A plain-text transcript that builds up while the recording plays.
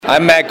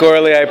I'm Matt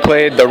Gorley. I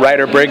played the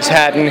writer Briggs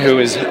Hatton, who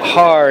is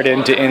hard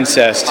into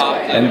incest,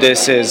 and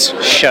this is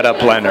Shut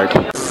Up, Leonard.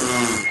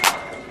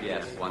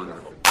 Yes,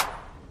 wonderful.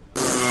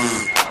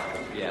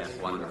 Yes,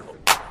 wonderful.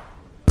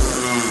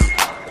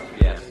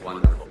 Yes,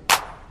 wonderful.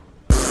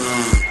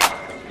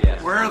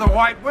 Yes. Where are the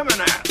white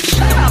women at?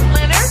 Shut up,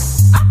 Leonard.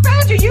 I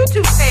found your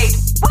YouTube page.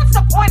 What's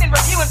the point in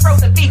reviewing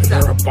frozen pizza?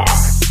 You're a bar.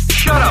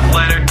 Shut up,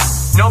 Leonard.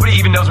 Nobody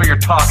even knows what you're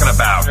talking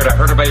about. I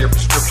heard about your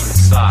prescription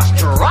sock.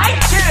 Strike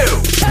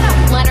two. Shut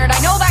up, Leonard. I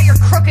know about your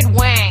crooked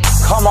wang.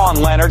 Come on,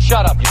 Leonard.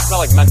 Shut up. You smell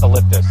like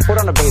mentholyptus. Put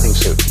on a bathing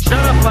suit. Shut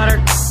up, Leonard.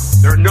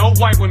 There are no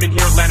white women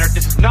here, Leonard.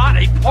 This is not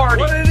a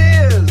party. What it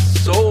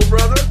is, soul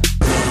brother?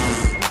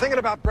 I'm thinking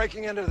about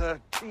breaking into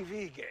the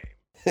TV game.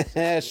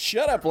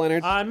 Shut up,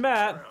 Leonard. I'm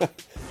Matt.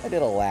 I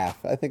did a laugh.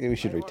 I think we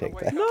should retake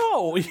that.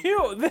 No,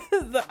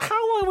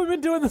 how long have we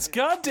been doing this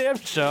goddamn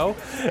show,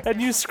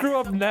 and you screw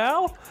up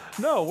now?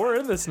 No, we're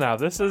in this now.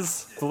 The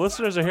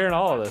listeners are hearing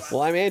all of this.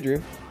 Well, I'm Andrew.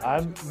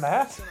 I'm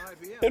Matt.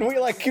 And we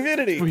like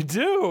community. We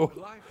do.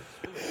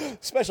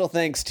 Special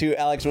thanks to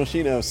Alex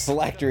Moschino,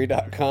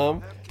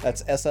 Slactory.com.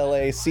 That's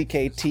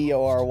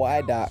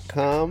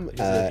SLACKTORY.com. He's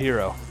a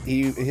hero.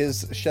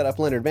 His Shut Up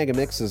Leonard Mega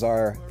Mix is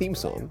our theme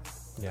song.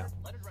 Yeah.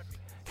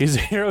 He's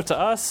a hero to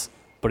us,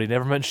 but he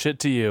never meant shit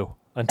to you.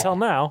 Until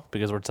now,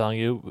 because we're telling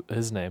you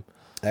his name.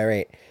 All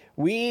right.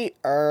 We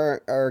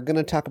are going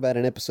to talk about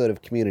an episode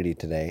of Community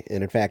today.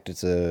 And in fact,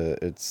 it's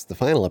the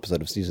final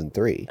episode of season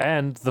 3.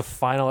 And the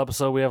final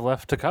episode we have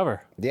left to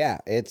cover. Yeah,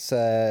 it's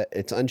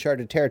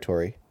uncharted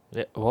territory.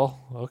 Yeah, well,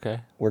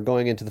 okay. We're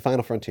going into the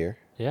final frontier.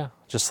 Yeah,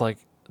 just like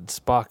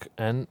Spock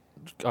and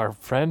our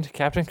friend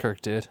Captain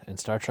Kirk did in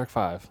Star Trek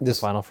V, The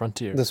Final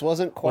Frontier. This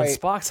wasn't quite... When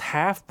Spock's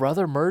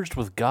half-brother merged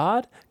with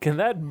God? Can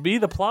that be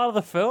the plot of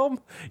the film?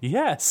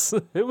 Yes,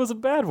 it was a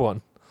bad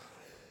one.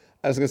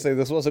 I was going to say,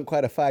 this wasn't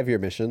quite a 5-year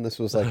mission. This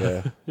was like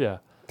a yeah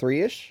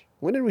 3-ish?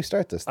 When did we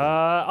start this thing?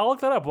 I'll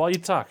look that up while you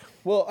talk.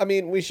 Well, I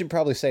mean, we should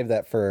probably save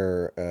that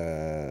for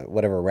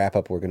whatever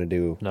wrap-up we're going to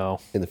do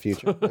in the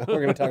future. We're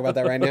going to talk about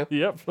that right now?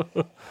 Yep. I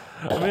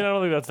mean, I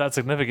don't think that's that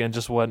significant.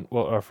 Just when,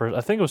 I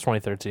think it was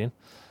 2013.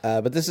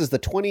 But this is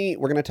we're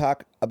going to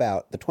talk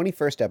about the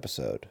 21st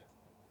episode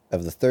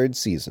of the 3rd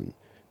season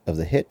of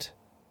the hit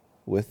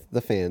with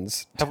the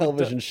fans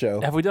television show.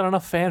 Have we done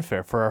enough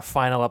fanfare for our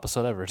final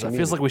episode ever? So it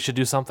feels like we should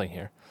do something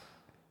here.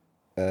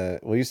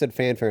 Well, you said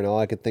fanfare, and all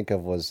I could think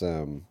of was...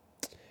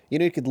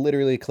 you could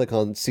literally click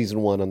on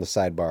season 1 on the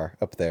sidebar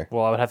up there.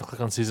 Well, I would have to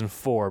click on season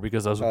 4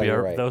 because those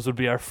would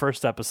be our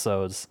first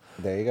episodes.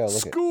 There you go.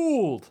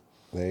 Schooled.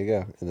 There you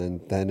go.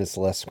 And then it's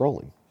less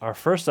scrolling. Our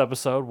first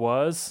episode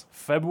was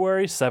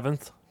February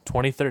 7th,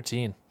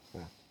 2013.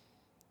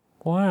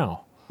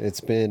 Wow.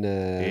 It's been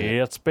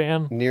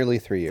nearly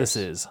 3 years. This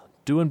is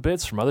Doing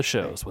Bits from Other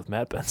Shows with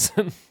Matt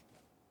Benson.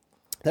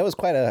 That was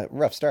quite a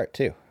rough start,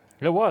 too.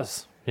 It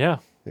was. Yeah.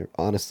 It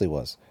honestly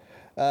was.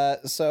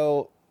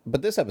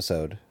 But this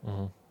episode,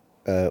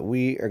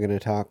 we are going to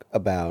talk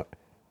about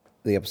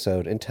the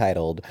episode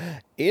entitled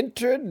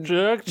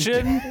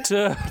Introduction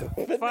to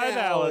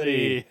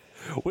Finality.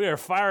 We are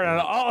firing on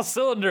all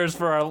cylinders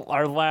for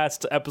our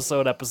last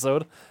episode.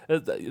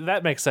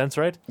 That makes sense,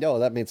 right? No,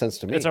 that made sense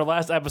to me. It's our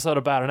last episode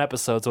about an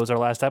episode, so it's our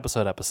last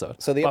episode.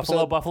 So the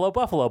Buffalo,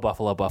 episode...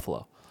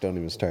 Buffalo. Don't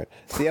even start.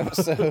 The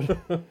episode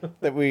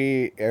that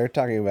we are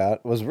talking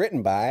about was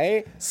written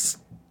by...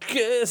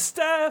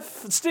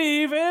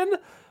 Stephen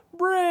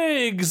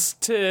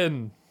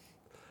Briggston,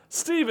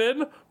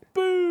 Stephen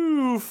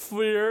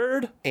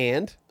Buford,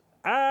 and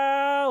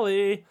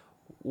Ali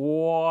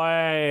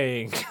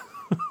Wang.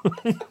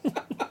 I'd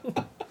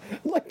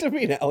like to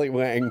meet Ali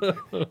Wang.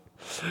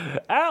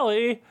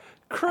 Ali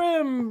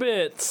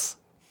Crimbits,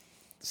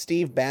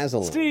 Steve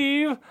Basil,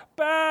 Steve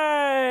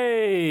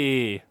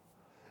Bay,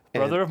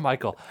 brother of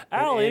Michael,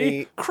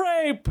 Ali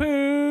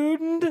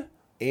Craypoond,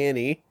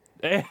 Annie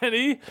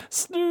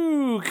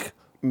Snook,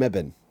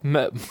 Mebin.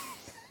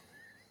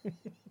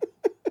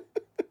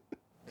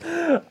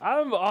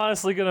 I'm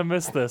honestly gonna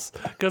miss this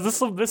because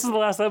this is the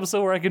last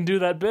episode where I can do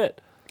that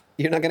bit.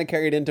 You're not gonna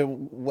carry it into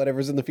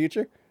whatever's in the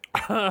future?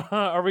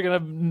 Are we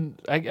gonna?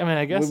 I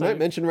guess we might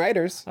mention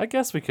writers. I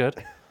guess we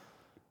could.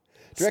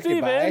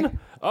 Directed by.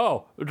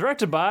 Oh,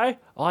 directed by.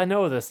 Oh, I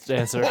know this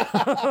answer.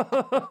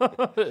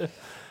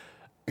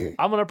 I'm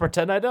gonna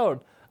pretend I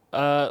don't.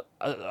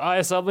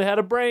 I suddenly had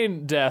a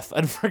brain death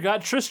and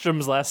forgot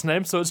Tristram's last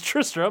name, so it's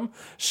Tristram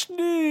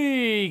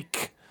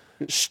Steak.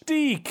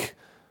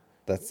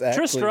 That's actually...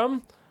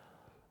 Tristram.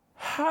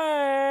 Hey,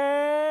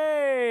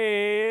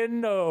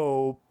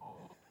 nope.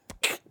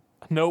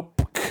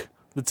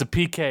 It's a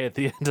PK at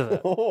the end of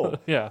that. Oh,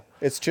 yeah.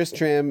 It's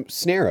Tristram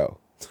Snarrow.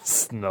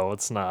 No,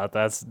 it's not.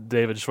 That's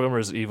David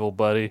Schwimmer's evil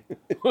buddy.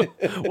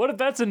 What if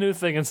that's a new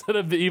thing? Instead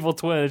of the evil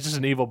twin, it's just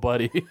an evil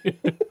buddy.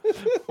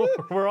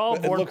 We're all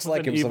born with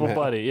like an evil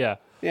buddy. Yeah.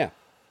 Yeah.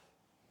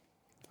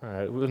 All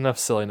right. Enough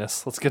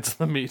silliness. Let's get to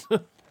the meat.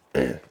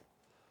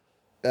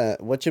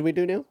 What should we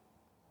do now?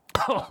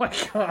 Oh my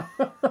god.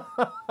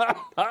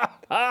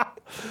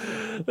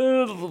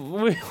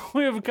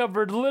 We have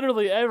covered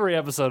literally every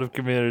episode of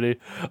Community,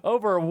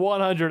 over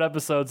 100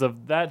 episodes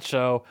of that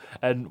show,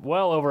 and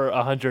well over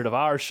 100 of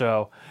our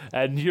show.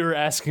 And you're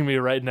asking me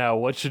right now,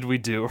 what should we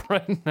do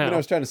right now? I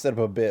was trying to set up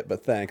a bit,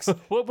 but thanks.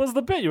 What was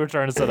the bit you were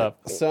trying to set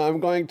up? So I'm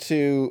going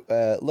to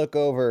look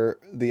over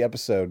the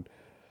episode.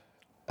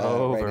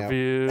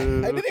 Overview,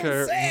 right I didn't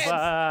even say it.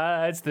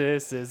 heights,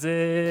 this is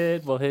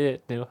it, we'll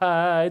hit new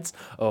heights,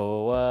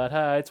 oh what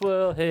heights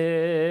we'll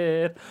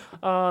hit,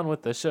 on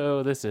with the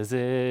show, this is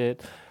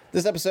it.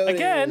 This episode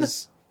Again,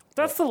 is...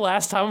 that's the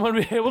last time I'm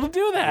going to be able to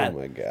do that. Oh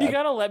my God. You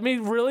got to let me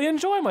really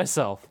enjoy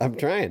myself. I'm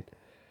trying.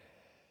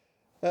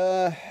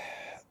 So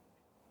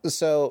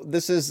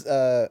this is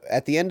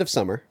at the end of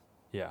summer.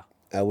 Yeah.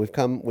 We've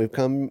come,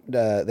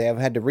 they have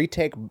had to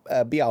retake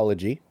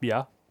biology.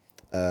 Yeah.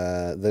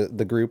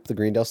 The group, the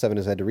Greendale 7,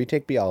 has had to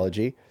retake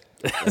biology.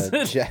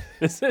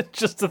 Is it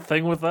just a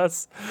thing with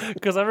us?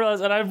 Because I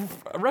realized, and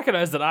I've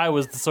recognized that I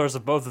was the source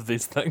of both of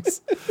these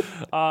things.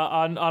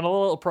 On a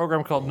little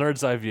program called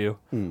Nerd's Eye View,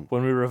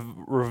 when we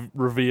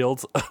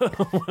revealed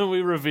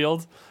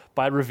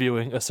by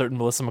reviewing a certain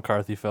Melissa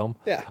McCarthy film,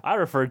 Yeah. I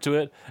referred to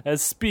it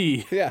as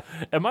Spee. Yeah.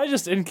 Am I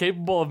just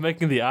incapable of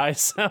making the I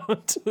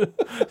sound?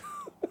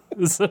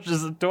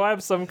 Do I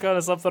have some kind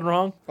of something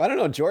wrong? I don't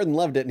know. Jordan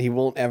loved it, and he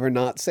won't ever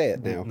not say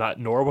it now.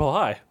 Nor will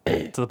I.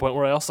 To the point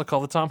where I also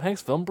call the Tom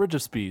Hanks film Bridge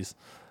of Spies.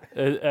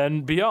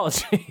 And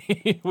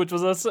Biology, which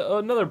was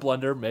another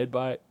blunder made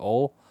by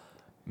old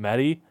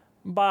Maddie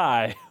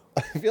Bye.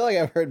 I feel like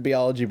I've heard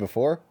biology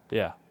before,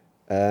 Yeah.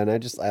 and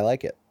I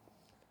like it.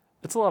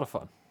 It's a lot of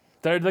fun.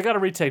 They got to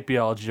retake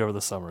Biology over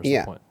the summer at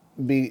some point.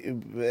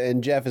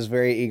 And Jeff is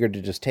very eager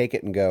to just take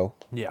it and go.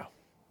 Yeah.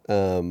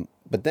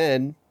 But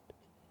then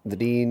the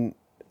dean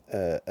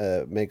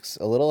makes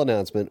a little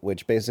announcement,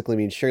 which basically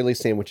means Shirley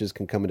sandwiches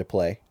can come into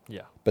play.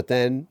 Yeah. But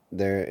then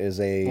there is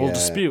a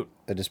dispute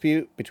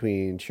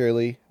between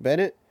Shirley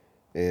Bennett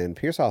and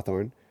Pierce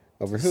Hawthorne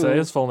over who Say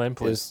his full name,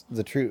 please. is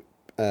the true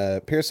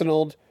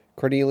Pearsonold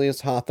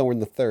Cornelius Hawthorne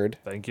III.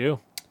 Thank you.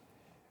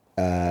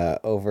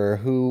 Over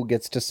who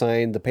gets to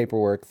sign the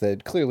paperwork, the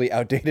clearly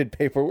outdated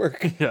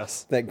paperwork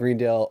Yes. that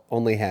Greendale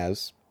only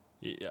has.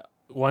 Yeah.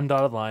 One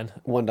dotted line.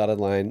 One dotted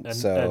line,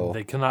 And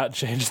they cannot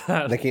change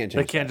that. They can't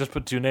change They can't just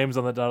put two names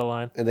on the dotted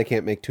line. and they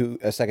can't make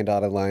a second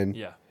dotted line.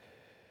 Yeah.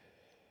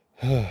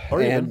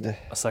 Or even And-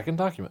 a second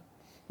document.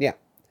 Yeah.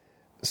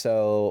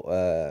 So,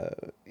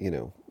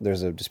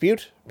 there's a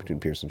dispute between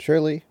Pierce and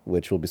Shirley,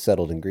 which will be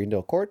settled in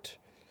Greendale Court.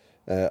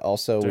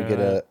 Also, we get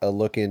a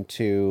look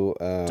into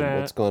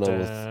what's going on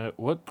with...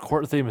 What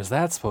court theme is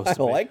that supposed I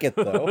to be? like it,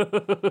 though.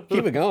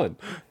 Keep it going.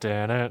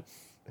 I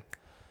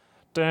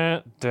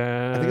I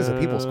think it's a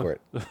people's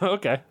court.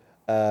 Okay.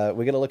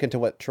 We get a look into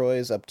what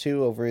Troy's up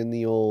to over in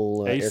the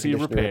old air AC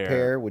conditioner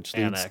repair which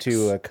leads annex.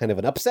 to a kind of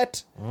an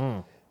upset.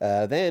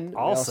 Then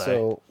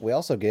we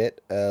also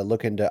get a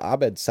look into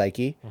Abed's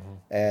psyche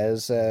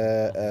as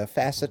a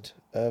facet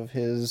of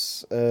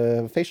his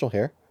facial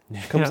hair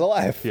comes Yeah.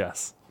 alive.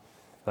 Yes.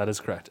 That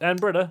is correct.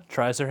 And Britta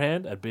tries her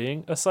hand at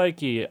being a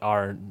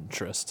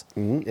psychiatrist.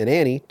 And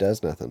Annie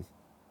does nothing.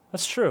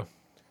 That's true.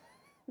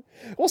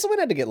 Well, someone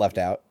had to get left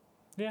out.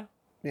 Yeah.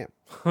 Yeah.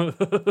 So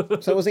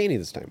it was Annie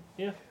this time.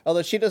 Yeah.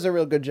 Although she does a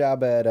real good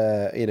job at,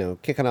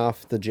 kicking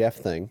off the Jeff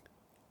thing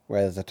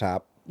right at the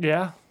top.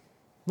 Yeah.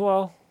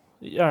 Well,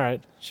 all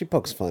right. She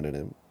pokes fun at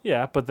him.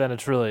 Yeah, but then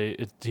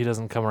he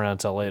doesn't come around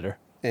until later.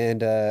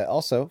 And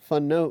also,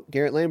 fun note,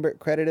 Garrett Lambert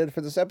credited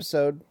for this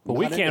episode. But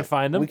we Not in can't it.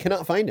 find him. We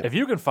cannot find him. If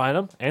you can find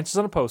him, answers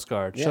on a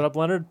postcard. Yeah.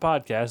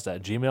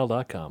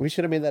 ShutUpLeonardPodcast@gmail.com. We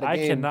should have made that a I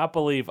game. cannot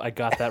believe I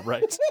got that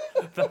right.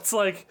 That's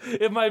like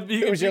it might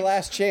be. It was your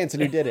last chance,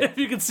 and you did it. If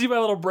you could see my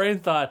little brain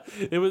thought,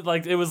 it was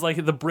like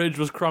the bridge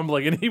was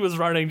crumbling and he was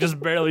running, just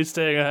barely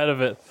staying ahead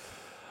of it.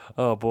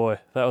 Oh boy,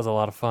 that was a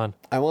lot of fun.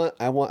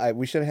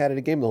 We should have had it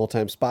a game the whole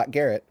time. Spot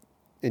Garrett,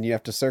 and you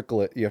have to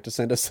circle it. You have to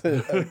send us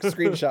a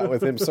screenshot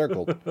with him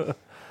circled.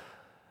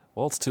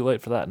 Well, it's too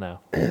late for that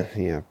now.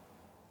 Yeah.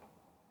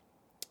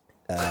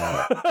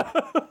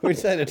 We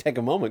decided to take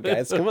a moment,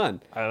 guys. Come on.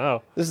 I don't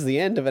know. This is the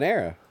end of an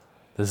era.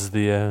 This is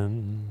the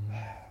end.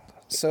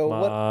 So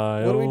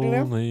what do we do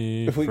now?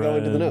 If we go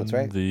into the notes,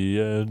 right?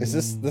 The end.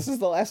 Is this is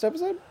the last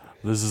episode?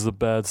 This is a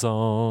bad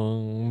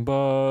song by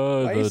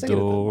are you the singing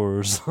it then?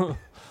 Doors.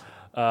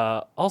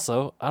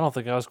 Also, I don't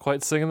think I was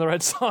quite singing the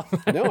right song.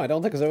 No, I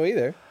don't think so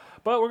either.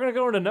 But we're gonna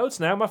go into notes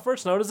now. My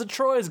first note is that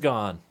Troy's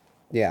gone.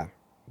 Yeah,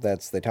 they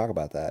talk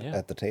about that Yeah.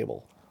 at the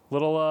table.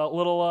 Little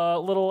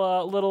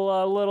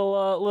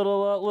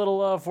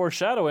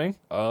foreshadowing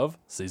of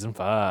season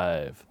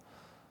 5.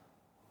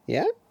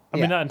 Yeah. I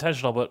mean, not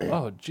intentional, but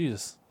oh,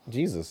 Jesus.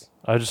 Jesus.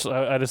 I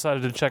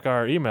decided to check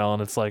our email,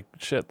 and it's like,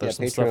 shit, there's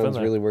some stuff in Patreon's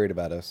there. really worried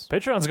about us.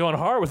 Patreon's going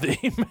hard with the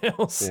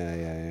emails.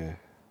 Yeah.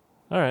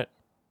 All right.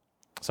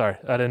 Sorry,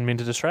 I didn't mean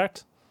to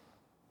distract.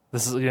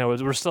 This is,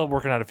 we're still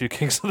working out a few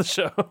kinks of the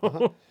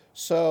show.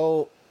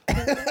 So,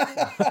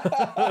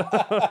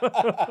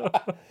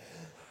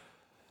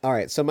 all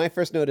right. So my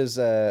first note is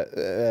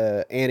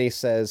Annie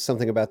says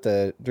something about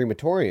the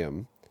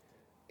Dreamatorium,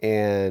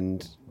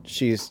 and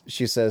she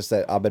says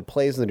that Abed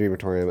plays in the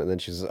Dreamatorium, and then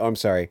she says, "Oh, I'm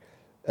sorry."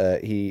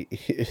 He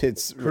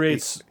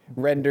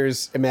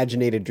renders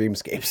imaginated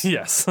dreamscapes.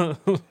 Yes.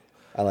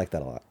 I like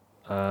that a lot.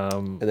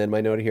 And then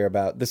my note here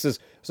about this is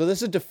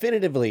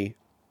definitively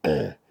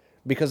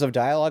because of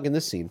dialogue in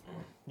this scene.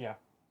 Yeah.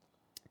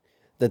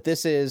 That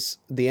this is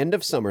the end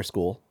of summer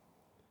school.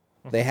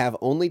 They have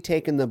only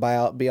taken the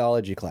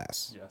biology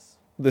class. Yes.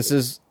 This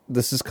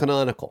is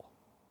canonical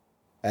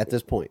at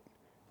this point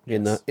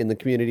in the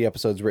community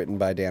episodes written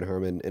by Dan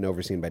Harmon and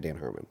overseen by Dan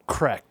Harmon.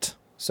 Correct.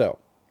 So,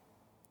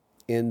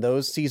 in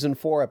those season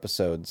 4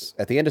 episodes,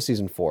 at the end of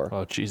season 4,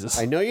 Oh, Jesus.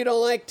 I know you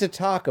don't like to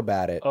talk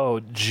about it,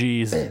 Oh,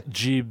 jeez.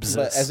 Jeebs.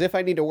 but as if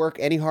I need to work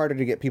any harder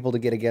to get people to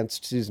get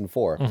against season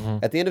 4.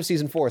 At the end of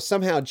season 4,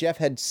 somehow Jeff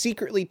had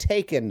secretly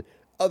taken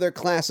other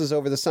classes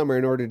over the summer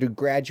in order to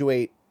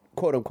graduate,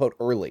 quote unquote,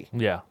 early.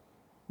 Yeah.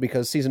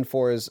 Because season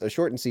 4 is a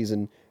shortened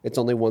season. It's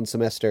only one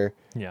semester.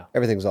 Yeah.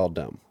 Everything's all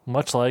dumb.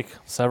 Much like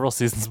several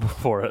seasons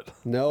before it.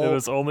 No. It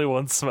was only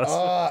one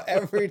semester.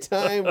 Every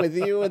time with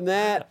you and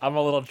that. I'm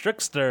a little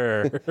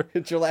trickster.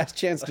 It's your last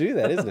chance to do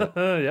that, isn't it?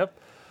 Yep.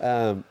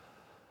 Yeah,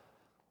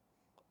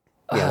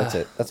 that's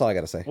it. That's all I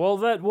got to say. Well,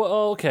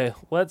 okay.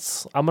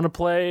 I'm going to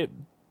play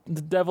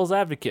the devil's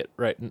advocate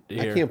right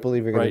here. I can't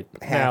believe you're going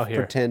to half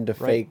pretend to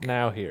fake. Right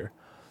now here.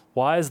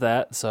 Why is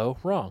that so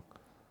wrong?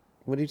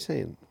 What are you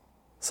saying?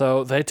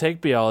 So they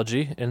take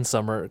biology in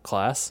summer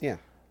class. Yeah.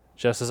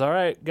 Jeff says, "All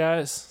right,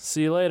 guys,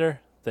 see you later."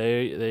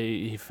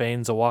 He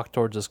feigns a walk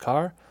towards his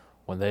car.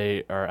 When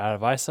they are out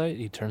of eyesight,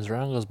 he turns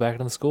around, goes back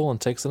into the school, and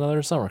takes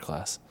another summer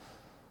class.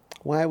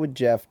 Why would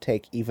Jeff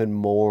take even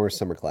more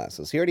summer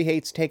classes? He already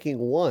hates taking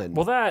one.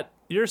 Well,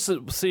 here's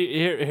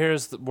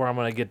where I'm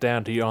going to get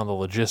down to you on the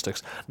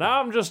logistics. Now,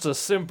 I'm just a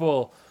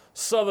simple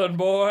Southern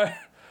boy,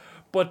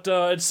 but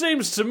it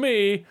seems to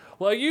me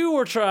like you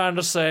were trying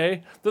to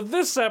say that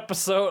this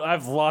episode,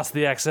 I've lost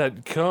the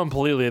accent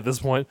completely at this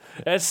point.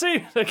 It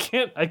seems, I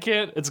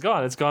can't, it's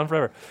gone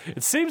forever.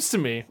 It seems to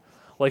me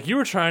like you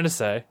were trying to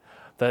say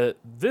that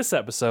this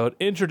episode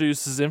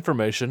introduces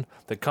information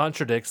that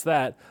contradicts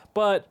that,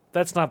 but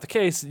that's not the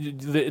case.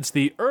 It's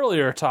the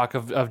earlier talk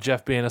of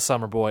Jeff being a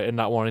summer boy and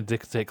not wanting to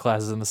take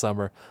classes in the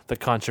summer that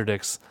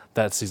contradicts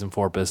that season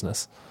 4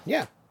 business.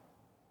 Yeah.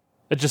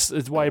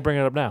 It's why you bring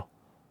it up now.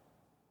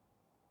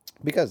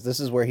 Because this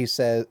is where he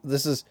says,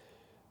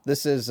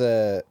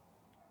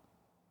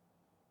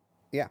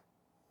 yeah.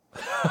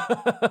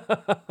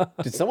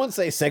 Did someone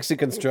say sexy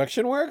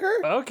construction worker?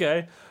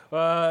 Okay.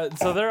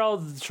 So they're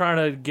all trying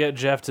to get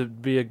Jeff to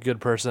be a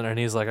good person, and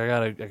he's like, I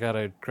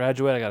gotta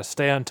graduate, I gotta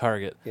stay on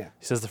target. Yeah.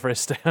 He says the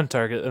phrase "stay on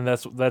target," and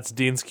that's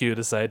Dean's cue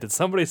to say, "Did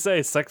somebody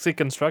say sexy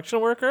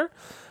construction worker?"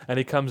 And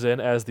he comes in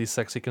as the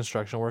sexy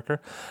construction worker.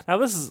 Now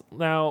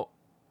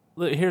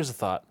here's a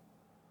thought.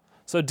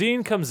 So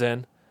Dean comes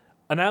in,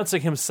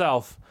 announcing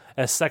himself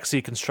as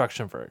sexy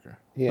construction worker.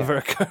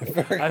 Yeah.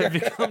 I've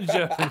become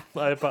Jeff.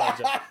 I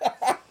apologize.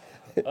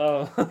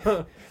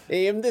 I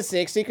am the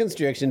sexy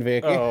construction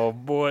worker. Oh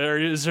boy,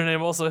 is your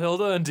name also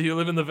Hilda? And do you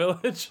live in the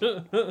village?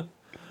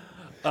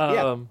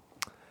 Yeah.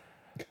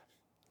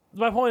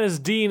 My point is,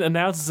 Dean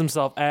announces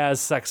himself as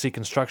sexy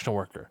construction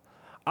worker.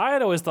 I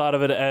had always thought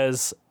of it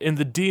as, in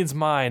the Dean's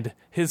mind,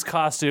 his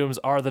costumes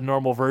are the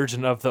normal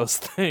version of those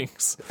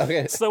things.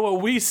 Okay. So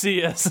what we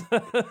see as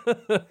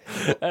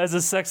as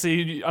a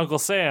sexy Uncle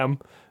Sam,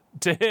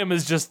 to him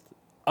is just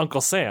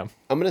Uncle Sam.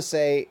 I'm going to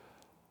say,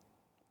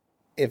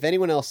 if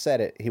anyone else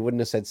said it, he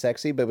wouldn't have said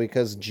sexy, but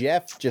because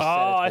Jeff just said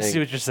Oh, a I thing, see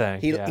what you're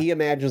saying. He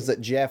imagines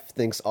that Jeff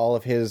thinks all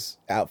of his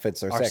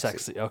outfits are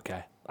sexy.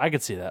 Okay. I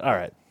could see that. All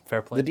right.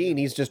 Fair play. The Dean,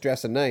 he's just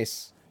dressing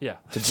nice. Yeah.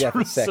 To Jeff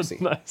is sexy.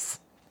 Nice.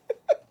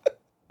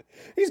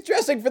 He's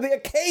dressing for the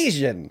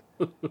occasion.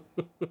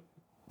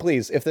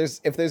 Please, if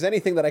there's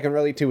anything that I can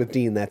relate to with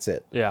Dean, that's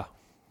it. Yeah.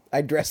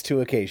 I dress to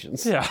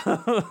occasions. Yeah.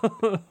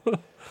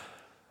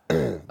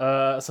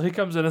 So he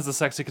comes in as a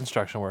sexy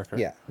construction worker.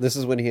 Yeah. This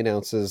is when he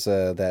announces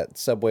that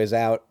Subway's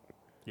out.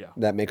 Yeah.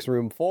 That makes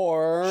room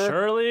for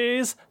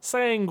Shirley's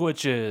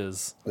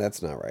Sandwiches.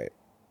 That's not right.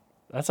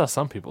 That's how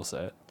some people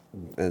say it.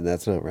 And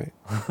that's not right.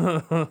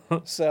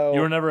 So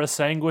You were never a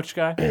sandwich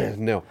guy?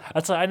 no.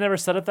 I never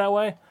said it that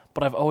way,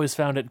 but I've always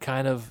found it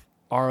kind of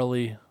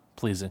orally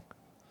pleasing.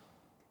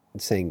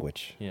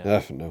 Sandwich.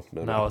 Yeah. No.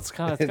 No, it's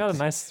got a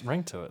nice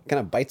ring to it. Kind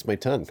of bites my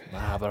tongue.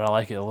 But I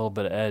like it a little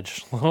bit of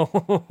edge.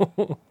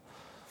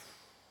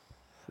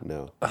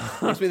 No.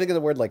 Makes me think of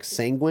the word like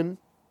sanguine.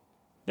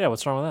 Yeah,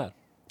 what's wrong with that?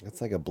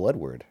 That's like a blood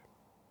word.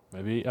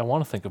 Maybe I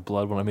want to think of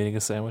blood when I'm eating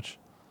a sandwich.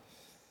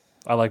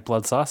 I like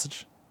blood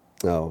sausage.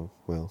 Oh,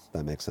 well,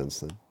 that makes sense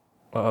then.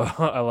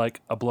 I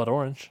like a blood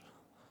orange.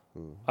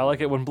 I like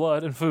it when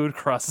blood and food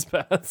crosses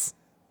paths.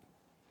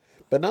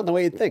 But not in the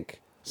way you'd think.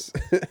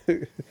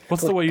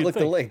 What's the way you click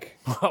think? the link.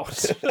 Oh,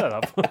 shut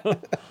up.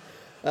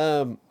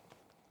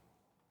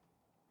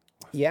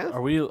 Yeah.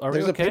 Are we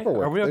There's a okay?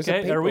 paperwork. Are we There's a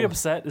okay? Are we paper-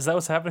 upset? Is that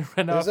what's happening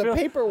right now? There's a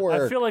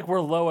paperwork. I feel like we're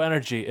low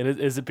energy.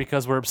 Is it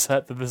because we're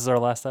upset that this is our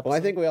last episode? Well,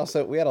 I think we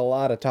had a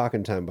lot of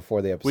talking time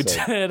before the episode. We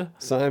did.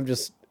 So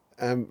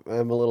I'm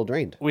a little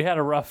drained. We had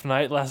a rough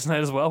night last night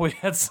as well. We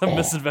had some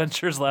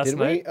misadventures last Did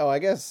night. we? Oh, I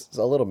guess it's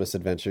a little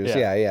misadventures.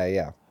 Yeah.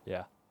 Yeah.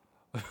 Yeah.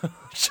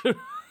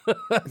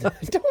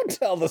 Don't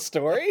tell the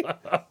story.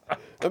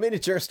 I mean,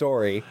 it's your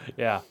story.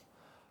 Yeah.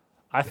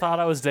 I thought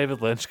I was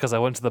David Lynch because I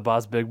went to the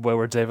Bob's Big Boy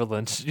where David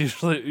Lynch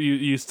usually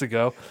used to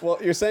go. Well,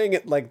 you're saying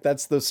it like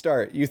that's the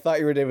start. You thought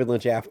you were David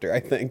Lynch after,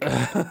 I think.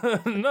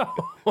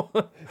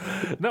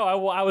 No,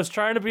 I was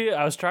trying to be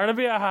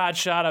a hot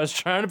shot. I was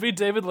trying to be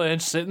David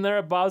Lynch, sitting there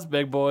at Bob's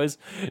Big Boys,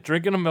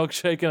 drinking a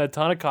milkshake and a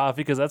ton of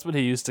coffee because that's what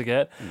he used to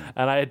get.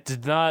 And I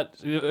did not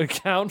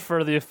account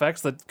for the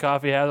effects that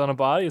coffee has on a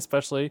body,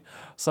 especially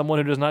someone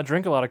who does not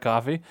drink a lot of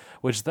coffee.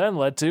 Which then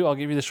led to, I'll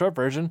give you the short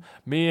version,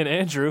 me and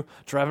Andrew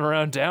driving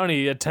around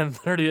Downey at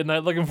 10:30 at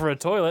night looking for a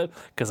toilet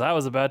because I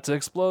was about to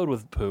explode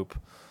with poop.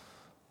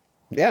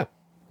 Yeah.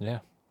 Yeah.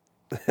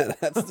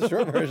 That's the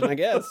short version, I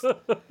guess.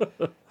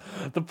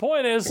 The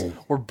point is,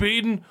 we're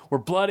beaten, we're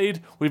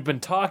bloodied, we've been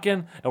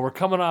talking, and we're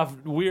coming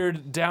off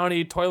weird,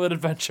 downy toilet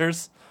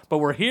adventures, but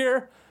we're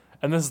here,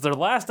 and this is their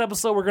last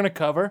episode we're going to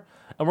cover,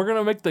 and we're going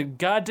to make the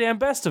goddamn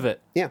best of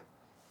it. Yeah.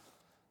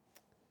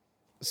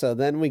 So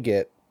then we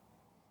get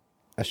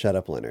a Shut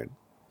Up Leonard.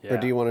 Yeah. Or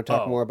do you want to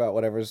talk Oh. more about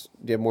whatever's...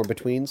 Do you have more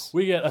betweens?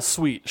 We get a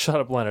sweet Shut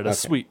Up Leonard, a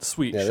sweet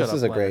Yeah, Shut this Up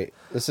is a Leonard. great...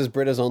 This is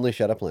Britta's only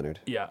Shut Up Leonard.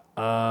 Yeah.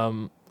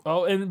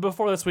 Oh, and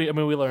before this, we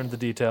learned the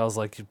details,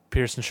 like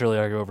Pierce and Shirley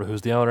argue over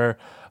who's the owner.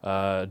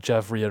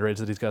 Jeff reiterates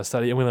that he's got a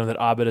study, and we learned that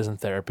Abed is in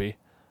therapy.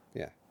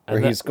 Yeah. And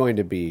Or that- he's going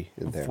to be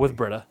in there. With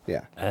Britta.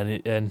 Yeah.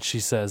 And she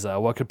says,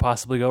 what could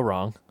possibly go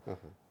wrong?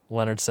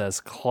 Leonard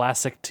says,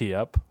 classic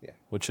tee-up, Yeah.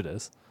 which it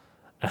is.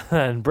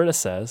 And Britta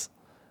says,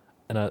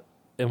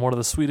 in one of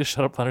the sweetest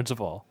Shut Up Leonards of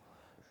all,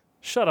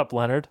 shut up,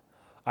 Leonard.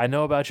 I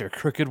know about your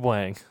crooked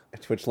wang.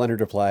 To which Leonard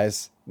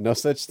replies, no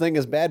such thing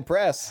as bad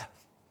press.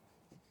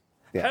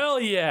 Yeah. Hell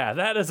yeah,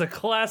 that is a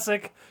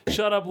classic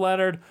Shut Up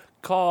Leonard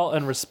call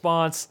and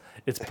response.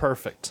 It's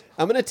perfect.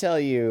 I'm going to tell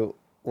you,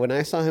 when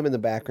I saw him in the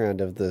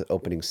background of the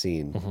opening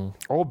scene,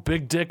 Oh,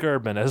 Big Dick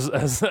Urban,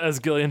 as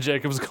Gillian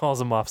Jacobs calls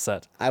him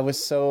offset. I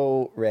was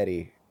so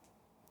ready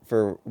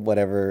for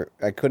whatever.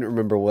 I couldn't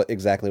remember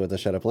exactly what the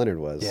Shut Up Leonard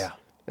was. Yeah.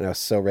 And I was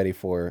so ready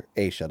for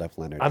a Shut Up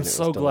Leonard. I'm and it was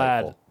so glad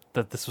delightful.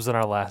 that this was in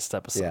our last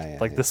episode.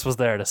 Yeah, This was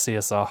there to see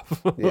us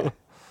off. Yeah.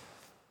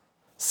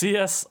 See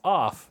us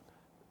off.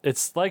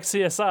 It's like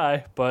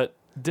CSI, but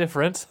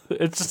different.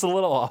 It's just a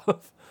little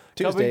off.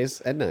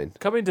 Tuesdays at 9.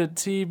 Coming to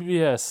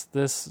TBS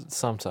this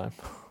sometime.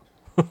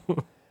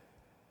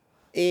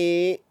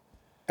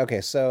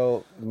 Okay,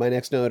 so my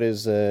next note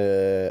is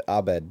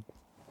Abed.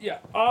 Yeah,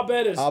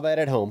 Abed is Abed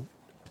at home.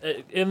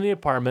 in the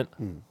apartment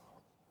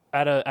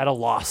at a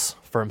loss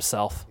for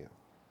himself. Yeah.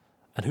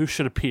 And who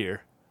should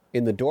appear?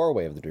 In the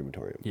doorway of the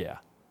Dreamatorium. Yeah.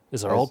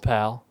 Is our old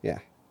pal, Yeah.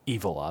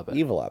 Evil Abed.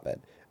 Evil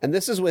Abed. And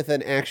this is with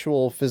an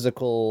actual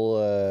physical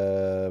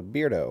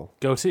beardo.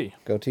 Goatee.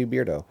 Goatee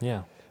beardo.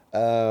 Yeah.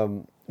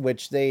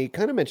 Which they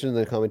kind of mentioned in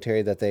the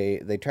commentary that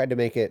they tried to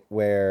make it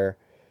where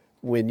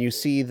when you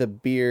see the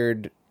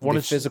beard, When the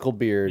it's- physical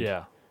beard,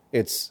 Yeah.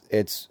 it's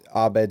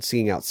Abed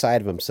seeing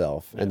outside of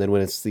himself. And then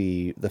when it's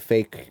the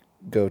fake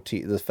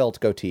goatee, the felt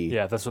goatee.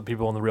 Yeah, that's what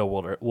people in the real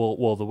world are. Will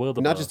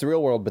Not just the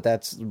real world, but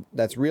that's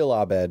real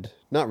Abed,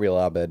 not real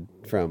Abed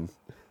from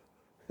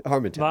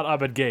Harmontown. not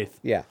Abed Gaith.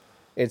 Yeah.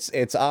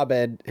 It's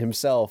Abed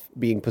himself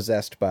being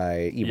possessed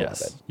by evil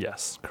Yes. Abed.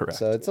 Yes, correct.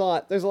 So it's a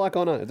lot. There's a lot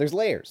going on. There's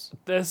layers.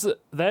 This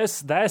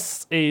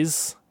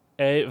is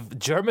a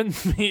German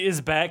me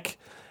is back.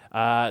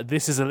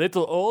 This is a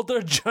little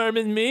older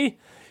German me.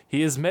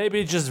 He is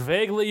maybe just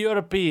vaguely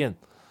European.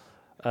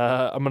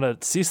 I'm gonna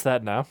cease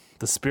that now.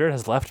 The spirit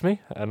has left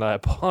me, and I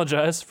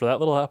apologize for that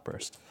little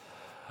outburst.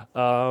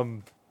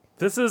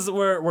 This is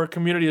where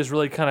Community is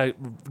really kind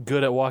of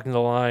good at walking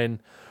the line.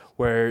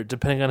 Where,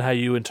 depending on how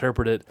you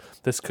interpret it,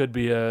 this could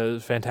be a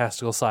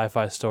fantastical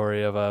sci-fi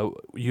story of a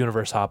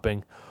universe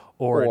hopping,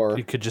 or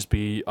it could just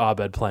be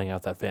Abed playing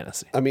out that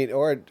fantasy. I mean,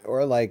 or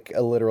like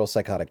a literal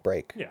psychotic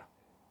break. Yeah.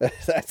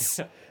 That's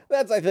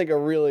I think a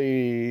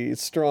really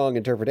strong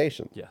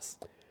interpretation. Yes.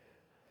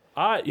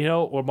 You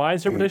know what my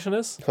interpretation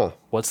is? Huh.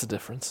 What's the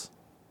difference?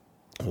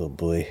 Oh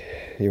boy,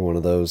 you're one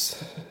of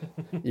those.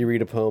 You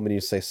read a poem and you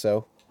say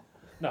so.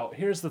 No,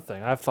 here's the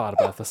thing. I've thought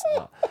about this a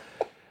lot.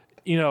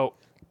 You know,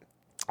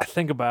 I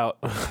think about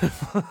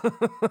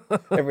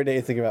Every day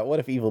you think about what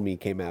if Evil Me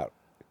came out.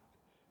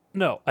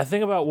 no. I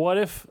think about what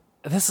if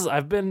this is.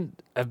 I've been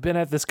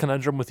at this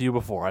conundrum with you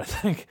before. I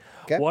think.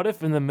 Okay. What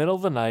if in the middle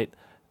of the night,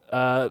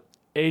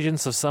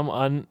 agents of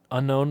some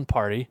unknown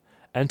party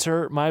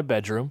enter my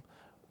bedroom,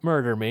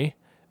 murder me,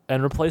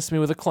 and replace me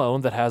with a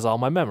clone that has all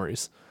my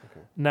memories.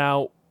 Okay.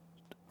 Now,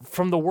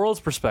 from the world's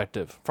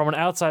perspective, from an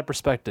outside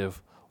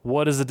perspective,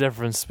 what is the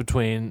difference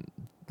between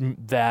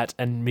that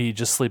and me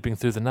just sleeping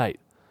through the night?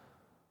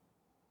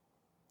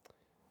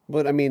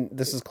 But I mean,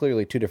 this is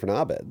clearly two different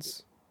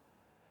Abeds.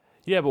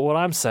 Yeah, but what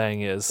I'm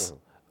saying is,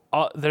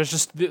 there's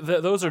just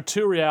those are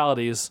two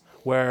realities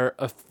where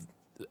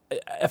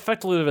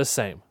effectively they're the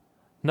same.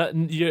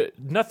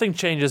 Nothing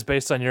changes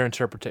based on your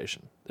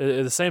interpretation.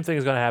 The same thing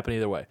is going to happen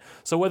either way.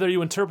 So whether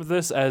you interpret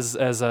this as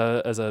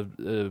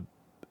a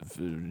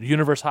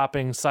universe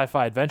hopping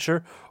sci-fi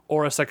adventure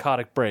or a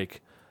psychotic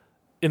break,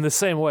 in the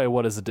same way,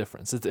 what is the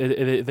difference?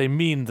 They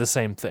mean the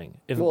same thing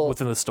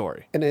within the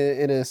story.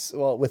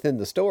 Within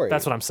the story.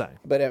 That's what I'm saying.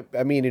 But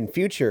I mean, in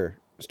future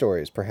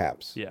stories,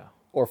 perhaps. Yeah.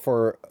 Or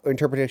for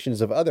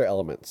interpretations of other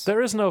elements.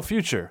 There is no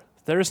future.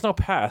 There is no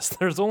past.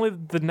 There's only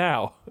the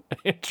now,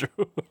 Andrew.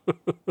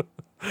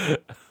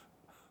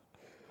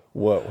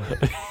 Whoa.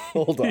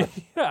 Hold on.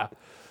 Yeah.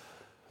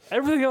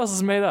 Everything else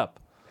is made up.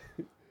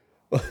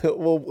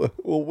 well,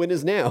 when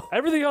is now?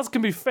 Everything else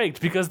can be faked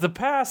because the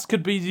past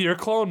could be your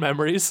clone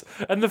memories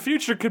and the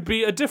future could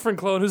be a different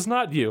clone who's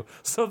not you.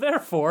 So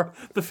therefore,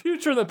 the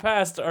future and the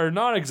past are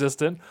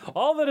non-existent.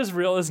 All that is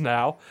real is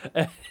now.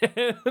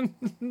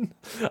 And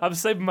I'm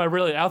saving my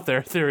really out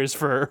there theories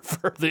for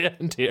the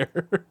end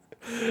here.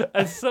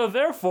 And so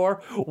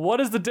therefore,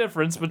 what is the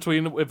difference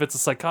between if it's a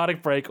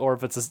psychotic break or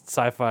if it's a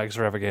sci-fi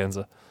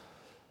extravaganza?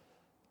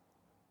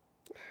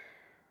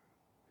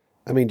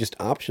 I mean, just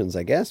options,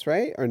 I guess,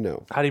 right? Or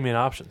no? How do you mean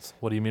options?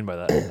 What do you mean by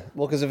that?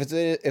 Well, because if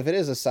it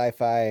is a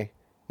sci-fi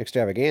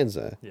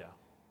extravaganza, Yeah.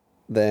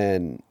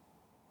 then,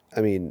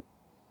 I mean,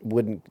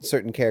 wouldn't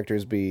certain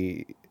characters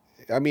be?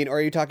 I mean, are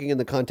you talking in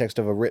the context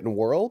of a written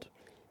world,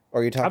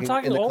 or are you talking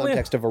in the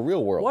context of a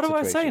real world? What am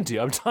I situation? saying to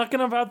you? I'm talking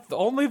about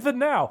only the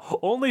now,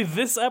 only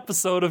this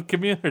episode of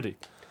Community.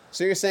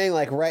 So you're saying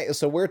like, right?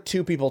 So we're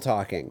two people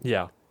talking,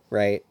 Yeah.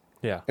 right?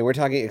 Yeah. And we're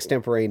talking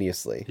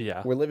extemporaneously.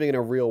 Yeah. We're living in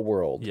a real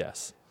world.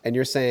 Yes. And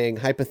you're saying,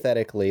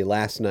 hypothetically,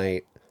 last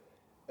night,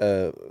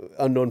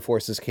 unknown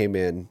forces came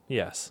in,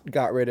 Yes.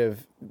 got rid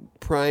of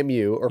prime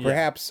you, or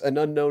perhaps an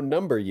unknown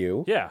number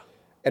you, Yeah.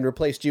 and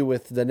replaced you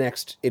with the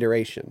next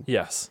iteration.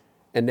 Yes.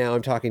 And now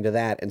I'm talking to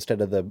that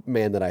instead of the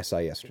man that I saw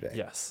yesterday.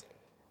 Yes.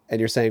 And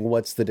you're saying,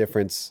 what's the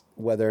difference,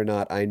 whether or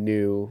not I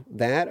knew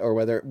that, or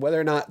whether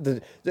or not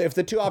if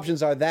the two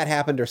options are that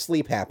happened or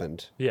sleep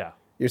happened, Yeah.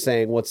 you're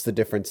saying, what's the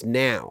difference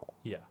now?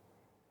 Yeah.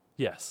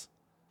 Yes.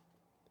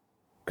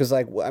 Because,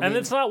 like, I mean, And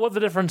it's not what the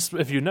difference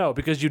if you know,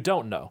 because you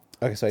don't know.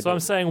 okay, so I'm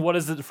saying, what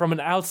is it from an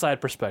outside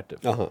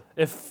perspective? Uh-huh.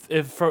 If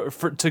for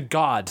to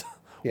God,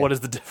 what is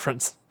the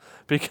difference?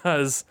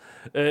 Because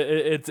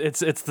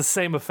it's the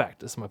same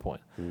effect. Is my point.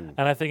 And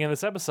I think in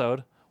this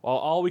episode, while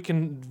all we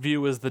can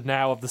view is the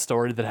now of the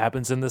story that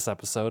happens in this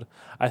episode,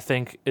 I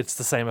think it's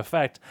the same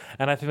effect.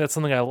 And I think that's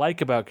something I like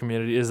about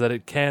Community is that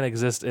it can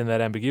exist in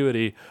that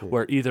ambiguity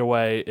where either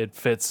way it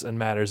fits and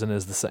matters and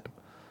is the same.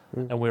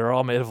 And we are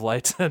all made of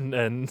light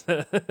and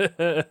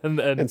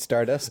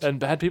stardust. and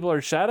bad people are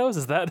shadows.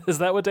 Is that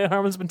what Dan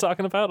Harmon's been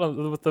talking about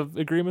with the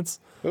agreements?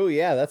 Oh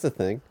yeah, that's a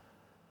thing.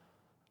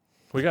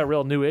 We got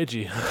real new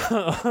agey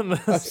on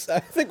this. I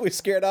think we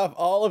scared off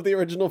all of the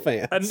original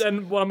fans.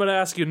 And what I'm going to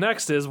ask you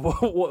next is,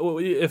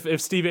 if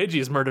Steve Agee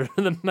is murdered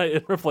in the night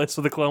and replaced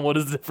with a clone, what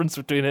is the difference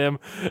between him,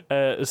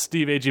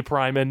 Steve Agee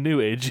Prime, and New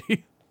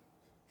Agee?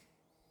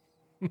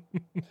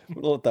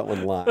 We'll let that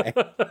one lie.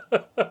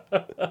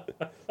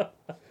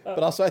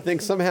 But also, I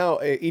think somehow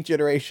each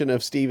iteration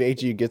of Steve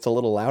Agee gets a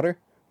little louder.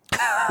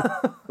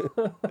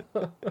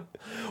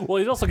 Well,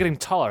 he's also getting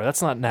taller.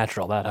 That's not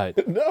natural, that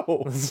height.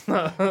 No, It's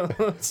not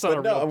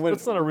a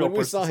real when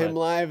we saw him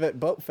live at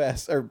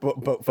Boatfest or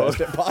Boatfest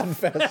at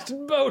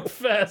Podfest.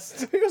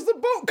 Boatfest. He was the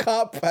boat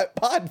cop at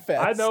Podfest.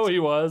 I know he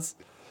was.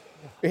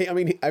 I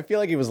mean, I feel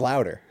like he was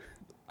louder.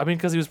 I mean,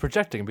 because he was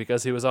projecting,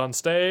 because he was on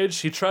stage,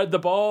 he tread the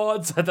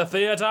boards at the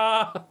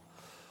theater.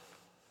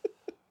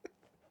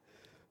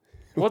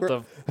 What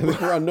the? I think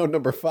we're on note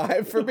number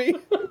 5 for me.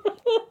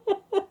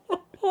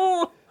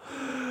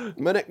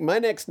 My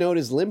next note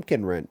is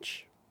Limpkin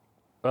Wrench.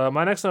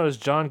 My next note is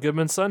John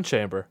Goodman's Sun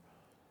Chamber.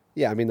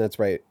 Yeah, I mean, that's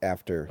right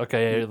after.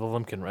 Okay, yeah, the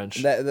Limpkin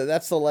Wrench.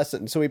 That's the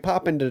lesson. So we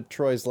pop into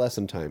Troy's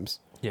lesson times,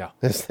 Yeah.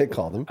 as they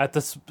call them. At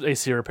the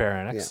AC Repair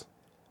Annex.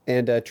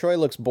 And Troy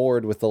looks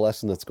bored with the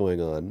lesson that's going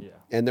on. Yeah.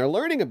 And they're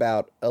learning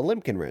about a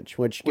Limpkin wrench,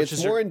 which gets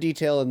is more in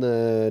detail in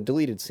the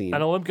deleted scene.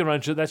 And a Limpkin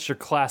wrench, that's your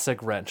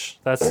classic wrench.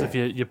 That's if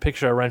you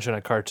picture a wrench in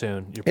a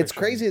cartoon. It's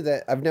crazy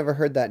that I've never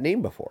heard that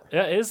name before.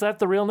 Yeah, is that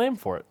the real name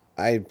for it?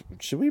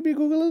 Should we be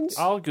Googling?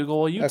 I'll Google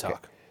while you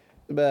talk.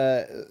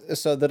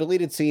 So the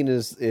deleted scene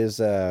is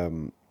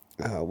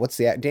what's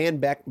the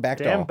Dan Backdahl?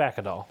 Dan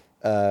Backdahl.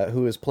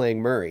 Who is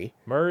playing Murray.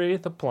 Murray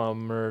the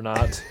plumber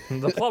not.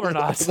 The plumber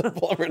not. The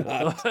plumber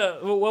not.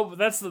 Well,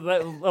 that's a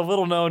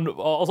little known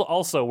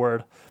also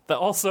word. That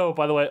also,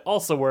 by the way,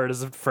 also word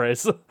is a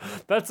phrase.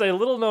 That's a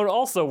little known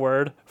also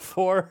word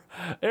for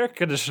air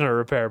conditioner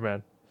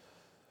repairman.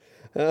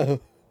 Dan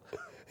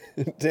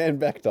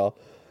Backdahl.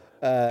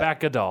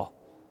 Backdahl.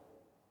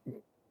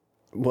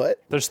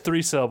 What? There's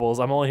 3 syllables.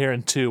 I'm only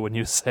hearing 2 when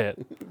you say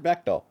it.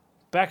 Backdahl.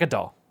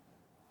 Backdahl.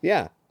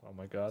 Yeah. Oh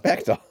my god.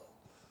 Backdahl.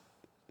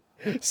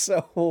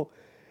 So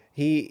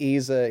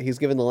he's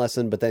given the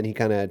lesson, but then he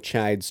kind of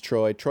chides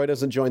Troy. Troy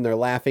doesn't join their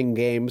laughing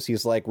games.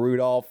 He's like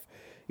Rudolph.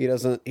 He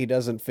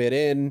doesn't fit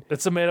in.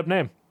 It's a made up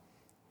name.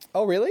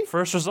 Oh, really?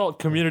 First result,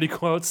 community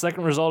quotes.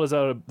 Second result is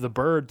out of the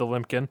bird, the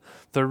Limpkin.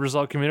 Third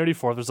result, community.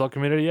 Fourth result,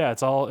 community. Yeah,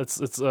 it's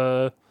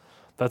the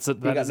That's it.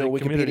 You That got is no a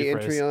community Wikipedia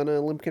phrase. entry on a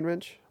Limpkin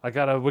wrench? I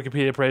got a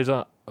Wikipedia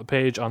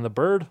page on the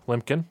bird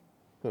Limpkin.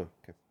 Oh,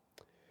 okay.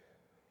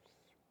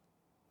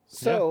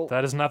 So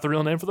that is not the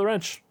real name for the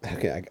wrench.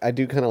 okay, I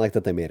do kind of like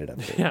that they made it up.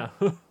 Yeah.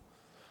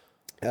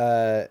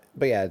 But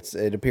yeah,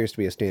 it appears to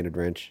be a standard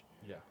wrench.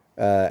 Yeah.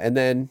 And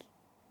then,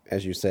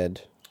 as you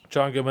said,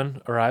 John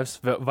Goodman arrives,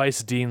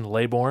 Vice Dean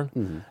Laybourne,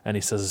 Mm-hmm. and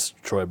he says,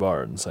 "Troy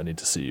Barnes, I need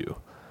to see you."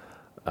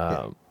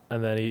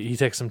 And then he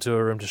takes him to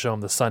a room to show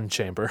him the sun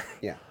chamber.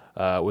 yeah.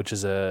 Which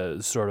is a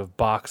sort of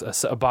box,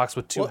 a box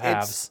with two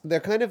halves. They're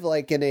kind of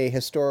like in a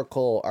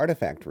historical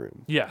artifact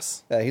room.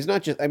 Yes. He's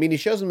not just. I mean, he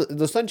shows him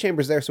the sun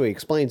chamber's there, so he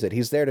explains it.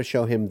 He's there to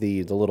show him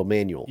the little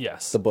manual.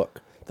 Yes. The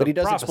book. But he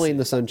does prophecy. explain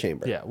the sun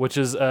chamber. Yeah, which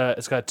is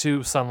it's got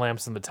two sun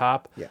lamps in the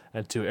top, Yeah.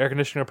 and two air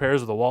conditioner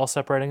pairs with a wall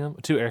separating them.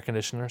 Two air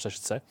conditioners, I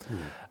should say.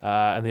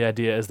 And the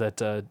idea is that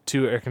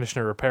two air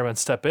conditioner repairmen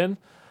step in,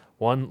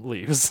 one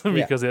leaves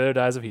because the other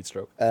dies of heat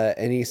stroke.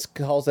 And he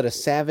calls it a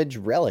savage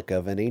relic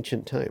of an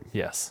ancient time.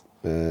 Yes.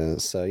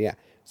 So yeah.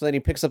 So then he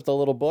picks up the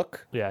little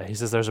book. Yeah, he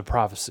says there's a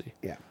prophecy.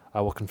 Yeah.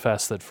 I will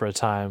confess that for a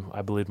time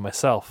I believed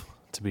myself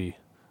to be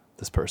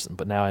this person,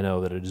 but now I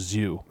know that it is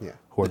you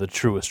who are the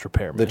truest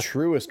repairman. The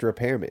truest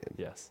repairman.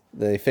 Yes.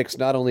 They fix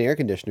not only air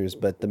conditioners,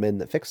 but the men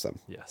that fix them.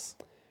 Yes.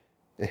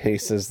 And he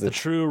says The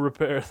true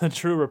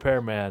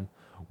repairman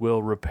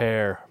will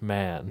repair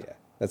man. Yeah,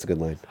 that's a good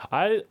line.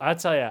 I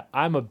tell you,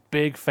 I'm a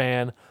big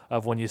fan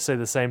of when you say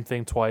the same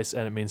thing twice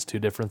and it means two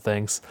different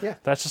things. Yeah.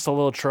 That's just a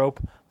little trope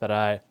that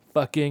I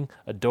fucking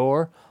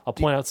adore. I'll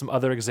point out some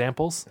other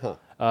examples.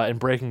 In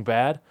Breaking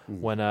Bad,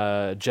 when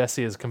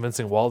Jesse is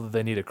convincing Walt that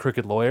they need a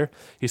crooked lawyer,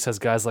 he says,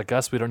 "Guys like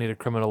us, we don't need a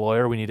criminal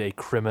lawyer. We need a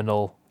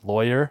criminal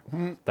lawyer."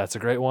 That's a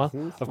great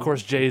one. Of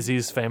course,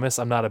 Jay-Z's famous,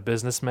 "I'm not a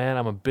businessman,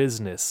 I'm a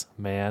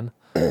businessman."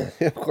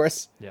 Of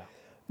course. Yeah.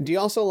 Do you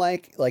also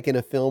like in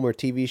a film or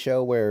TV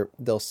show where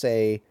they'll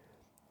say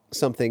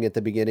something at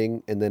the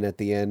beginning and then at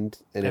the end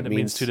and it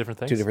means two different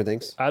things? Two different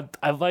things.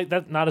 I like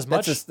that not as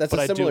much. That's but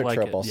a I do similar like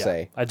trope, it. I'll Yeah.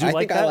 say. I do I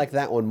like think that. I like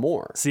that one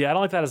more. See, I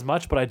don't like that as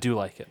much, but I do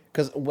like it.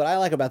 Because what I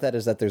like about that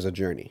is that there's a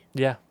journey.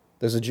 Yeah.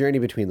 There's a journey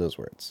between those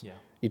words. Yeah.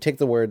 You take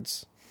the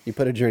words, you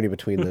put a journey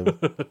between them.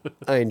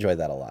 I enjoy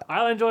that a lot.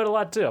 I enjoy it a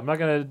lot too. I'm not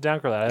going to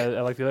downgrade that.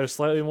 I like the other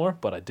slightly more,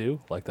 but I do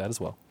like that as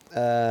well.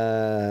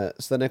 So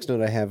the next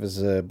note I have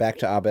is back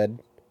to Abed.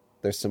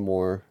 There's some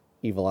more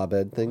evil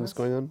Abed things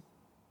going on.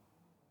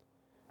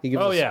 He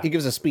gives he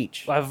gives a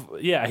speech.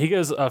 He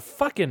gives a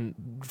fucking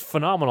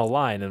phenomenal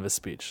line in this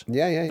speach.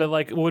 Yeah. That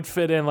like would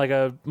fit in like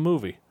a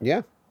movie.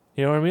 Yeah.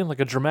 You know what I mean? Like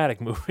a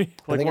dramatic movie.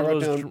 I Like think I one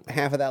of wrote those. down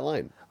half of that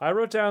line. I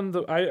wrote down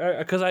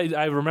because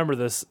I remember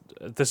this.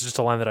 This is just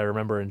a line that I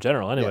remember in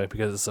general anyway Yeah.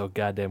 because it's so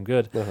goddamn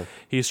good. Uh-huh.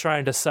 He's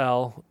trying to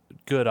sell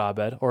good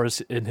Abed, or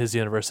in his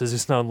universe,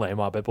 he's known lame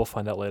Abed. We'll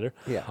find out later.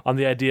 Yeah. On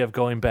the idea of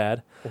going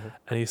bad,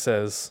 and he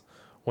says,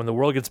 "When the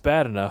world gets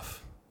bad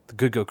enough, the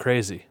good go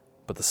crazy,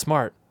 but the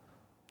smart,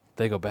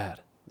 they go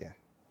bad." Yeah.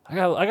 I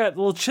got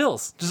little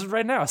chills just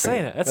right now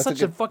saying it. That's That's a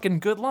such a good- fucking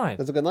good line.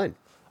 That's a good line.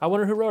 I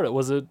wonder who wrote it.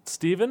 Was it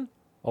Steven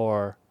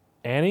or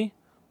Annie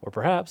or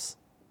perhaps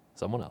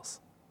someone else?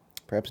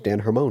 Perhaps Dan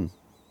Harmon.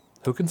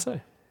 Who can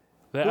say?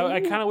 I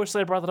kind of wish they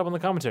had brought that up in the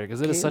commentary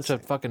because it is Can't such a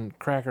fucking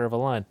cracker of a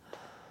line.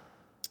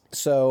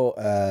 So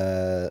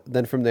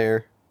then from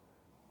there,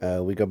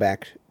 we go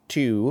back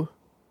to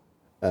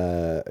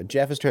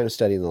Jeff is trying to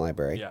study in the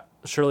library. Yeah.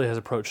 Shirley has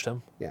approached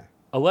him, Yeah.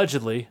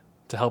 allegedly,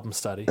 to help him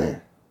study.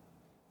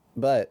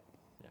 But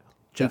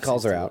Jeff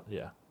calls seems her to- out.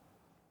 Yeah.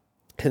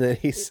 And then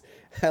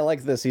I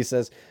like this. He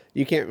says,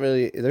 "You can't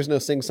really. There's no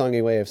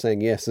sing-songy way of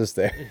saying yes, is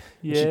there?"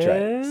 She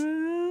tries.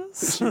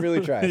 Yes. She really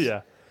tries.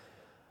 Yeah.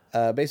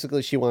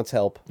 Basically, she wants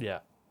help. Yeah.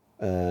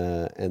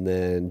 And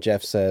then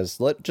Jeff says,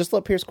 "Let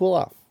Pierce cool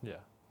off.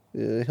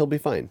 Yeah. He'll be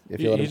fine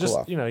if you let him just,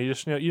 cool off." you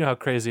know how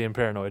crazy and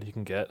paranoid he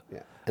can get.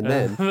 Yeah. And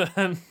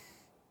then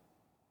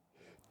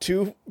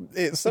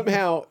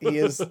somehow he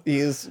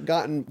has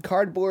gotten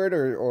cardboard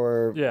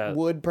or Yeah.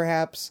 wood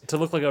perhaps to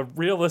look like a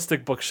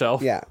realistic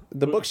bookshelf. Yeah,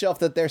 the bookshelf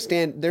that they're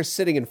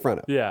sitting in front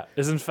of Yeah,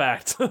 is in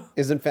fact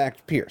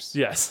Pierce.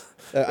 yes.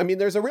 I mean,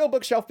 there's a real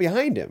bookshelf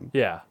behind him.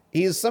 Yeah.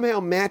 He's somehow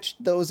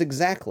matched those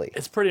exactly.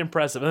 It's pretty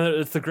impressive. And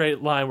then it's the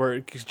great line where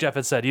Jeff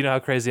had said, "You know how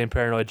crazy and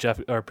paranoid Jeff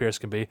or Pierce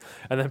can be."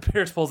 And then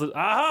Pierce pulls it,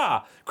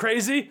 "Aha!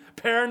 Crazy,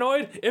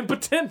 paranoid,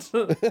 impotent."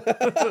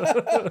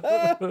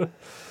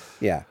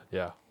 Yeah,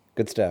 Yeah.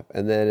 good stuff.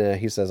 And then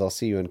he says, "I'll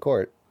see you in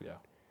court." Yeah.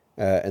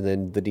 And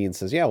then the dean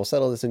says, "Yeah, we'll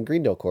settle this in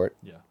Greendale Court.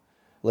 Yeah.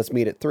 Let's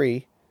meet at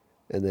 3."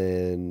 And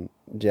then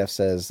Jeff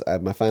says,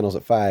 "My final's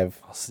at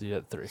 5, I'll see you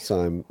at 3. so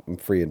I'm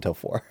free until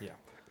 4." Yeah.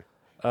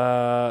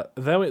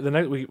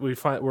 Then we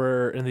find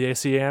we're in the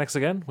AC annex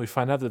again. We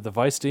find out that the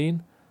vice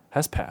dean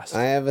has passed.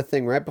 I have a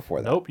thing right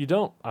before that. Nope, you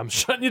don't. I'm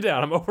shutting you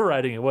down. I'm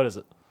overriding it. What is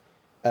it?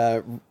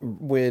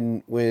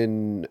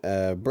 When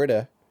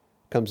Britta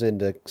comes in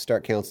to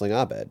start counseling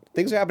Abed,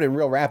 things are happening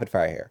real rapid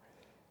fire here.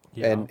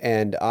 Yeah.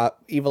 And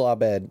evil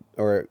Abed,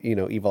 or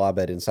evil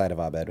Abed inside of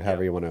Abed,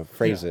 however you want to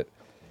phrase it,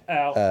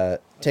 Ow.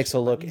 takes a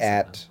look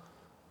at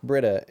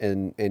Britta,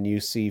 and you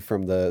see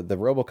from the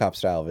RoboCop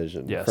style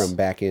vision Yes. from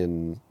back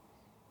in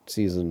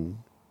season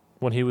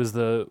when he was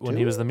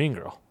the mean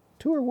girl.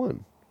 2 or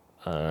 1.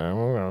 I'm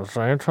gonna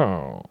say 2.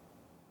 I'm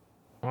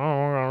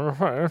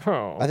gonna say 2.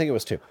 I think it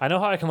was 2. I know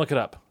how I can look it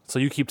up, so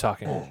you keep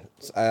talking.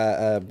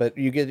 But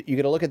you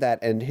get a look at that,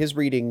 and his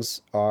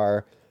readings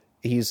are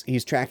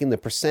he's tracking the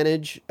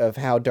percentage of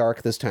how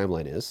dark this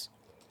timeline is.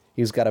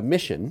 He's got a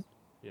mission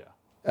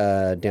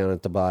down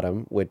at the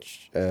bottom,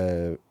 which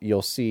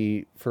you'll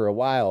see for a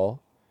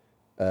while.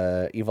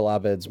 Evil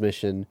Abed's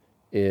mission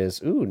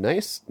is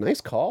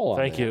nice call.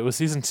 Thank you. It was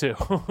season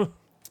 2.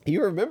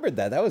 You remembered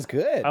that. That was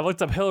good. I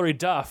looked up Hilary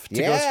Duff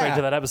to go straight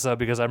to that episode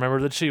because I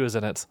remembered that she was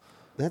in it.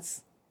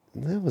 That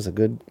was a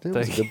good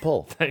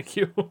pull. Thank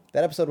you.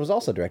 That episode was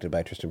also directed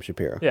by Tristram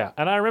Shapiro. Yeah,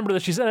 and I remember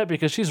that she's in it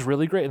because she's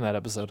really great in that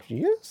episode.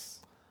 Yes.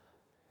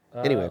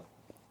 Anyway,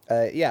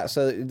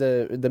 so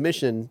the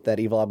mission that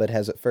Evil Abed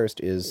has at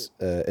first is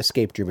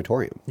escape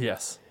Dreamatorium.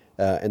 Yes.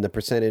 And the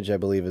percentage, I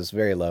believe, is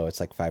very low. It's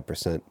like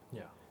 5%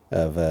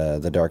 of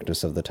the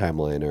darkness of the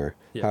timeline, or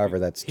however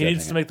that's. He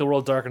needs to make the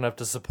world dark enough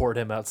to support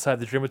him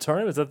outside the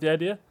Dreamatorium. Is that the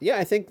idea? Yeah,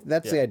 I think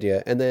that's the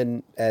idea. And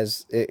then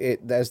as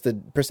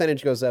the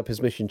percentage goes up, his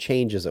mission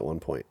changes at one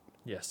point.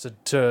 Yes,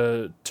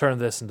 to turn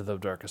this into the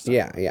darkest.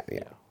 Yeah.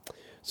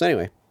 So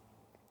anyway,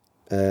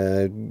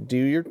 do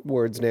your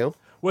words now.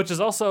 Which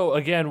is also,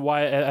 again,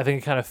 why I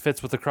think it kind of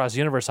fits with the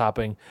cross-universe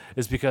hopping,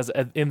 is because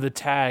in the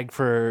tag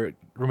for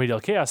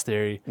Remedial Chaos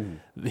Theory,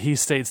 he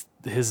states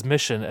his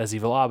mission as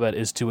Evil Abed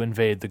is to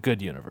invade the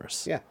good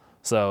universe. Yeah.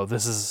 So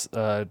this is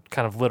a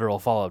kind of literal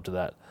follow-up to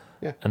that.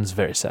 Yeah. And it's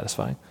very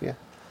satisfying. Yeah.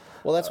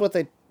 Well, that's what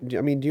they...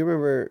 I mean, do you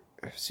remember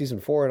season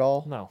 4 at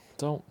all? No,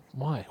 don't.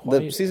 Why?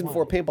 Season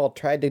 4 Paintball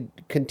tried to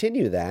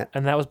continue that.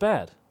 And that was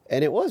bad.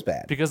 And it was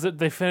bad. Because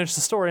they finished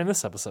the story in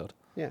this episode.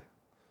 Yeah.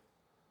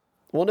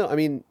 Well, no, I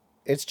mean...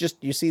 It's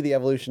just you see the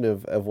evolution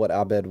of what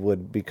Abed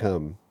would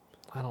become.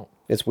 I don't.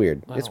 It's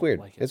weird. I It's don't weird.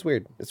 like it. It's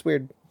weird. It's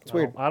weird. It's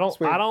weird. I don't. It's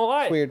weird. I don't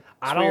like. It's weird.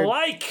 I don't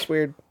like. It's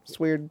weird. It's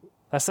weird.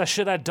 That's that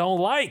shit I don't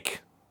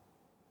like.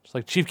 Just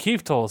like Chief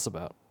Keef told us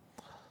about.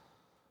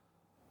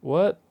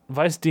 What?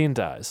 Vice Dean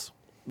dies.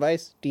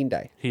 Vice Dean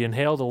die. He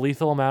inhaled a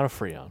lethal amount of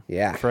Freon.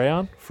 Yeah.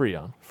 Freon.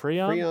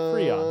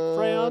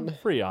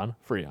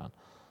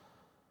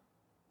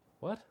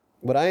 What?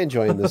 What I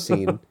enjoy in this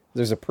scene,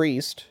 there's a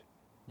priest.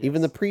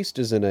 Even the priest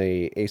is in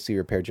a AC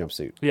repair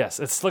jumpsuit.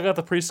 Yes, it's still got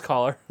the priest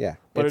collar. Yeah.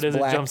 But it's it is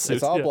black. a jumpsuit.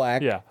 It's all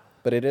black. Yeah.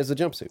 But it is a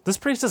jumpsuit. This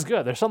priest is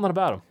good. There's something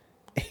about him.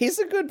 He's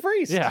a good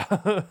priest. Yeah.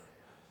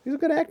 He's a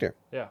good actor.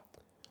 Yeah.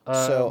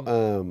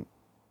 So,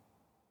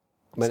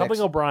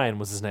 Something O'Brien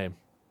was his name.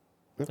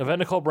 Yvette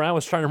Nicole Brown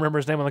was trying to remember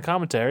his name on the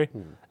commentary,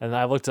 and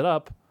I looked it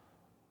up.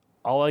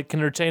 All I can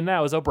retain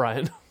now is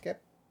O'Brien. Okay.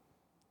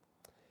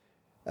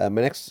 My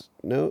next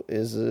note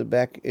is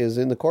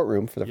in the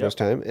courtroom for the first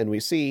time, and we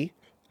see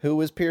who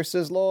is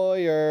Pierce's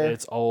lawyer.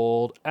 It's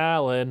old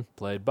Alan,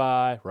 played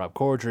by Rob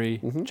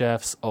Corddry,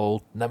 Jeff's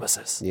old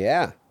nemesis.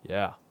 Yeah.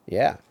 Yeah.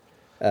 Yeah.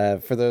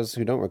 For those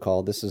who don't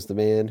recall, this is the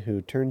man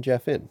who turned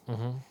Jeff in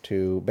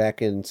to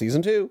back in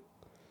season 2.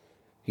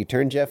 He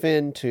turned Jeff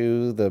in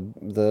to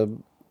the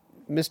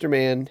Mr.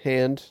 Man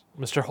hand.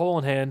 Mr. Hole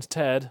in Hand,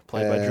 Ted,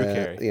 played by Drew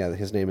Carey. Yeah,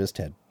 his name is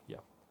Ted. Yeah.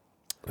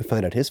 We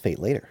find out his fate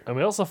later. And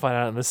we also find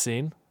out in this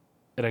scene,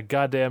 in a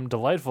goddamn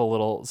delightful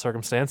little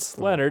circumstance,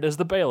 Leonard is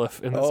the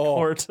bailiff in this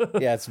court.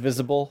 Yeah, it's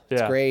visible.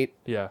 It's Yeah. great.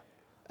 Yeah.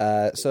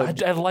 So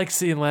I like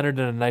seeing Leonard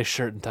in a nice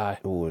shirt and tie.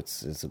 oh,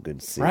 it's a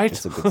good sight. Right?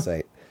 It's a good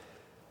sight.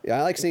 Yeah,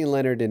 I like seeing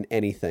Leonard in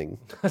anything.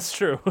 That's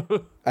true.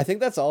 I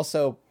think that's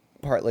also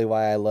partly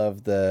why I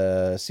love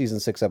the season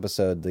 6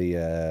 episode,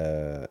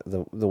 the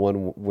one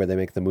where they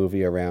make the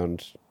movie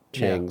around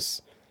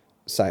Chang's.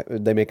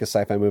 They make a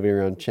sci-fi movie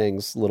around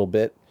Chang's little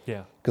bit.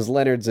 Yeah. Because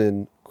Leonard's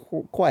in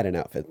quite an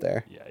outfit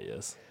there. Yeah, he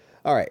is.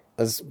 All right,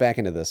 let's back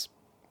into this.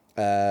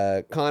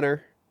 Alan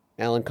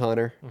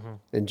Connor,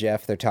 and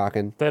Jeff, they're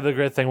talking. They have the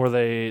great thing where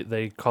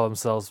they call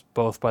themselves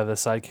both by the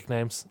sidekick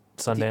names,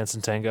 Sundance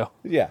and Tango.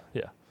 Yeah.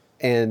 Yeah.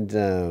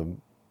 And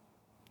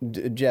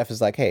Jeff is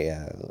like, hey,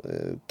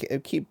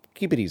 keep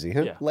it easy,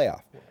 huh? Yeah. Lay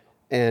off.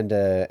 And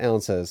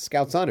Alan says,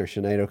 Scout's honor,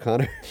 Sinead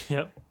O'Connor.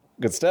 Yep.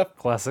 Good stuff.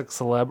 Classic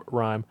celeb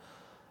rhyme.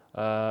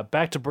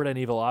 Back to Britta and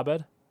Evil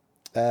Abed.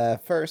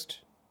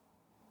 First,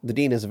 the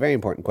dean has a very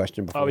important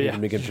question before we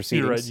can begin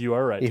proceedings. You're right. You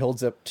are right. He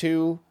holds up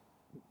 2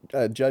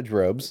 judge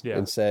robes Yeah.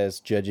 and says,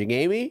 Judging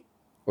Amy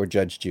or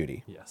Judge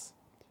Judy? Yes.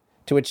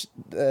 To which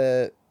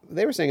they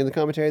were saying in the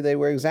commentary they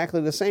were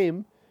exactly the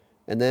same.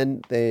 And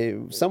then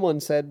someone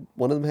said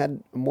one of them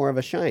had more of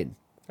a shine.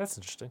 That's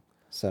interesting.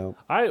 So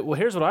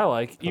Here's what I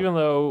like. Even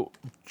though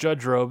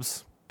judge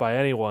robes, by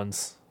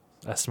anyone's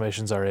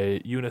estimations, are a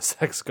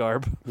unisex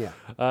garb,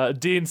 yeah,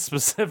 Dean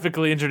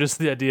specifically introduced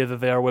the idea that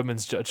they are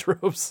women's judge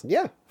robes.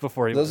 yeah.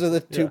 Before Those are the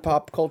 2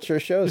 pop culture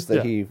shows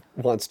that he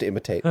wants to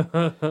imitate.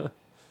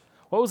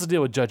 What was the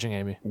deal with Judging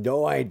Amy?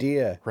 No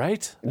idea.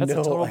 Right? That's No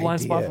a total blind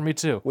spot idea. for me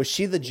too. Was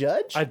she the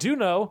judge? I do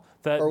know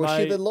that Or was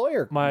she the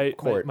lawyer My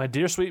court?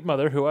 dear sweet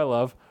mother, who I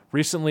love,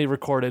 recently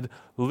recorded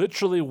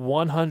literally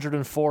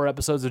 104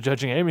 episodes of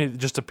Judging Amy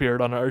just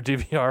appeared on our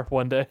DVR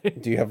one day.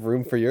 Do you have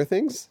room for your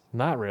things?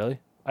 Not really.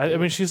 I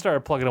mean, she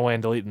started plugging away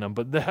and deleting them,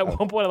 but at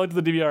one point I looked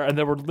at the DVR and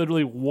there were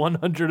literally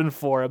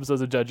 104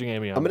 episodes of Judging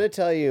Amy on I'm going to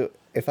tell you,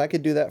 if I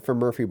could do that for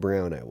Murphy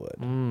Brown, I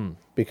would.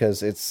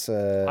 Because it's...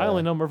 I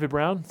only know Murphy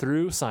Brown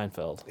through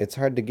Seinfeld. It's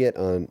hard to get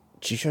on...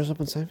 She shows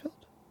up on Seinfeld?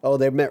 Oh,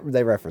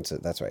 they reference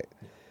it. That's right.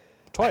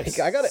 Twice.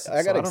 I got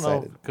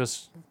excited.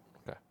 Because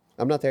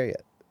I'm not there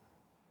yet.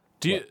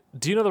 do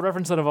you know the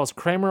reference that involves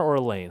Kramer or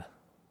Elaine?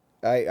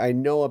 I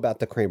know about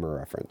the Kramer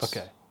reference.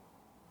 Okay.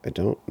 I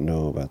don't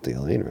know about the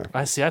Elaine reference.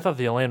 I see. I thought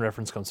the Elaine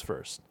reference comes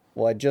first.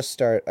 Well, I just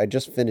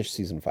finished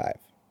season 5.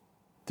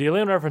 The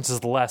Elaine reference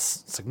is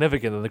less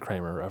significant than the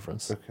Kramer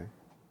reference. Okay.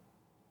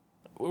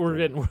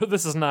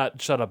 This is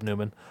not Shut Up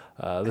Newman.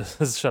 This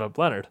is Shut Up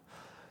Leonard.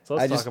 So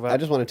let's talk about. I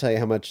just want to tell you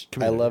how much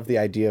I love the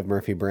idea of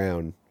Murphy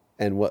Brown,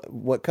 and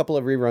what couple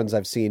of reruns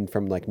I've seen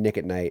from like Nick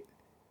at Night.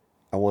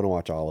 I want to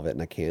watch all of it,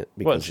 and I can't.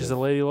 What? She's a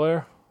lady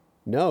lawyer?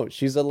 No,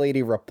 she's a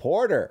lady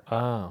reporter.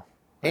 Oh.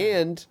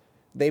 And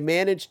they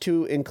managed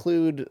to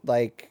include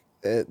like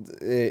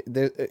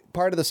the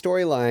part of the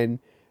storyline.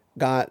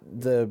 Got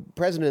the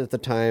president at the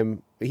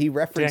time. He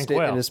referenced Dan it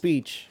Quayle. in a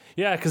speech.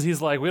 Yeah, because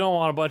he's like, we don't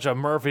want a bunch of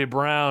Murphy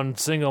Brown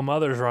single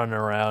mothers running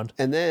around.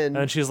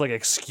 And she's like,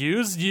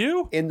 excuse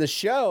you? in the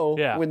show,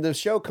 Yeah. when the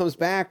show comes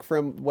back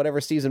from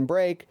whatever season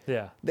break,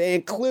 Yeah. they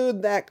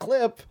include that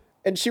clip,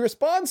 and she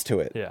responds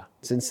to it. Yeah.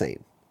 It's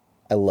insane.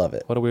 I love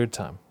it. What a weird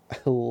time. I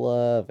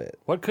love it.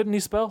 What couldn't he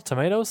spell?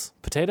 Tomatoes?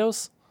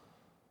 Potatoes?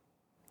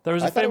 There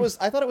was a I thought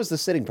it was the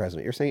sitting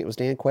president. You're saying it was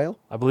Dan Quayle?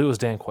 I believe it was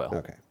Dan Quayle.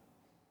 Okay.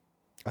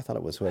 I thought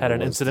it was whoever Had an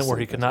was incident the where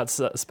he sitting could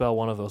not spell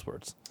one of those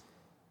words.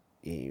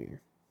 president.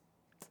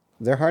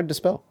 They're hard to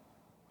spell.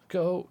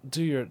 Go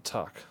do your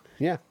talk.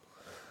 Yeah.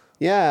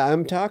 Yeah,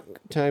 I'm talk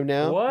time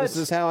now. What? This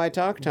is how I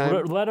talk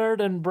time.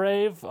 Leonard and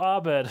Brave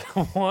Abed.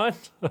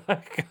 What?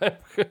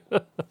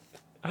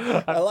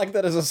 I like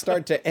that as a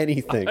start to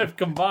anything. I've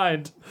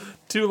combined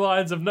 2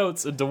 lines of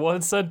notes into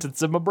one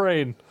sentence in my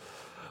brain.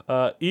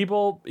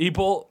 Evil,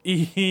 Evil.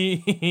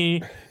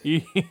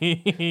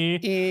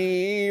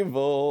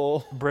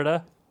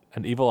 Britta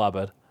and Evil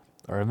Abed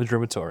are in the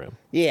Drumatorium.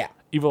 Yeah.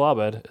 Evil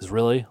Abed is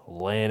really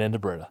laying into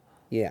Britta.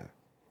 Yeah.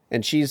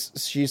 And she's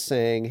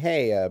saying,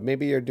 hey,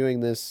 maybe you're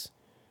doing this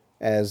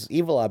as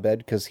Evil Abed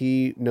because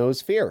he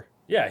knows fear.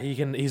 Yeah,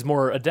 he's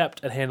more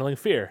adept at handling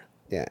fear.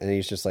 Yeah, and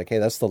he's just like, hey,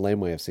 that's the lame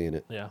way of seeing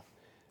it. Yeah.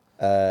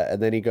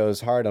 And then he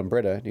goes hard on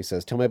Britta, and he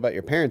says, tell me about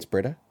your parents,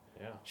 Britta.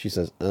 Yeah. She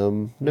says,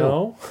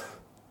 no.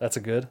 That's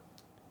a good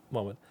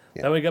moment.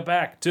 Yeah. Then we get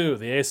back to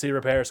the AC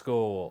Repair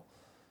School.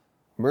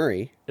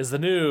 Murray. Is the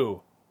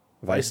new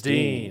Vice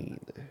Dean.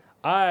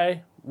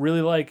 I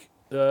really like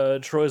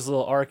Troy's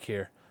little arc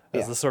here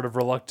as the sort of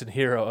reluctant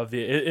hero of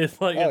the.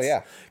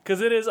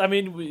 Because it is. I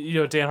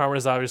mean, Dan Harmon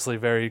is obviously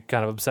very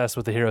kind of obsessed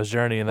with the hero's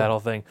journey and that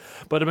whole thing.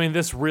 But I mean,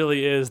 this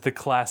really is the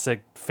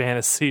classic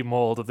fantasy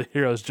mold of the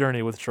hero's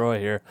journey with Troy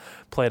here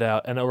played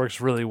out, and it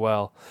works really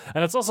well.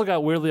 And it's also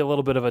got weirdly a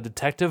little bit of a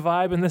detective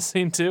vibe in this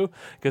scene too,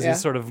 because he's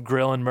sort of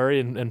grilling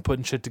Murray and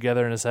putting shit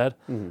together in his head.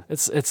 Mm-hmm.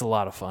 It's a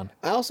lot of fun.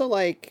 I also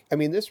like. I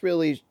mean, this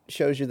really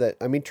shows you that.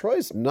 I mean,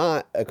 Troy's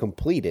not a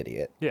complete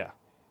idiot. Yeah.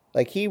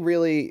 Like he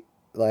really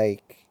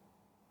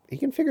he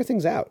can figure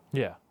things out.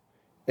 Yeah.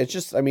 It's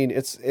just, I mean,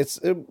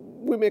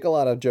 we make a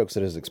lot of jokes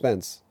at his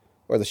expense,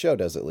 or the show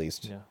does at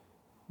least. Yeah.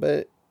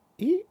 But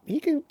he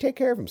can take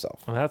care of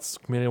himself. And that's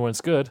community when it's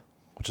good,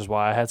 which is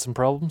why I had some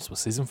problems with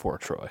season 4,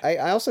 Troy. I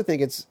also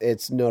think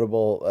it's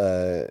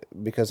notable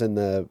because in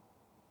the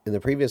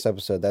previous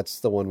episode, that's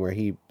the one where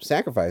he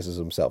sacrifices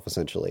himself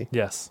essentially.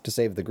 Yes. To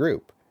save the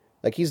group.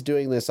 Like he's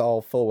doing this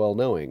all full well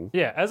knowing.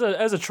 Yeah, as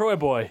a Troy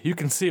boy, you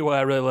can see why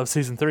I really love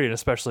season 3, and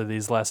especially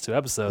these last 2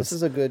 episodes. This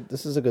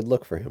is a good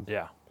look for him.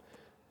 Yeah.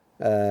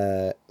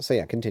 So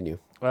yeah, continue.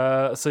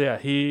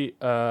 He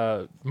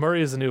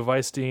Murray is the new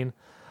Vice Dean,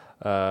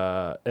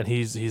 and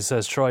he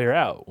says, Troy, you're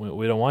out.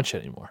 We don't want you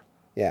anymore.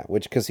 Yeah,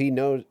 which because he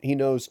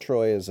knows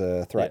Troy is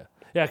a threat.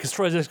 Yeah, because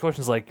Troy's next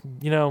question is like,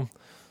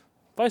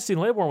 Vice Dean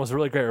Laybourne was a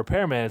really great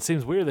repairman. It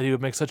seems weird that he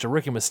would make such a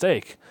rookie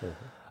mistake. Mm-hmm.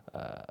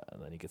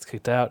 And then he gets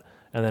kicked out,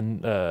 and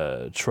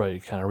then Troy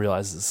kind of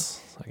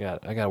realizes, I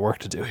got work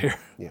to do here.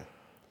 Yeah.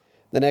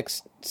 The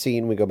next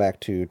scene, we go back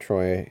to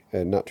Troy,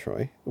 not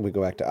Troy. We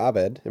go back to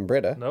Abed and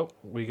Britta. Nope.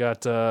 We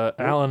got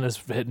Alan is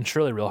hitting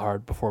Shirley real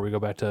hard before we go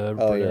back to.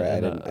 Oh, you're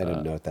right. I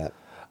didn't note that.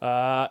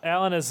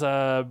 Alan is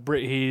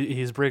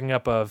he's bringing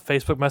up a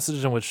Facebook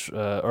message in which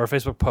or a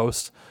Facebook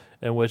post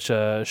in which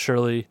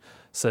Shirley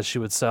says she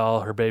would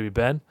sell her baby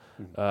Ben.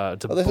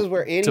 This is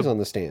where Annie's on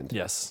the stand.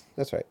 Yes,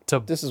 that's right.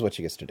 This is what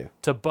she gets to do.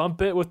 To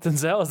bump it with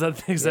Denzel. Is that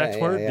the exact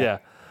word? Yeah.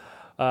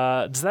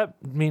 Does that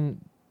mean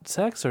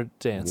sex or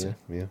dancing?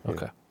 Yeah.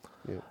 Okay.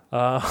 Yeah.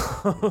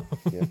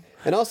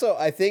 And also,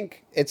 I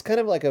think it's kind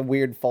of like a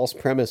weird false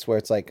premise where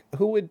it's like,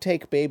 who would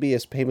take baby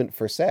as payment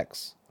for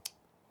sex?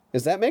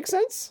 Does that make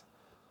sense?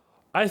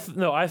 I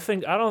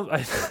think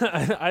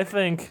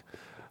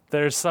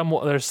there's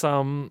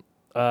some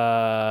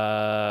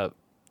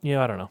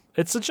I don't know.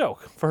 It's a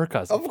joke for her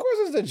cousin. Of course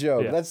it's a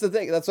joke. Yeah. That's the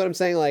thing. That's what I'm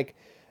saying. Like,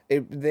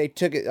 they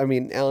took it. I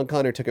mean, Alan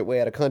Connor took it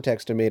way out of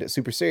context and made it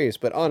super serious.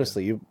 But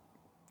honestly,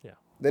 Yeah.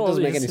 that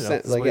doesn't make any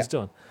sense. That's what he's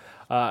doing.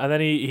 And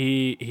then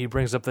he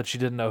brings up that she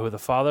didn't know who the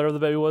father of the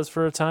baby was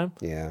for a time.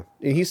 Yeah.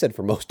 He said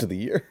for most of the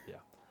year.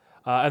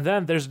 Yeah. And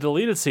then there's a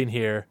deleted scene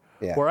here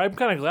where I'm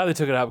kind of glad they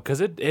took it out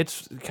because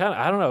it's kind of,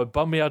 I don't know, it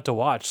bummed me out to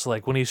watch.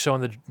 Like when he's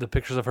showing the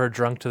pictures of her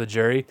drunk to the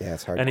jury. Yeah,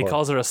 it's hardcore. And he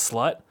calls her a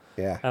slut.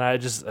 Yeah. And I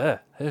just, it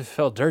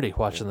felt dirty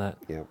watching that.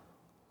 Yeah.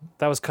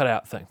 That was cut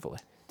out, thankfully.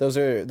 Those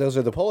are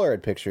the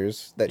Polaroid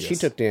pictures that she Yes.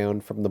 took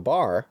down from the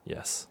bar.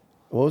 Yes.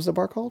 What was the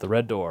bar called? The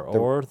Red Door,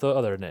 or the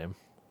other name.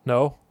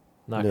 No,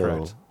 not No,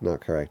 correct.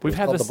 not correct. We've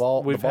It was had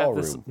called this. We've the had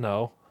ballroom. this.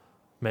 No,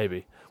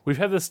 maybe we've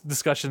had this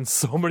discussion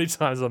so many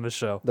times on this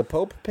show. The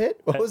Pope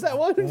Pit? What was that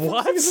one? from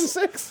What? Season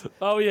 6?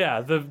 Oh yeah,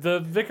 the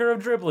Vicar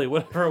of Dribley,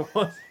 whatever it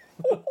was.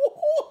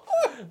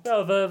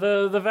 No,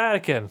 the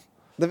Vatican.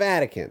 The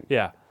Vatican.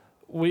 Yeah,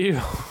 we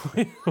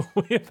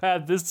have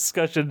had this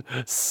discussion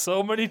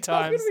so many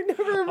times we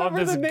never remember on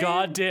this the name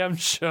goddamn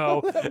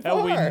show,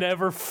 and we bar?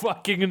 never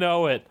fucking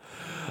know it.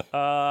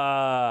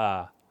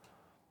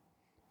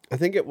 I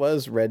think it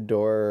was Red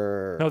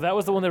Door. No, that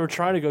was the one they were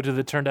trying to go to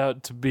that turned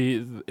out to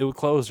be it was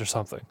closed or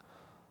something.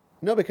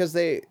 No, because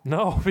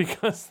No,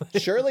 because they,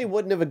 Shirley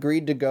wouldn't have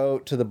agreed to go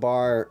to the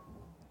bar.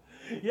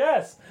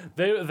 yes,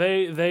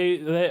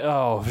 they.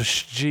 Oh,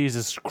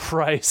 Jesus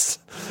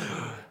Christ!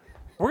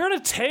 We're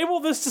gonna table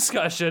this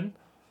discussion,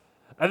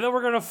 and then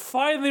we're gonna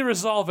finally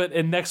resolve it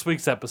in next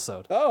week's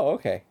episode, Oh,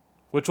 okay.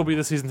 which will be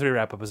the season 3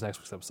 wrap up. Is next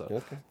week's episode.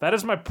 Okay. That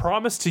is my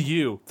promise to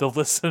you, the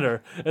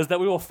listener, is that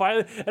we will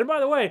finally. And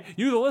by the way,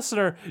 you, the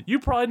listener, you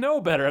probably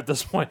know better at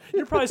this point.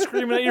 You're probably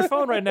screaming at your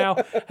phone right now.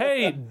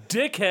 Hey,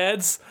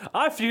 dickheads!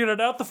 I figured it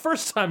out the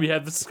first time you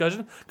had this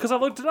discussion because I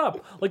looked it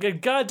up like a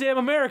goddamn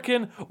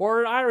American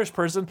or an Irish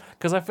person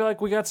because I feel like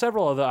we got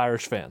several of the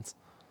Irish fans.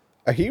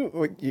 Are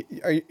you?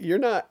 You're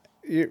not.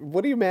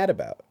 What are you mad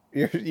about?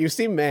 You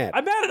seem mad.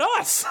 I'm mad at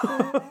us.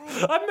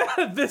 I'm mad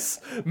at this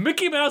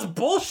Mickey Mouse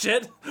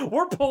bullshit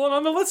we're pulling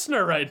on the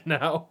listener right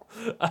now.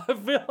 I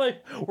feel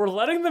like we're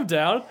letting them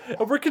down,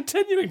 and we're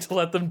continuing to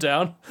let them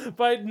down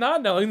by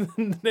not knowing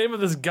the name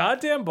of this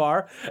goddamn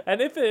bar, and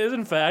if it is,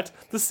 in fact,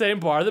 the same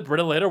bar that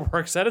Britta later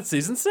works at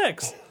season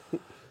 6.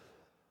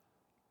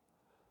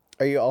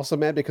 Are you also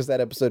mad because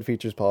that episode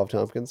features Paul F.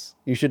 Tompkins?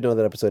 You should know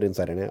that episode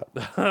inside and out.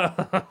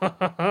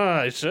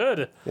 I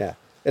should. Yeah.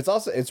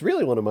 It's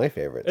really one of my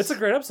favorites. It's a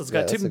great episode. It's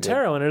got that's Tim a good-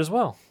 Notaro in it as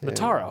well.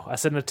 Notaro. I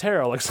said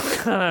Notaro like some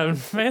kind of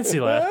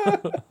fancy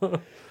lad.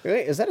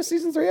 Wait, is that a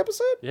season 3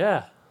 episode?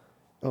 Yeah.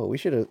 Oh, we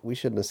shouldn't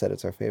have said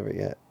it's our favorite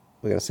yet.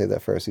 We gotta save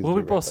that for our season. Well,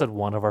 we 3 both wrap-up. said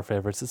one of our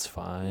favorites. It's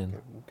fine.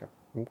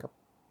 Okay.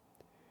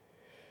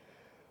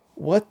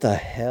 What the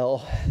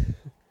hell?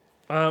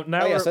 Now Oh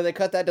yeah, we're- so they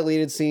cut that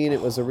deleted scene.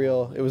 It was a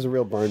real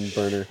barn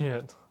burner.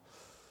 Yeah.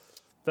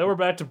 Then we're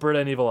back to Britta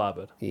and Evil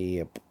Abed.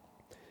 Yep.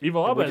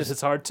 Evil Abed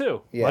hits hard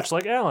too, Yeah. much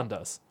like Alan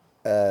does.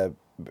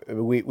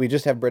 We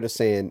just have Britta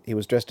saying he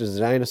was dressed as a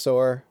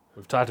dinosaur.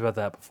 We've talked about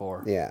that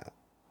before. Yeah.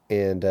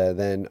 And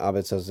then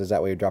Abed says, "Is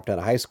that why you dropped out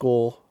of high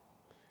school?"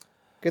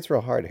 Gets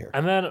real hard here.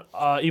 And then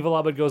Evil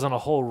Abed goes on a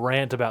whole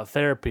rant about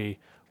therapy,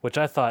 which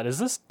I thought, is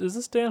this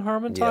Dan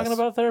Harmon talking Yes.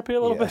 about therapy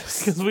a little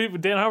Yes. bit?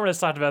 Because Dan Harmon has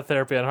talked about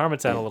therapy on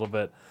Harmontown a little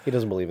bit. He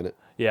doesn't believe in it.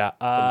 Yeah.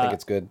 I think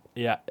it's good.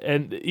 Yeah,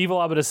 and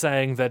Evil Abed is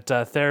saying that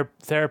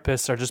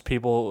therapists are just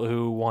people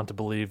who want to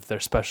believe they're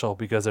special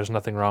because there's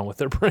nothing wrong with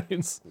their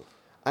brains.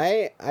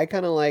 I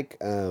kind of like.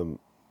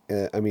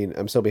 I mean,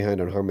 I'm so behind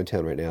on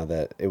Harmontown right now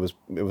that it was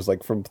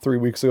like from 3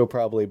 weeks ago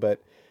probably,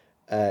 but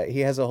he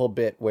has a whole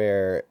bit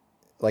where,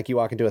 like, you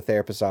walk into a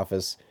therapist's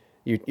office,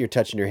 you're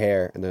touching your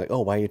hair, and they're like,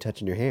 "Oh, why are you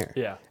touching your hair?"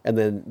 Yeah. And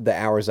then the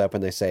hour's up,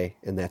 and they say,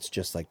 "And that's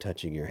just like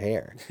touching your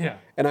hair." Yeah.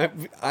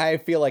 And I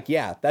feel like,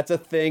 yeah, that's a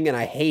thing, and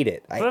I hate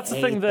it. But that's the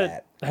hate thing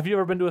that. Have you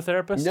ever been to a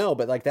therapist? No,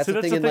 but like that's See,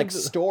 the thing in like that-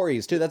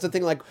 stories too. That's the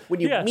thing like when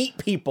you Yeah. meet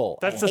people.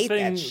 That's I the hate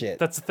thing. that shit.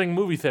 That's the thing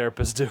movie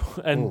therapists do,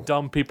 and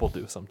dumb people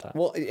do sometimes.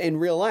 Well, in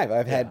real life,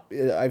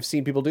 I've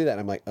seen people do that. And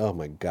I'm like, oh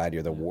my god,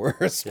 you're the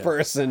worst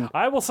person.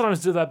 I will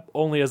sometimes do that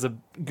only as a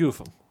goof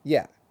 'em.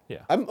 Yeah, Yeah.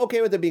 I'm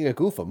okay with it being a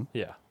goofum,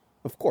 Yeah.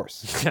 of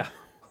course. Yeah.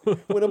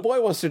 When a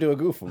boy wants to do a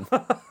goofum,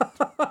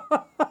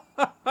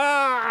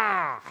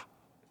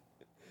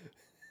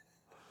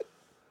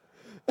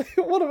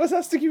 one of us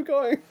has to keep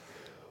going.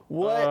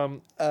 What?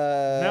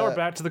 Now we're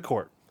back to the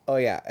court. Oh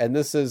yeah, and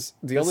this is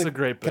the This only. is a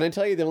great bit. Can I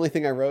tell you the only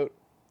thing I wrote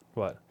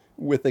What?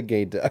 with a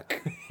gay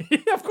duck?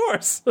 Yeah, of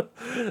course.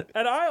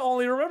 And I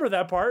only remember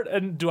that part.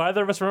 And do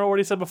either of us remember what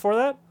he said before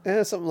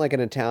that? Something like an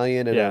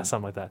Italian and Yeah,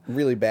 something like that.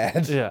 really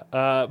bad.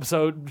 Yeah.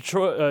 So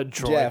Troy,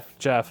 Jeff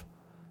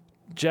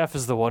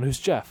is the one who's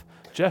Jeff.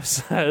 Jeff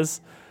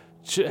says,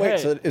 Wait, hey,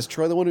 so is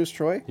Troy the one who's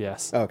Troy?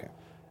 yes. Okay.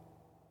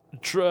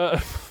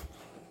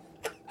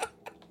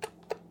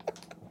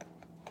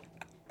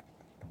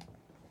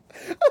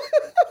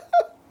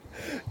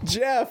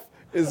 Jeff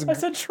is. I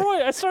said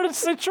Troy. I started to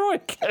say Troy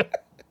again.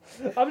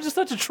 I'm just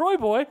such a Troy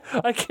boy.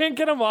 I can't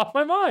get him off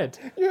my mind.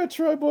 You're a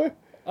Troy boy.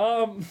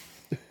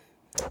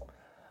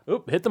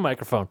 Oop, hit the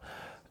microphone.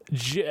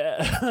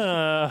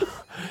 Jeff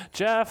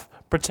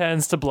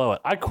pretends to blow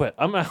it. I quit.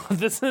 I'm out.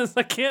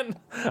 I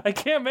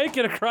can't make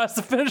it across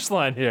the finish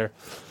line here.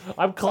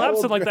 I'm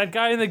collapsing like that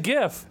guy in the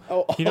GIF.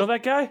 You know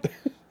that guy?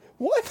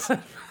 What?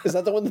 Is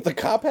that the one that the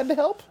cop had to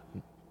help?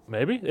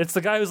 Maybe. It's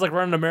the guy who's like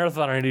running a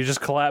marathon and he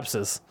just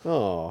collapses.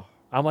 Oh.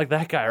 I'm like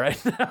that guy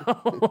right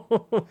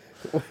now.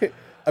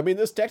 I mean,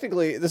 this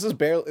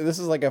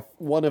is like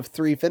one of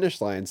 3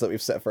 finish lines that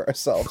we've set for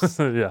ourselves.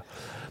 Yeah.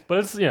 But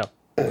it's,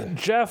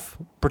 Jeff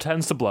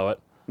pretends to blow it.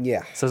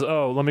 Yeah. Says,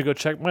 oh, let me go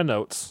check my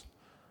notes.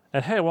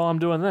 And hey, while I'm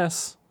doing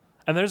this.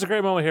 And there's a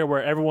great moment here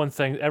where everyone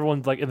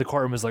like in the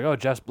courtroom is like, oh,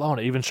 Jeff's blowing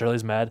it. Even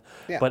Shirley's mad.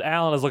 Yeah. But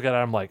Alan is looking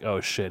at him like,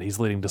 oh shit, he's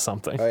leading to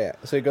something. Oh yeah.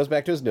 So he goes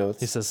back to his notes.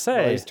 He says,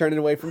 say. He's turning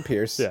away from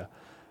Pierce. Yeah.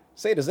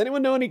 Say, does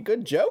anyone know any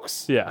good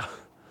jokes? Yeah.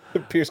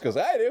 Pierce goes,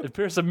 I do.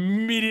 Pierce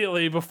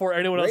immediately, before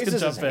anyone else can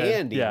Raises jump his in.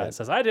 hand Yeah, even. it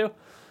says, I do.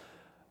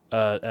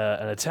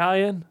 An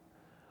Italian,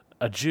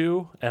 a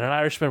Jew, and an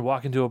Irishman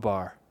walk into a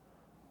bar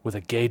with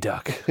a gay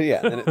duck.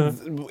 Yeah.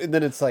 And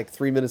then it's like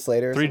 3 minutes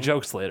later. 3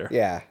 jokes later.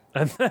 Yeah.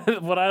 And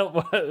then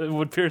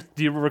would Pierce,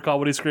 do you recall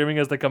what he's screaming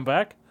as they come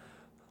back?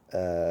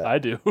 I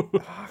do.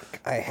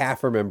 I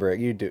half remember it.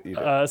 You do.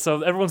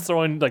 So everyone's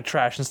throwing like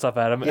trash and stuff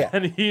at him, Yeah.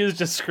 and he is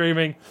just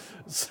screaming.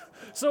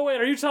 So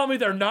wait, are you telling me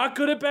they're not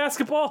good at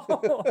basketball?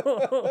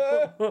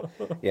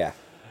 Yeah.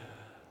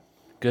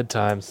 Good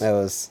times.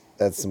 That's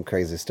some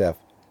crazy stuff.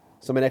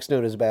 So my next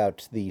note is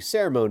about the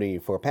ceremony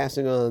for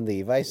passing on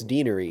the vice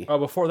deanery. Oh,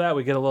 before that,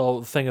 we get a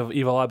little thing of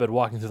Evil Abed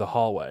walking through the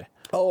hallway.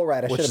 Oh,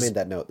 right. I should have is made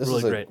that note. This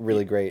really is great.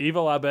 really great.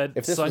 Evil Abed,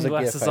 If this was a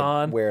sunglasses GIF, I'd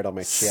on, wear it on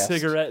my chest.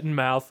 cigarette in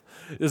mouth,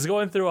 is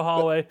going through a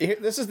hallway.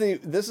 This is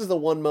the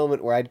one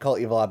moment where I'd call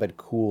Evil Abed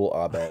Cool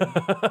Abed.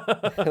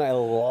 And I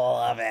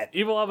love it.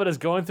 Evil Abed is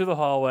going through the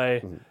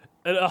hallway.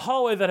 A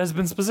hallway that has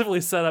been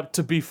specifically set up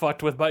to be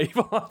fucked with by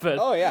Evil Abed.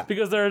 Oh, yeah.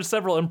 Because there are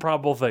several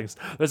improbable things.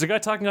 There's a guy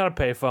talking on a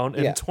payphone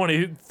in Yeah.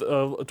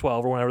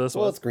 2012 or whenever this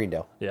Well, was. it's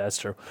Greendale. Yeah, that's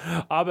true.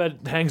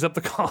 Abed hangs up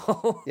the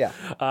call. Yeah.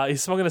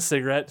 He's smoking a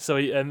cigarette.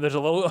 And there's a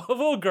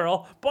little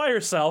girl by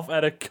herself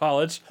at a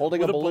college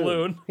Holding with a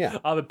balloon. Yeah.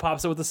 Abed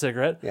pops it with a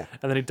cigarette. Yeah.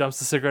 And then he dumps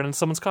the cigarette in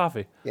someone's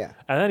coffee. Yeah.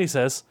 And then he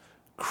says,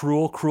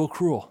 "Cruel, cruel,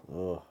 cruel."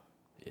 Oh.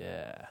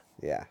 Yeah.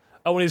 Yeah.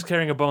 Oh, and he's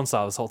carrying a bone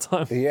saw this whole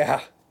time. Yeah.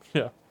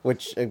 Yeah.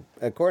 Which,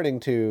 according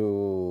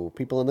to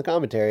people in the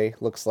commentary,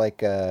 looks like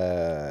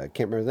can't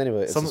remember the name of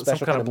it. It's a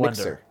special kind of blender.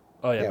 mixer.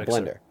 Oh yeah,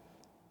 blender.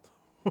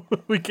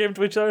 Mixer. We came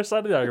to each other's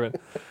side of the argument.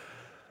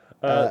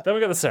 Then we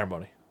got the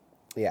ceremony.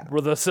 Yeah.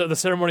 Where the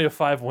ceremony of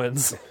 5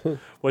 winds,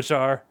 which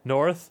are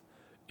north,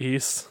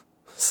 east,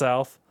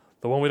 south,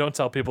 the one we don't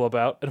tell people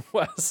about, and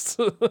west.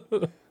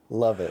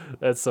 Love it.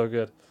 That's so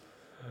good.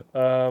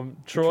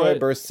 Troy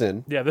bursts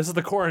in. Yeah, this is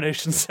the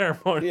coronation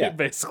ceremony, Yeah.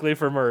 basically,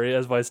 for Murray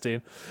as Vice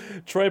Dean.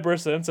 Troy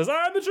bursts in and says,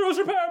 "I'm the truest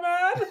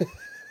repairman!"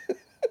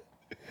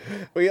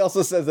 But he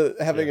also says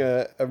that having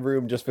a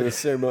room just for the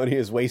ceremony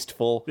is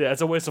wasteful. Yeah,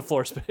 it's a waste of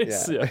floor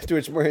space. Yeah. Yeah. To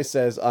which Murray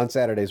says, on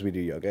Saturdays we do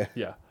yoga.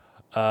 Yeah.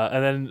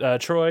 And then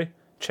Troy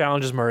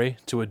challenges Murray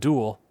to a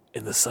duel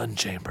in the sun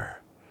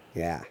chamber.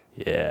 Yeah.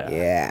 Yeah.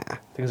 Yeah.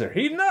 Things are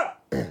heating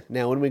up.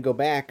 Now, when we go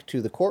back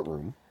to the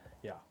courtroom,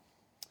 Yeah.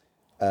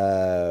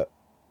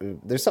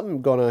 there's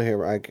something going on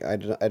here. I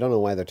don't know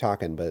why they're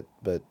talking, but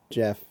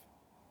Jeff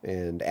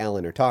and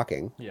Alan are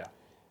talking. Yeah.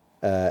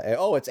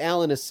 It's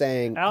Alan is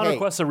saying... Alan hey,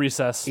 requests a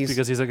recess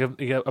because he's up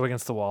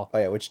against the wall. Oh,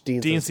 yeah, which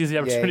Dean sees the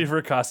opportunity for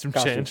a costume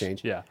change.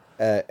 change. Yeah.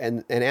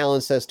 And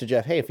Alan says to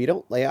Jeff, hey, if you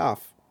don't lay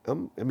off,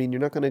 you're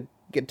not going to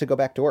get to go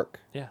back to work.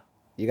 Yeah.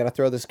 You got to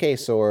throw this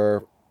case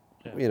or,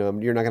 you're not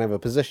going to have a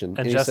position.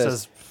 And he Jeff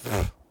says,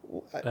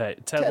 hey,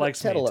 Ted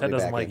likes me. will let Ted me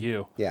doesn't back like in."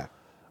 you. Yeah.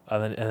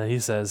 And then he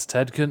says,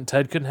 Ted couldn't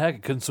hack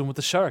it, couldn't swim with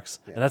the sharks.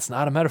 And that's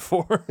not a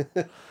metaphor.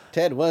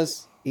 Ted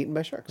was eaten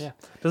by sharks. Yeah.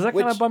 Does that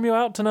kind of bum you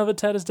out to know that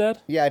Ted is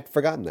dead? Yeah, I'd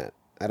forgotten that.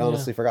 I'd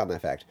honestly forgotten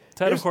that fact.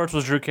 Ted, of course,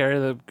 was Drew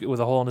Carey with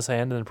a hole in his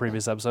hand in the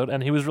previous episode,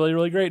 and he was really,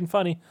 really great and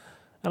funny.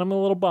 And I'm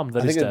a little bummed that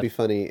I he's think dead. it'd be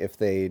funny if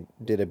they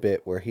did a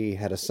bit where he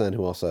had a son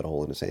who also had a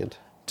hole in his hand.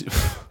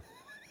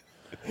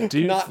 Do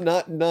you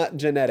Not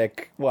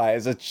genetic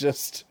wise. It's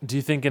just do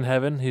you think in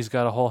heaven he's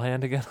got a whole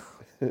hand again?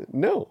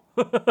 no.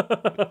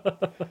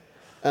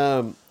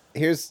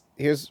 Here's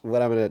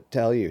what I'm going to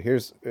tell you.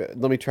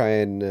 Let me try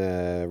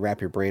and wrap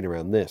your brain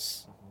around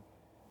this.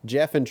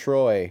 Jeff and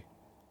Troy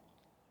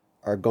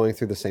are going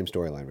through the same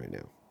storyline right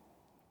now.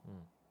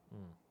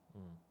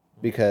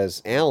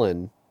 Because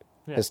Alan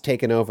has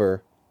taken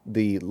over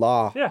the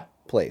law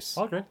place.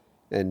 I'll agree.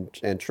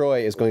 And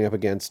Troy is going up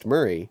against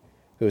Murray,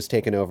 who has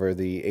taken over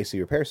the AC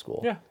repair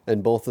school. Yeah.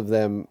 And both of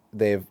them,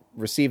 they've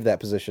received that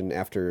position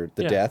after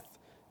the death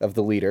of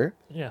the leader.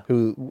 Yeah.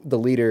 Who the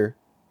leader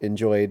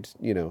enjoyed,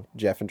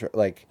 Jeff and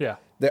Troy. Yeah.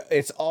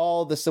 It's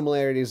all the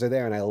similarities are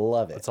there, and I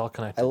love it. It's all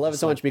connected. I love it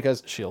so much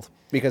because Shield.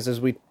 Because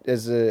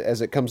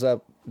as it comes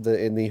up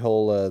in the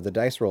whole the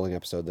dice rolling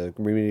episode, the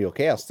remedial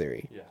chaos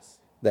theory. Yes.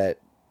 That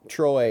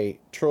Troy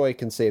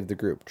can save the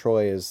group.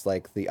 Troy is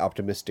like the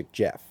optimistic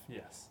Jeff.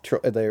 Yes.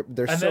 They're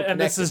so And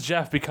this connected. is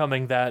Jeff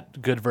becoming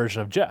that good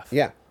version of Jeff.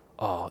 Yeah.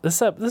 Oh,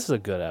 this is a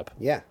good ep.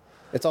 Yeah,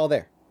 it's all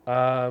there.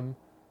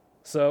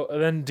 So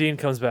then Dean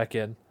comes back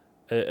in,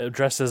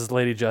 dressed as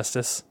Lady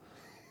Justice,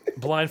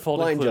 blindfold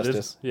Blind included.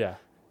 Justice. Yeah.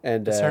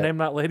 And Is her name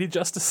not Lady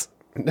Justice?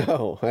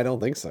 No, I don't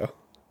think so.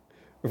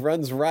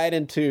 Runs right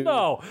into.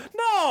 No,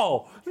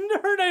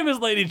 her name is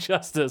Lady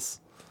Justice.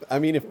 I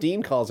mean, if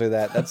Dean calls her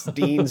that, that's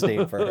Dean's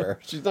name for her.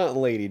 She's not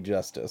Lady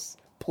Justice.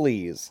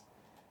 Please.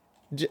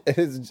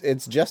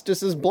 It's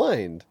Justice is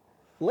blind.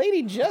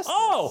 Lady Justice.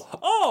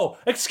 Oh,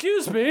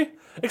 excuse me.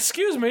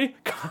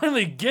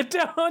 Kindly get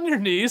down on your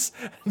knees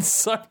and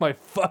suck my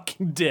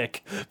fucking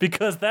dick,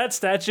 because that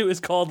statue is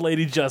called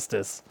Lady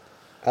Justice.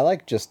 I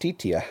like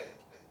Justitia.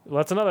 Well,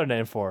 that's another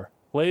name for her.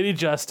 Lady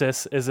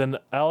Justice is an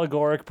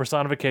allegoric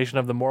personification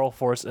of the moral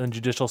force in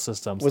judicial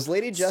systems. Was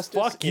Lady Justice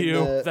Fuck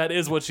you. That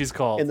is what she's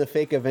called. in the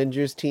fake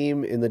Avengers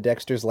team in the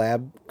Dexter's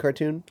Lab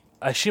cartoon?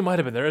 She might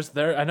have been.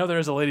 I know there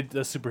is a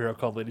superhero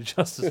called Lady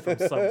Justice from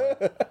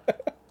somewhere.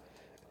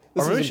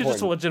 Or maybe she's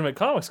just a legitimate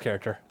comics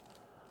character.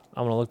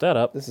 I'm gonna look that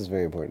up. This is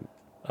very important.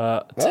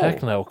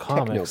 Techno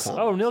Comics.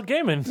 Oh, Neil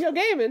Gaiman. Neil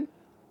Gaiman.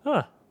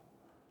 Huh.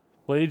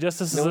 Lady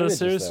Justice is No a images,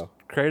 series though.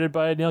 created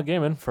by Neil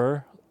Gaiman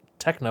for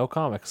Techno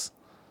Comics.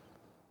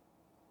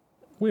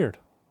 Weird.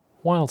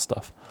 Wild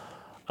stuff.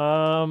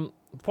 The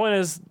point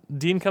is,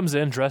 Dean comes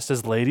in dressed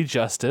as Lady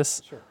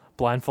Justice,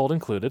 blindfold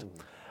included.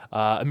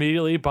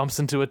 Immediately bumps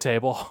into a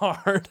table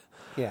hard.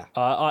 Yeah.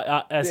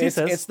 As he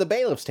says, it's the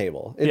bailiff's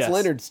table. It's yes.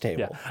 Leonard's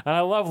table. Yeah. And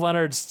I love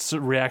Leonard's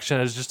reaction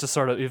is just to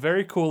sort of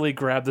very coolly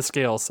grab the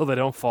scales so they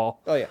don't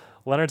fall. Oh, yeah.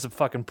 Leonard's a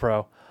fucking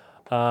pro.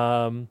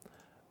 And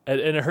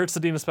it hurts the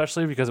Dean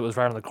especially because it was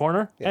right on the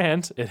corner,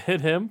 and it hit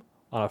him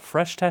on a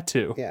fresh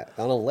tattoo. Yeah,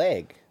 on a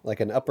leg, like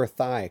an upper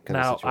thigh kind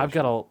Now of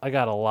situation. I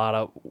got a lot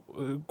of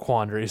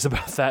quandaries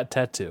about that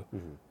tattoo.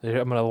 Mm-hmm.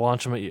 I'm gonna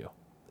launch them at you.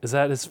 Is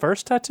that his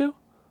first tattoo?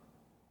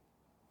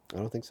 I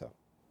don't think so.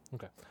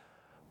 Okay.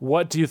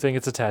 What do you think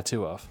it's a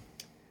tattoo of?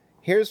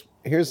 Here's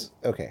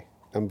okay.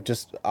 I'm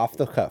just off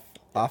the cuff,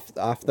 off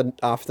the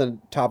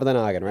top of the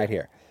noggin right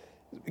here.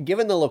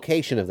 Given the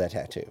location of that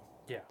tattoo,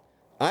 Yeah.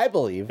 I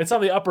believe It's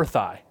on the upper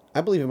thigh.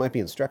 it might be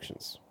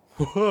instructions.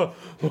 Oh,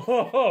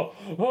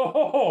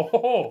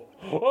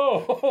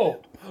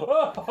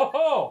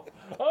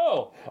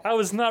 I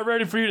was not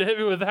ready for you to hit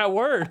me with that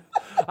word.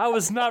 I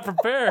was not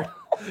prepared.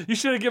 You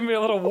should have given me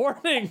a little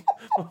warning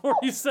before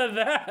you said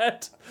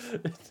that.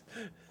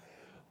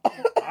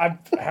 I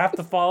have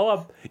to follow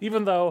up,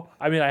 even though,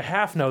 I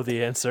half know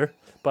the answer,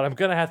 but I'm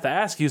going to have to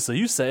ask you so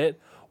you say it.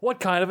 What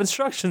kind of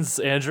instructions,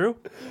 Andrew?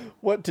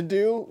 What to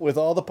do with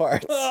all the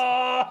parts?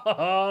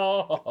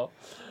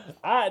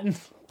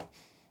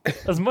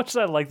 As much as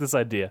I like this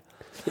idea,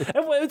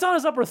 it's on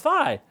his upper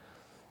thigh,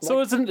 so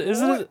it's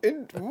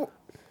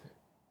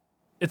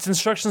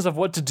instructions of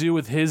what to do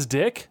with his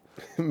dick.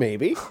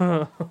 Maybe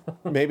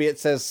it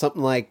says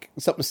something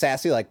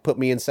sassy like "put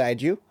me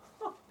inside you,"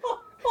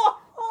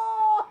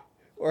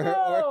 or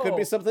it could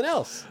be something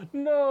else.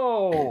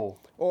 No.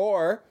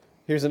 Or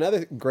here's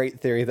another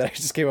great theory that I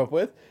just came up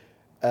with.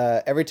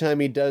 Every time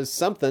he does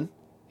something,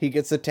 he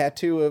gets a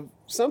tattoo of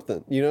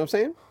something. You know what I'm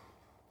saying?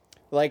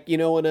 Like, you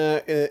know, when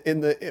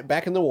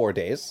back in the war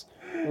days,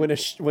 when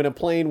a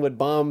plane would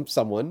bomb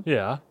someone,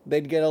 Yeah.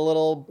 they'd get a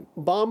little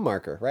bomb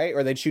marker, right?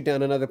 Or they'd shoot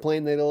down another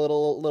plane, they'd get a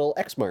little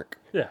X mark.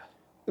 Yeah.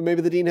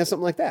 Maybe the Dean has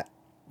something like that.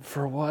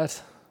 For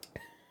what?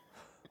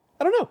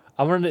 I don't know.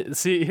 I'm gonna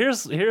see.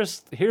 Here's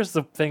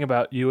the thing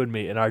about you and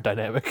me and our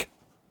dynamic.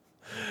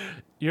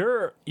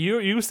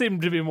 You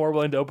seem to be more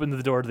willing to open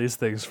the door to these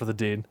things for the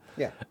Dean.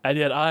 Yeah. And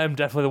yet I am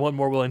definitely the one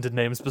more willing to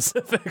name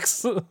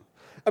specifics.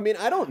 I mean,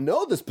 I don't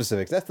know the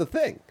specifics. That's the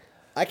thing.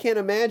 I can't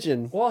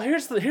imagine. Well,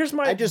 here's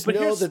my. I just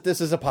know that this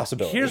is a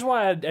possibility. Here's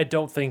why I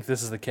don't think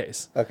this is the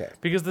case. Okay.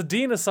 Because the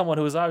Dean is someone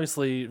who is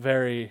obviously a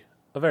very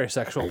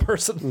sexual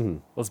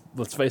person.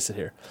 Let's face it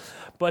here,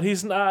 but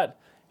he's not.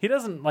 He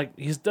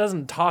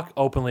doesn't talk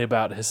openly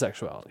about his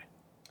sexuality.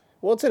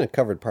 Well, it's in a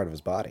covered part of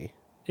his body.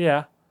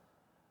 Yeah.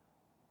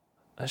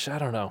 I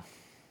don't know.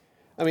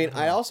 I mean,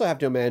 I also have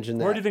to imagine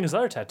that. Where do you think his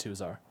other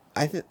tattoos are?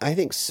 I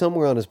think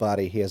somewhere on his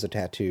body he has a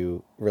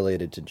tattoo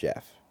related to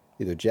Jeff.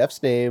 Either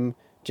Jeff's name,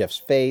 Jeff's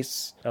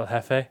face, El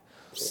Jefe?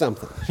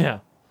 something. Yeah.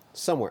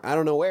 Somewhere. I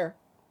don't know where.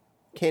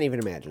 Can't even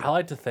imagine. I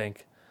like to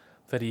think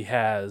that he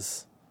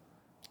has...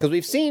 Because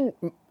we've seen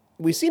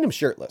him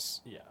shirtless.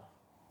 Yeah.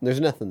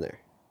 There's nothing there.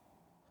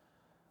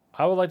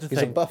 I would like to He's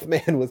think... a buff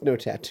man with no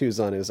tattoos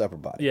on his upper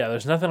body. Yeah,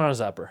 there's nothing on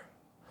his upper.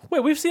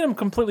 Wait, we've seen him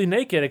completely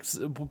naked,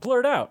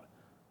 blurred out.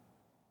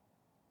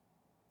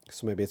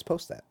 So maybe it's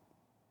post that.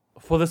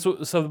 Well,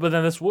 but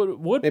then this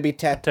would Maybe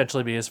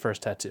potentially be his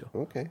first tattoo.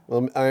 Okay.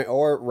 Well,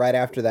 or right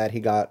after that, he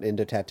got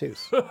into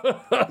tattoos.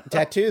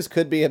 Tattoos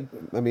could be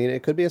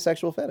it could be a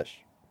sexual fetish.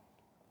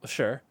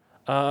 Sure.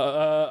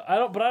 I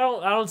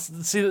don't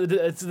see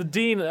it's the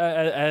Dean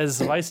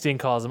as Weinstein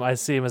calls him. I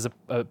see him as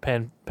a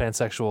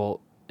pansexual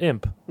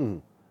imp.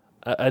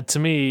 To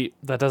me,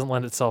 that doesn't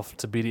lend itself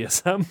to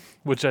BDSM,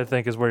 which I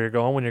think is where you're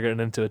going when you're getting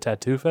into a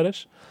tattoo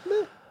fetish.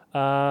 So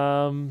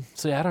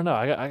yeah, I don't know.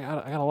 I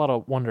got a lot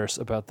of wonders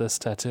about this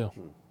tattoo.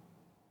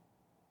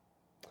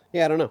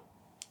 Yeah, I don't know.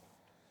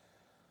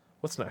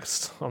 What's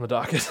next on the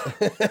docket?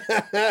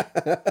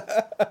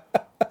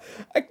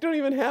 I don't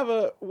even have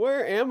a.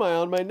 Where am I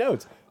on my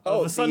notes?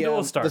 The Sun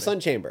Duel started. The Sun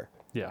Chamber.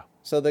 Yeah.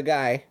 So the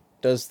guy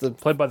does the.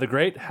 Played by the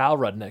great Hal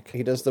Rudnick.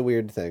 He does the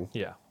weird thing.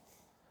 Yeah.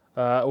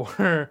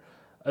 Where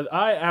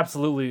I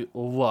absolutely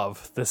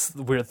love this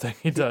weird thing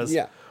he does.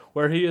 Yeah.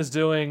 Where he is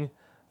doing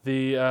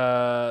the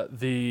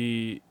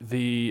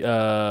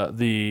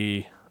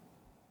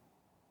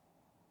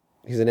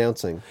He's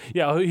announcing.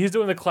 yeah, he's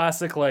doing the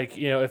classic, like,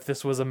 you know, if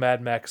this was a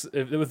Mad Max,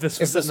 if this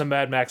was set in the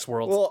Mad Max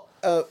world.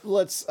 Well,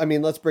 let's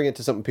bring it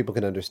to something people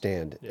can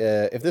understand.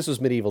 If this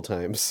was medieval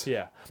times.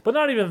 Yeah, but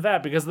not even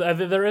that, because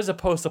there is a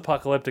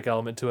post-apocalyptic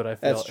element to it, I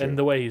feel, That's true. in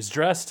the way he's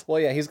dressed.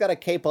 Well, yeah, he's got a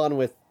cape on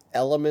with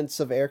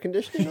elements of air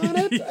conditioning on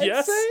it,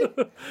 Yes. I'd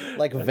say.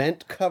 Like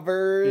vent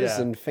covers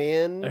Yeah. and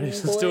fan And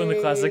he's just doing the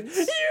classic, blades.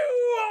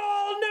 you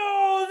all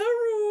know the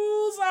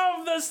rules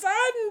of the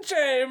Sun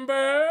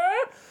Chamber,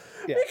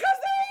 Yeah. because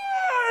there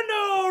are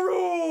no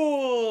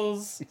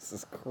rules.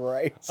 Jesus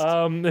Christ.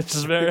 It's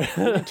just very...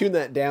 Tune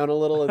that down a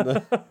little in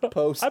the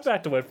post. I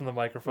backed away from the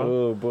microphone.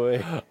 Oh,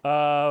 boy.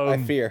 I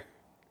fear.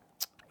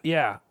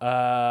 Yeah.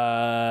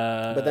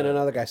 But then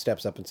another guy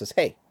steps up and says,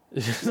 hey.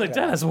 He's like,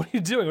 Dennis, what are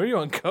you doing? Are you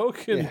on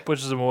coke? And Yeah.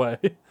 pushes him away.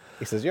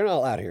 He says, you're not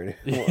allowed here.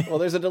 Well,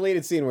 there's a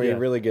deleted scene where Yeah. he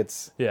really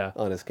gets Yeah.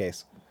 on his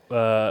case.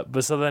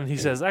 But so then he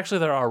says, actually,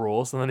 there are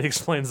rules, and then he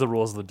explains the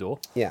rules of the duel.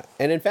 Yeah.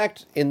 And in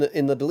fact, in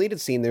the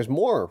deleted scene, there's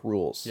more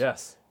rules.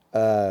 Yes.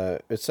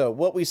 So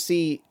what we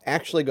see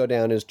actually go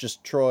down is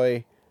just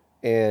Troy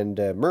and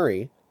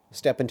Murray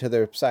step into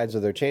their sides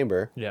of their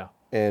chamber. Yeah.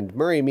 And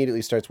Murray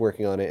immediately starts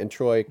working on it, and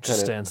Troy kind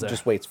stands of there.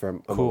 just waits for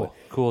him. Cool.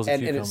 Cool as a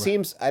and cucumber. it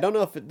seems, I don't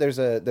know if there's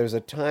a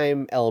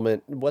time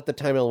element, what the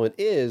time element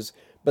is,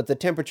 but the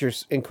temperature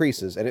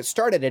increases, and it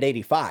started at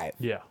 85.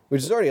 Yeah.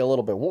 Which is already a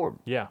little bit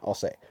warm. Yeah. I'll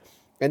say.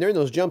 And they're in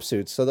those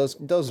jumpsuits, so those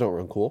don't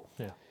run cool.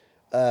 Yeah.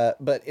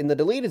 But in the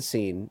deleted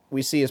scene,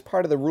 we see as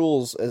part of the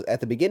rules at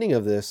the beginning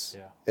of this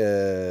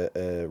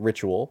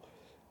ritual,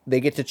 they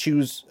get to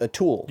choose a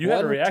tool. You had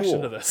a One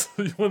reaction tool. to this.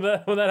 when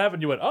that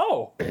happened, you went,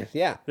 oh!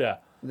 Yeah. Yeah.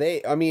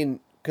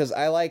 Because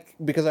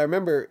I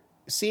remember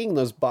seeing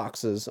those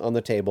boxes on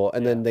the table,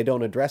 and then they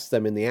don't address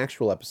them in the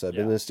actual episode.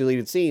 Yeah. In this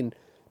deleted scene,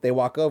 they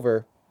walk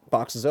over,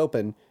 boxes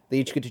open, they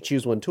each get to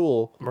choose one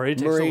tool. Murray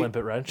takes a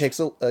limpet wrench. Takes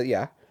a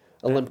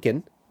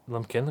limpkin.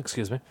 Lumpkin,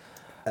 excuse me.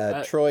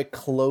 Troy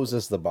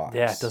closes the box.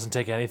 Yeah, it doesn't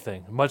take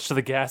anything. Much to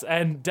the gas.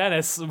 And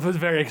Dennis was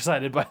very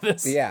excited by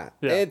this. Yeah,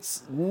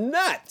 it's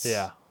nuts.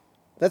 Yeah.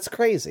 That's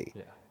crazy.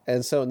 Yeah.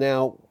 And so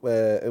now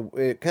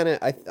it kind of,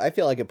 I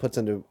feel like it puts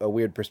into a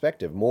weird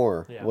perspective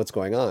more what's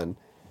going on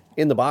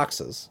in the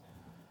boxes.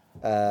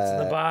 It's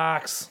in the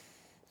box.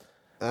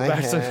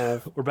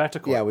 We're back to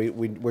court. Yeah,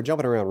 we're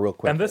jumping around real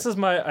quick. And this is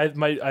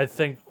I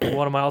think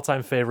one of my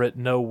all-time favorite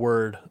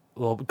no-word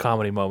little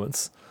comedy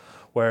moments,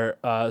 where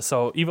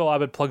so Evil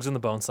Abed plugs in the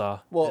bone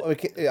saw. Well,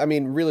 okay, I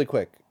mean, really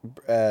quick,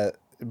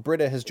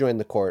 Britta has joined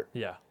the court.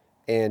 Yeah,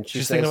 and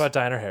she's thinking about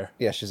dyeing her hair.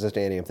 Yeah, she says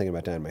to Annie, "I'm thinking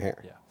about dyeing my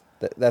hair."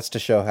 Yeah, that's to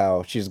show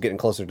how she's getting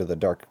closer to the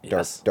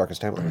darkest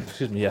timeline.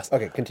 Excuse me. Yes.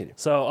 Okay, continue.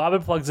 So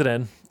Abed plugs it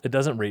in. It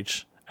doesn't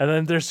reach, and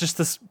then there's just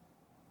this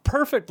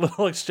perfect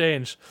little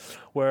exchange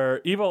where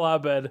Evil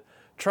Abed,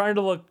 trying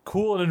to look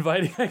cool and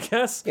inviting, I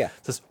guess,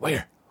 says,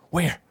 "Where?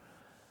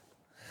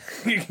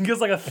 He gives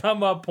like a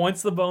thumb up,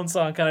 points the bone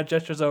saw, and kind of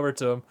gestures over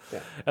to him. Yeah.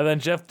 And then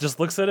Jeff just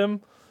looks at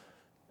him,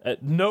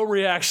 no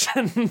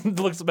reaction,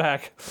 looks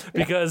back,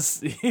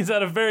 because he's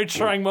at a very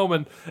trying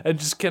moment and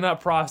just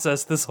cannot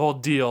process this whole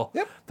deal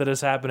that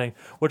is happening.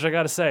 Which I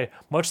gotta say,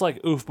 much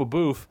like oof ba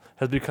boof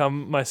has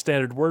become my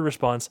standard word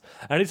response,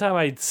 anytime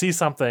I see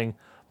something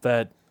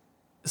that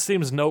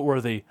seems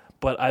noteworthy,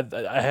 but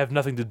I have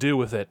nothing to do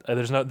with it,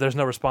 there's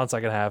no response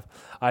I can have,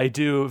 I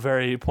do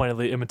very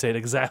pointedly imitate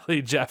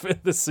exactly Jeff in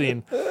this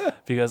scene,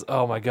 because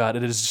oh my god,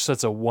 it is just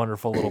such a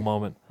wonderful little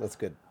moment. That's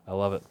good. I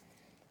love it.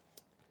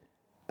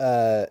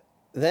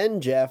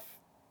 Then Jeff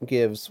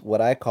gives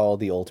what I call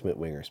the ultimate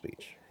winger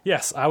speech.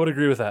 Yes, I would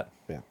agree with that.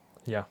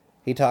 Yeah.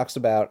 He talks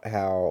about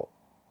how,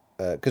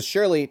 because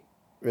Shirley,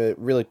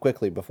 really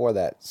quickly before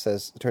that,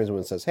 turns to him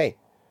and says, "Hey,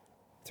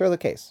 throw the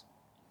case.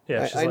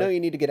 Yeah, I know you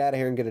need to get out of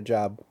here and get a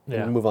job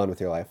and move on with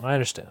your life. I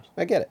understand.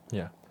 I get it."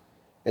 Yeah.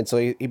 And so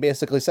he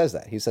basically says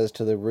that. He says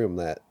to the room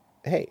that,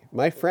 "Hey,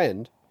 my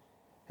friend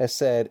has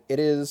said it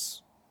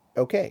is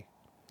okay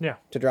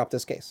to drop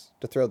this case,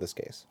 to throw this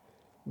case,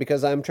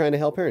 because I'm trying to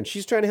help her and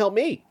she's trying to help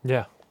me.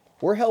 Yeah.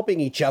 We're helping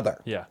each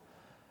other." Yeah.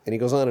 And he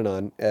goes on and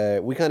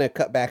on. We kind of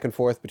cut back and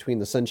forth between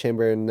the Sun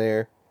Chamber and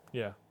there.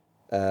 Yeah.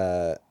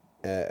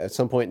 At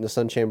some point in the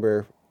Sun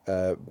Chamber,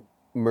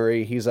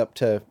 Murray, he's up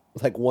to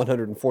like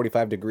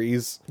 145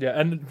 degrees. Yeah,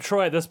 and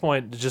Troy at this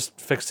point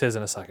just fixed his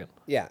in a second.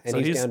 Yeah, and So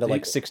he's down to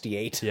like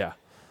 68. Yeah.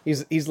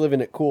 He's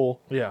living it cool.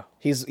 Yeah.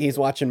 He's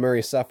watching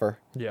Murray suffer.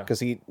 Yeah. Because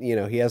he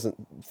hasn't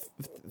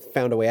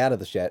found a way out of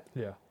this yet.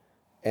 Yeah.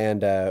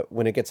 And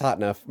when it gets hot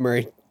enough,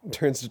 Murray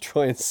turns to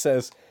Troy and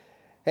says,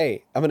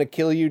 "Hey, I'm gonna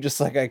kill you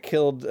just like I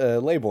killed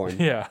Laybourne."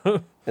 Yeah.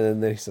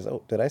 And then he says,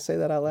 "Oh, did I say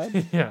that out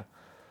loud?" Yeah.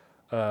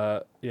 Yeah,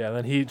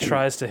 then he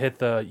tries to hit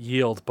the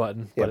yield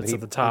button, but it's at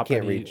the top he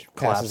can't and he reach.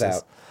 collapses.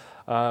 Passes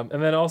out.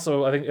 And then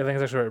also, I think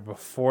it's actually right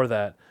before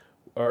that,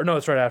 or no,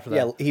 it's right after that.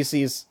 Yeah, he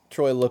sees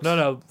Troy looks.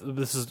 No,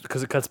 this is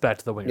because it cuts back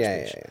to the Winger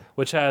speech, Yeah.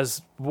 which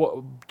has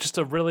just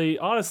a really,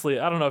 honestly,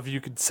 I don't know if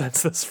you could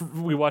sense this.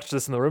 We watched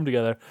this in the room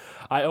together.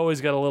 I always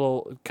get a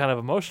little kind of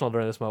emotional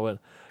during this moment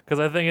because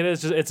I think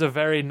it's a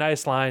very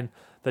nice line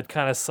that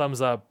kind of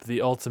sums up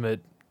the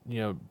ultimate,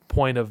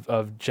 point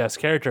of Jeff's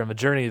character and the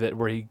journey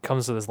where he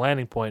comes to this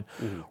landing point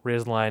where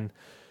his line,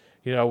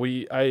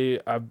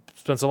 I've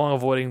spent so long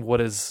avoiding what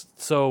is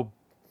so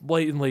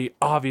blatantly,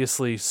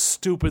 obviously,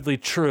 stupidly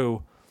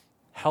true.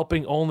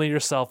 Helping only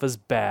yourself is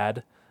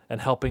bad,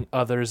 and helping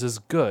others is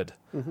good.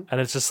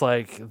 And it's just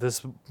like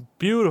this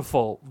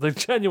beautiful,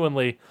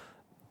 genuinely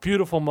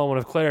beautiful moment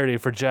of clarity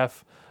for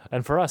Jeff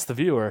and for us, the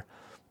viewer,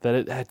 that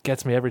it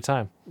gets me every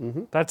time.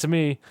 That to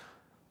me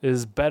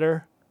is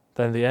better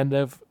than the end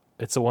of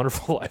It's a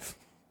Wonderful Life.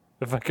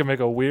 If I can make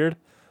a weird,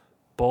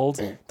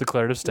 bold,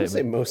 declarative I say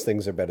statement. most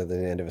things are better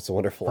than the end of It's a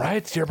Wonderful Life.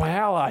 Right? You're my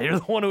ally. You're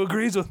the one who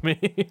agrees with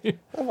me.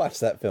 I watched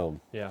that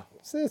film. Yeah.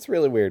 It's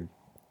really weird.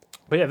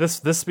 But yeah,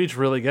 this speech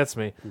really gets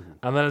me.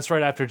 And then it's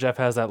right after Jeff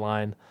has that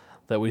line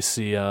that we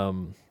see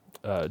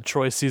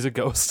Troy sees a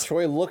ghost.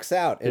 Troy looks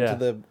out into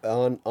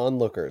the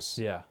onlookers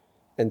Yeah.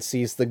 and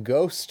sees the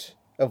ghost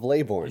of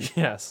Laybourne,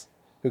 Yes.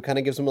 who kind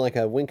of gives him like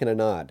a wink and a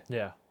nod.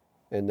 Yeah.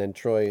 And then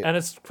Troy... And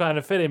it's kind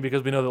of fitting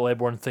because we know that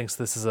Laybourne thinks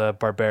this is a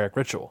barbaric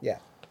ritual. Yeah.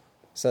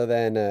 So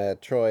then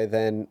Troy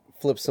then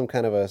flips some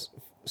kind of a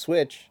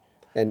switch,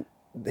 and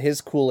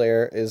his cool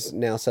air is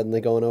now suddenly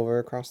going over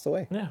across the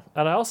way. Yeah.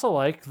 And I also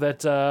like that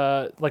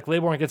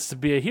Laybourne gets to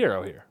be a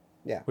hero here.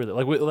 Yeah.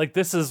 Really. Like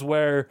this is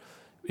where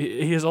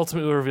he is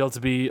ultimately revealed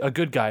to be a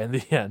good guy in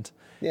the end.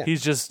 Yeah.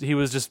 He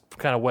was just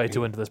kind of way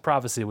too into this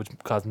prophecy, which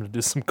caused him to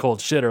do some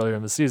cold shit earlier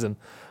in the season.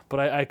 But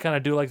I kind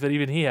of do like that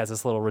even he has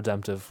this little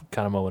redemptive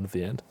kind of moment at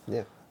the end.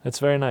 Yeah. It's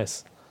very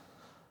nice.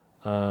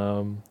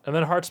 And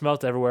then hearts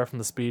melt everywhere from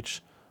the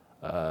speech.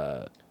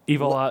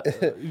 Evil,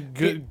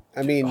 good.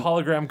 I mean,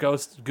 hologram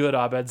ghost. Good.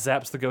 Abed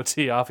zaps the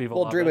goatee off.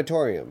 Evil. well, Abed.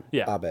 Dreamatorium.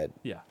 Yeah. Abed.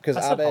 Yeah. Because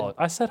Abed.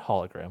 I said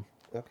hologram.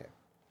 Okay.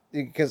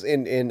 Because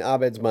in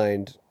Abed's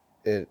mind,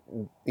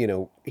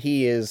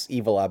 he is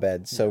evil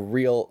Abed. So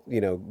real,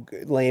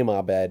 lame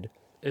Abed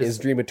is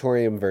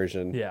Dreamatorium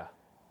version. Yeah.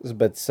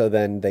 But so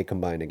then they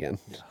combine again.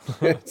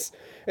 it's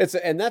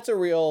and that's a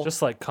real.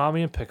 Just like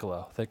Kami and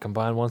Piccolo, they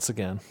combine once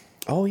again.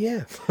 Oh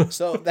yeah.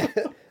 So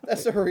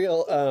that's a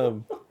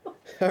real.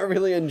 I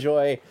really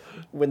enjoy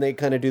when they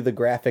kind of do the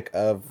graphic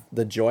of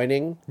the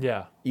joining.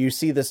 Yeah. You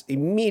see this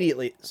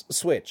immediately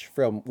switch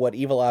from what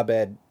evil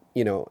Abed,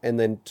 and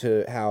then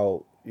to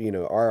how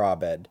our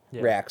Abed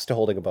reacts to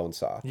holding a bone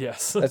saw.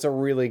 Yes. That's a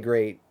really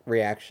great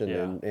reaction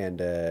Yeah.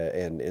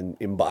 and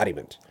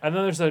embodiment. And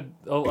then there's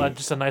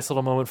just a nice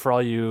little moment for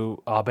all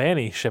you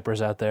Albany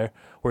shippers out there,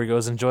 where he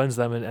goes and joins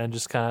them, and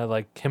just kind of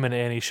like him and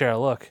Annie share a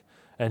look,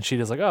 and she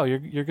does like, "Oh, you're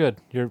good,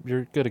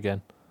 you're good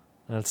again,"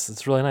 and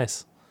it's really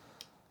nice.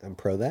 I'm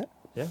pro that.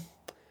 Yeah.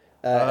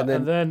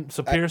 And then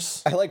so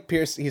Pierce, I like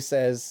Pierce. He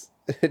says,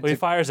 he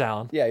fires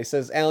Alan. Yeah, he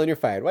says, "Alan, you're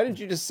fired. Why didn't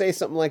you just say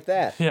something like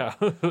that?" Yeah.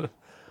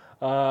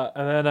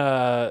 And then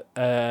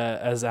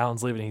as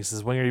Alan's leaving, he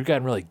says, "Winger, you've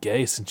gotten really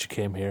gay since you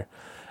came here."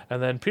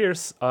 And then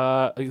Pierce,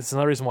 it's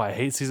another reason why I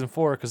hate season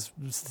 4, because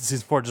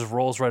season 4 just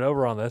rolls right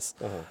over on this.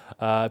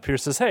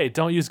 Pierce says, "Hey,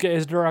 don't use gay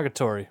as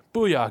derogatory.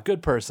 Booyah,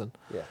 good person."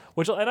 Yeah.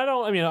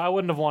 I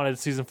wouldn't have wanted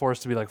season 4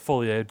 to be like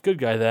fully a good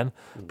guy then,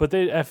 but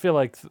I feel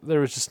like there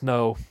was just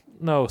no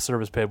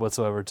service paid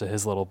whatsoever to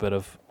his little bit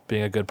of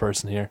being a good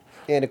person here.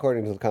 And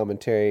according to the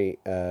commentary,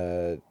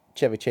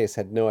 Chevy Chase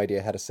had no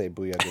idea how to say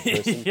 "booyah, good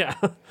person," Yeah.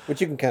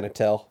 which you can kind of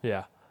tell.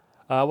 Yeah.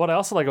 What I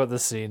also like about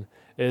this scene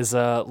is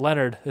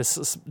Leonard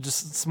is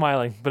just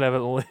smiling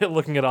benevolently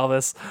looking at all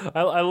this.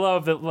 I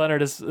love that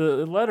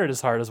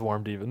Leonard's heart is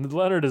warmed even.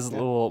 Leonard is a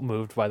little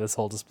moved by this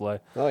whole display.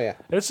 Oh yeah.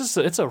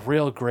 It's a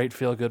real great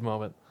feel good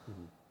moment.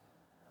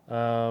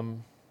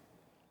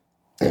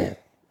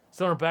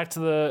 So we're back to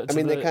the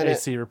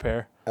AC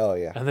repair. Oh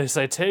yeah. And they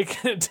say take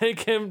him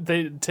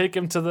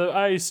to the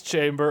ice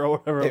chamber or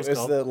whatever It was was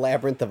called. the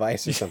labyrinth of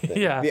ice or something.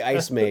 Yeah. The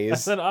ice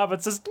maze. And then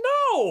Abed says,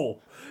 "No!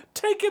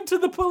 Take him to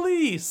the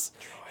police!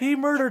 He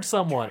murdered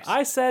someone.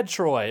 I said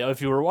Troy.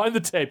 If you rewind the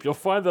tape, you'll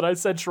find that I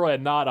said Troy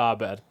and not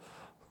Abed."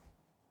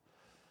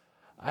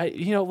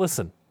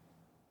 Listen.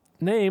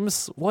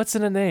 Names, what's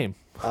in a name?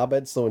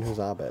 Abed's the one who's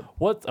Abed.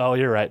 What? Oh,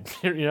 you're right.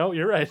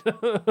 You're right.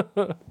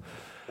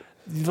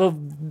 The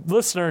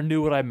listener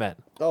knew what I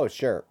meant. Oh,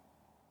 sure.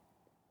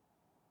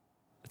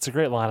 It's a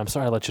great line. I'm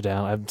sorry I let you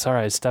down. I'm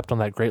sorry I stepped on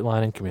that great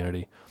line in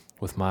Community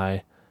with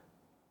my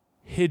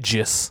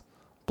hideous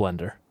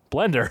blender.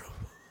 Blender.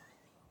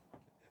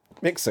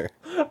 Mixer.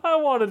 I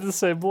wanted to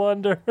say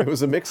blunder. It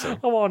was a mixer.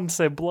 I wanted to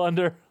say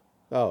blunder.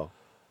 Oh.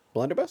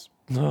 Blunderbuss?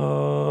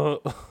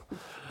 Good.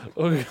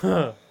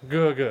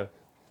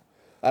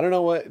 I don't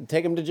know what.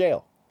 Take him to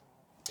jail.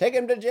 Take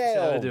him to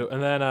jail. Yeah, I do.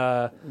 And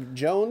then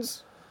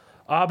Jones?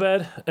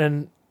 Abed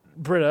and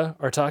Britta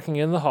are talking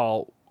in the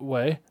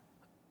hallway,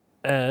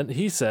 And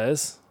he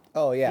says,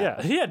 Oh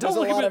yeah, yeah. There's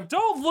a lot of-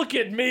 Don't look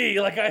at me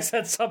like I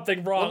said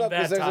something wrong Well, no, that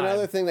because there's time.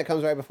 another thing that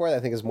comes right before that I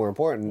think is more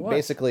important. What?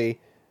 Basically,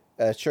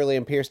 Shirley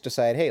and Pierce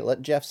decide, hey,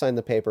 let Jeff sign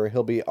the paper.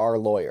 He'll be our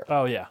lawyer.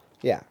 Oh yeah,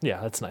 Yeah. yeah.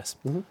 That's nice.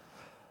 Mm-hmm.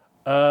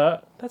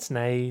 That's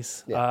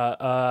nice. Yeah.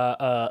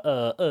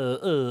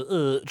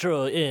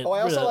 Troy and Oh,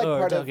 I also like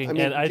part of- talking, I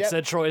mean, and I Jeff-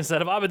 said Troy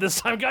instead of Abed this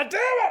time. God damn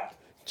it!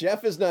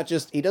 Jeff is not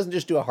just, he doesn't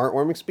just do a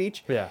heartwarming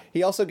speech. Yeah.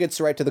 He also gets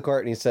right to the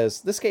court and he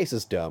says, this case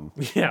is dumb.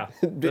 Yeah.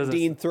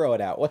 Dean, throw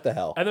it out. What the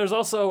hell? And there's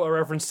also a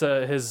reference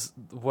to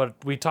what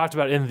we talked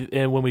about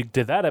in when we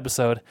did that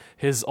episode,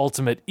 his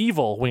ultimate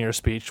evil winger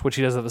speech, which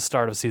he does at the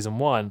start of season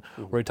 1,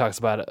 where he talks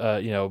about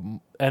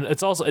and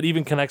it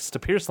even connects to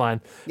Pierce line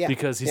Yeah.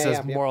 because he Yeah, says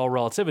yeah, yeah. moral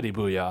relativity,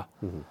 booyah.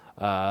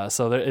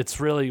 So it's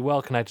really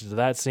well connected to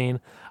that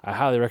scene. I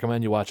highly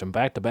recommend you watch them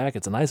back to back.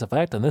 It's a nice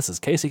effect, and this is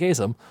Casey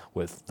Kasem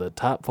with the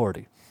top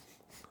 40.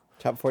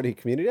 Top 40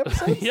 community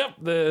episodes? Yep,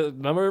 the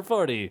number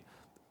 40.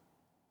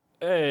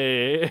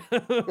 Hey.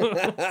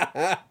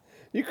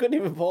 You couldn't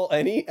even pull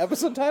any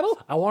episode title?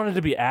 I wanted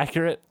to be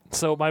accurate,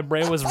 so my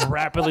brain was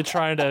rapidly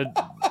trying to,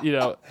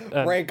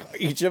 Rank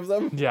each of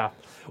them? yeah.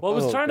 Well, it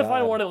was Oh, trying to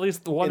find God. one, at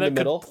least one In that the could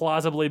middle?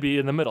 plausibly be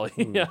in the middle.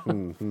 Yeah.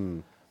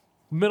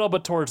 Middle,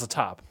 but towards the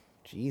top.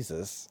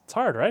 Jesus. It's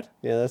hard, right?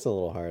 Yeah, that's a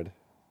little hard.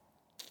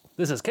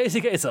 This is Casey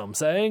Kasem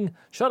saying,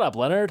 "Shut up,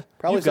 Leonard.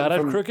 Probably You've got a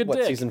something from, crooked what,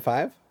 dick." season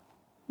 5?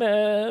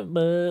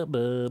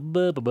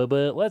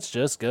 Let's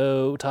just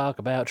go talk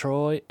about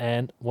Troy.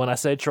 And when I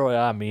say Troy,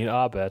 I mean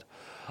Abed.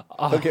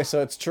 Okay,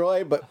 so it's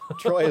Troy, but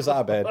Troy is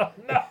Abed.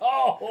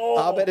 No!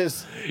 Abed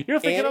is You're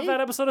thinking Annie? of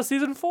that episode of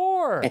season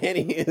 4.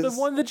 Annie is The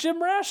one that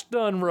Jim Rash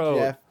done wrote.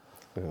 Jeff.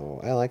 Oh,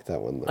 I like that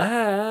one though.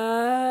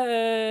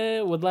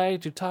 I would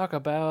like to talk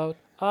about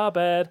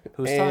Abed,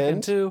 who's talking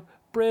And- to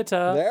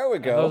Britta. There we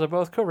And go. those are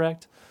both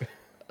correct.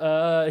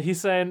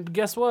 He's saying,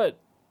 guess what?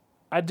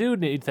 I do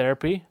need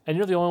therapy, and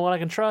you're the only one I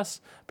can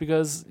trust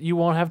because you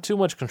won't have too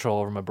much control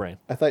over my brain.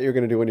 I thought you were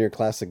going to do one of your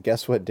classic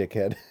 "Guess what,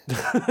 dickhead."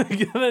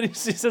 And then he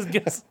says,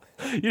 "Guess."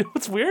 You know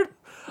what's weird?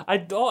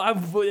 It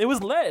was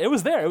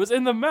there. It was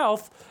in the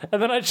mouth,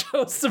 and then I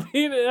chose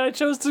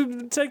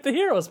to take the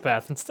hero's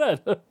path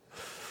instead. I'm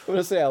going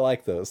to say I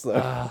like those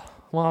though.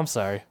 Well, I'm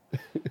sorry.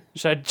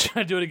 Should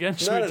I do it again?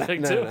 Should we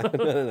take two?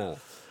 No.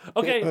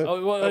 Okay.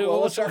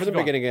 We'll start from the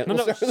beginning again. We'll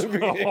start from the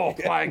beginning Oh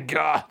again. my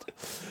god.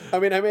 I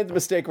mean, I made the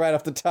mistake right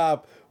off the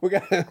top. We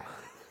got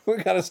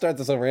to start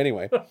this over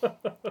anyway.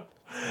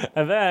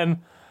 And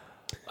then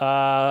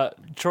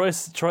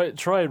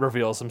Troy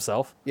reveals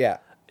himself. Yeah.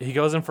 He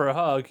goes in for a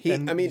hug. He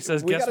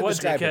says, we "Guess gotta what,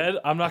 describe dickhead? him.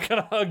 I'm not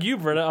gonna hug you,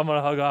 Britta. I'm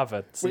gonna hug off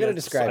it." We gotta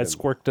describe I him.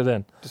 squirked it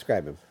in.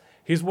 Describe him.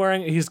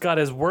 He's got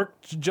his work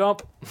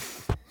jump,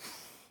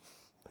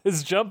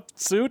 his jump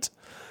suit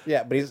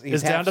Yeah, but he's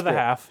is down to the strip.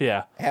 half.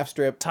 Yeah, Half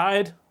strip.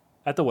 tied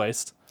at the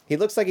waist, He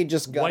looks like he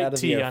just got out white of the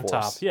tee Air on Force.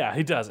 top. Yeah,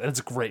 he does, and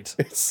it's great.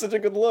 It's such a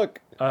good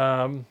look.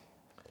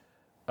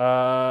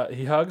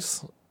 He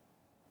hugs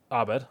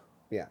Abed.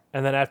 Yeah.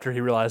 And then after he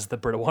realizes that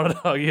Britta wanted a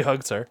hug, he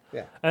hugs her.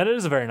 Yeah. And it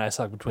is a very nice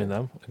hug between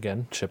them.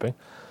 Again, shipping.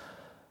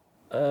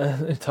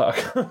 They talk.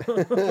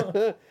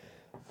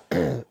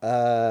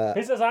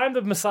 He says, "I'm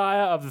the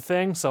messiah of the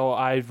thing, so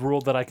I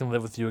ruled that I can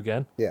live with you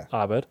again." Yeah.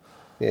 Abed.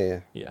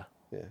 Yeah. Yeah.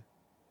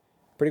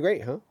 Pretty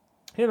great, huh?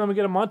 Hey, let me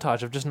get a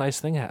montage of just nice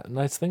things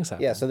happening.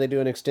 Yeah, so they do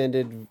an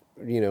extended,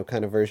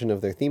 kind of version of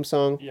their theme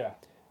song. Yeah.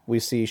 We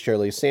see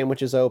Shirley's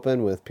sandwiches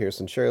open with Pierce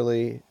and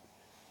Shirley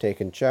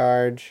taking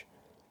charge.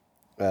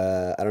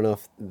 I don't know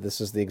if this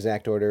is the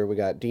exact order. We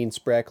got Dean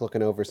Spreck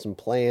looking over some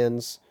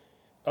plans.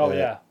 Oh,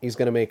 yeah. He's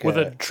going to make With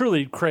a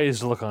truly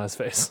crazed look on his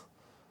face.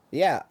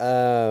 Yeah.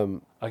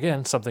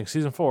 Again, something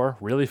season 4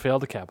 really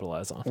failed to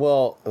capitalize on.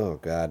 Well, oh,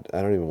 God.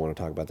 I don't even want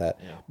to talk about that.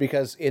 Yeah.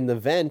 Because in the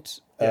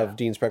vent of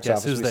Dean Spreck's Guess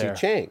office, who's we there?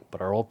 see Chang.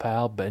 But our old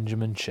pal,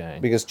 Benjamin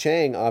Chang. Because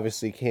Chang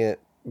obviously can't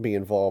be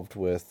involved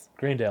with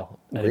Greendale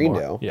anymore.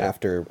 Greendale Yeah.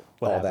 after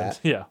What all happened?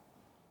 that. Yeah.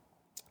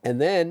 And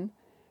then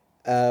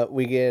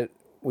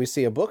we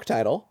see a book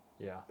title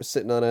Yeah.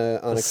 sitting on a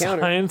counter.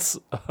 Science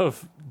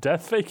of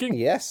death faking?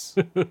 Yes.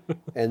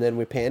 And then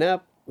we pan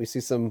up. We see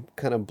some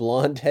kind of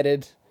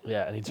blonde-headed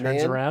Yeah, and he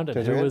turns man. around, and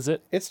Turns who around. is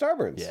it? It's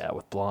Starburns. Yeah,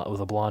 with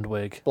a blonde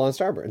wig. Blonde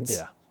Starburns.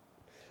 Yeah.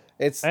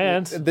 It's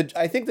And-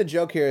 I think the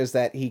joke here is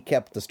that he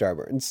kept the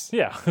Starburns.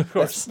 Yeah, of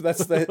course.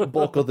 That's the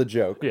bulk of the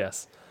joke.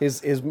 Yes.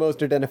 His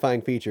most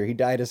identifying feature. He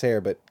dyed his hair,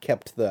 but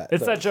kept the.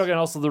 It's that joke and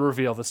also the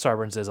reveal that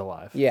Starburns is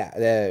alive.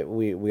 Yeah,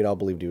 we'd all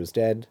believed he was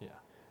dead. Yeah.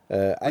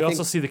 I We think,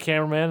 also see the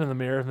cameraman in the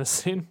mirror in this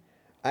scene.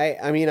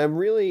 I mean, I'm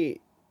really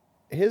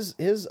his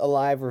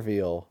alive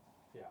reveal.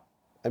 Yeah.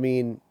 I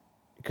mean,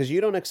 because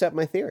you don't accept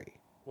my theory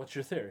What's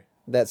your theory?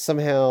 that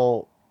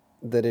somehow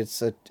that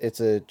it's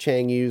a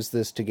Chang used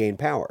this to gain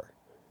power.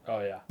 Oh,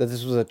 yeah. That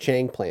this was a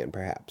Chang plan,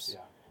 perhaps.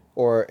 Yeah.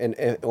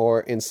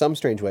 Or in some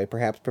strange way,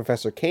 perhaps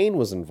Professor Kane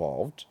was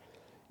involved,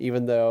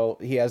 even though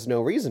he has no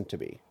reason to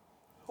be.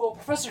 Well,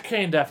 Professor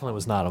Kane definitely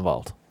was not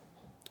involved.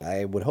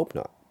 I would hope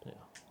not. Yeah.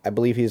 I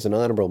believe he's an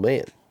honorable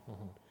man.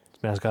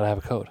 This man's got to have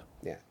a code.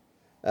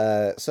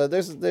 Yeah. So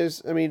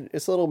there's I mean,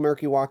 it's a little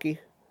murky-walky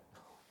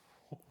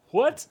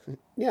What?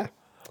 Yeah.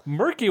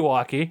 Murky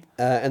Walkie?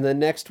 And then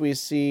next we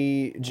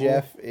see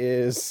Jeff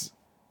is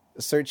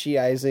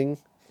searchizing.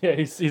 Yeah,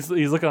 he's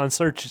looking on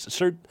search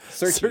seas.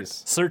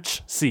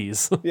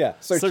 Yeah,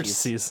 Search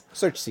seas.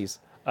 Search seas.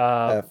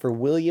 For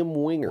William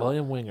Winger.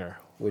 William Winger.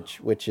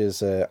 Which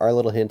is our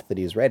little hint that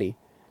he's ready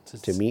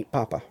to meet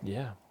Papa.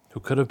 Yeah,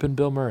 who could have been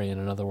Bill Murray in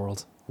another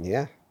world.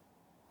 Yeah.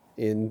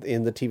 In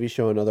the TV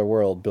show Another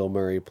World, Bill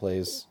Murray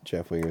plays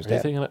Jeff Winger's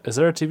dad. Is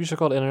there a TV show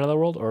called In Another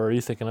World, or are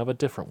you thinking of a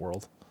different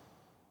world?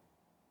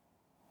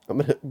 I'm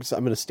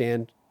gonna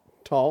stand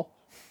tall,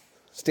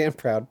 stand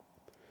proud.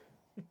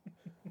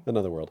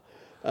 Another World.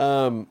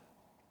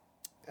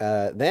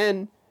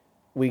 Then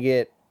we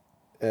get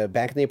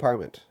back in the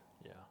apartment.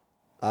 Yeah.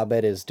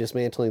 Abed is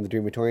dismantling the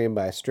Dreamatorium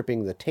by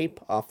stripping the tape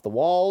off the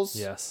walls.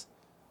 Yes.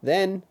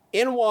 Then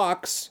in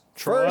walks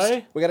Troy.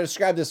 First, we got to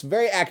describe this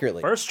very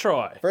accurately. First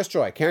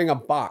Troy, carrying a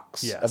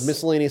box Yes. of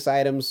miscellaneous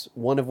items,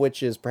 one of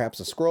which is perhaps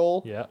a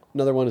scroll. Yeah.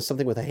 Another one is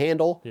something with a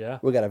handle. Yeah.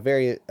 We got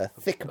a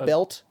thick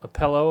belt. a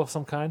pillow of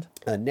some kind,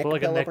 A neck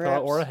like pillow, a neck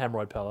perhaps? pillow or a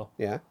hemorrhoid pillow.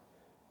 Yeah.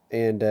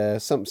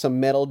 And some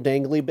metal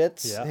dangly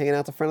bits Yeah. hanging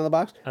out the front of the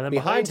box. And then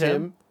behind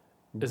him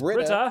is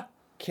Britta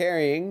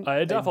carrying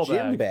a duffel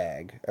gym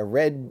bag. A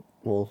red...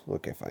 Well,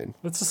 okay, fine.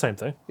 It's the same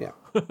thing. Yeah.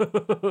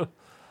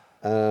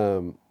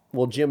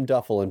 Well, Jim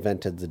Duffel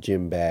invented the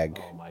gym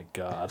bag. Oh my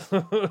god.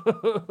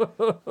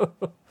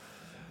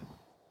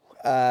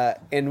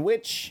 In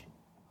which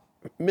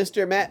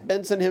Mr. Matt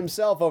Benson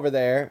himself over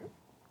there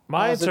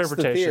My posits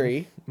the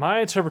theory.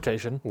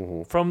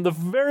 interpretation from the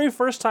very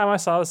first time I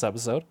saw this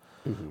episode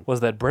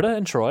was that Britta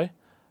and Troy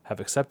have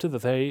accepted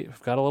that they've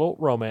got a little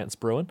romance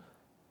brewing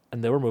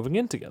and they were moving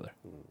in together.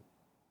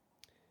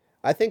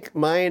 I think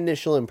my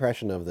initial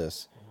impression of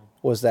this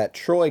was that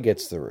Troy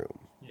gets the room.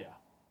 Yeah.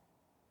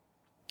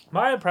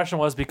 My impression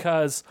was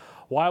because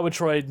why would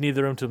Troy need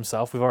the room to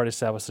himself? We've already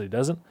established that he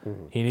doesn't.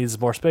 He needs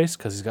more space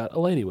because he's got a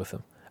lady with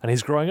him. And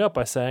he's growing up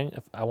by saying,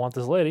 if I want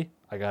this lady,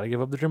 I got to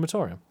give up the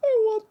Dreamatorium. I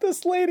want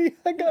this lady.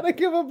 I gotta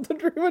give up the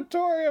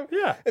Dreamatorium.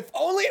 Yeah. If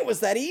only it was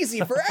that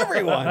easy for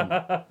everyone.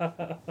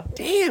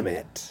 Damn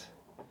it.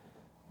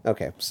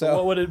 Okay, so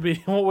What would it be?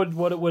 What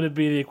would it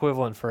be the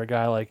equivalent for a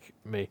guy like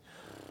me?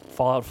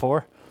 Fallout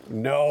 4?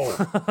 no.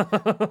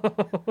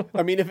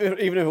 I mean, even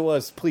if it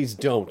was, please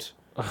don't.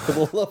 For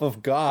the love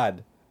of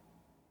God.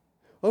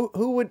 Oh,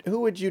 who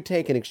would you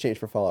take in exchange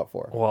for Fallout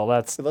 4? Well,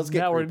 let's get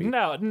now creepy.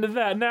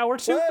 now we're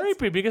too Let's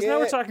creepy because now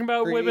we're get talking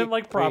about women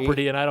like creepy.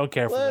 property, and I don't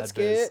care for Let's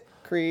that biz. get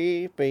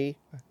creepy.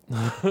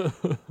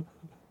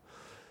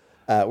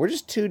 We're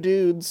just two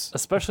dudes.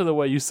 Especially the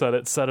way you set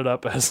it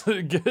up as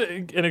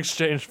in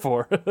exchange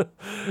for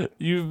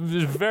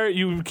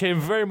you came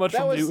very much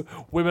from the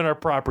women are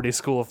property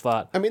school of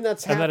thought. I mean,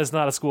 that's and that is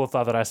not a school of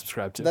thought that I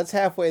subscribe to. That's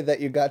halfway that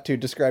you got to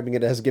describing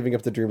it as giving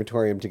up the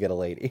Dreamatorium to get a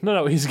lady.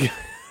 No,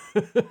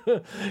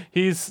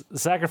 he's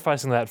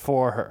sacrificing that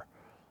for her.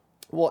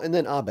 Well, and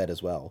then Abed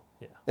as well.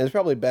 Yeah. And it's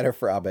probably better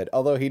for Abed,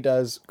 although he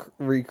does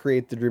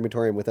recreate the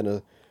Dreamatorium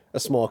within a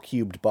small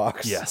cubed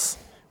box. Yes.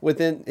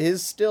 Within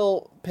his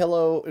still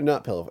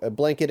a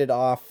blanketed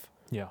off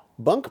Yeah.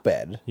 bunk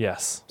bed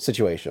Yes.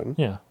 situation.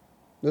 Yeah.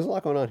 There's a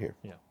lot going on here.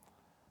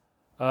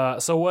 Yeah.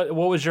 So what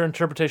was your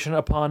interpretation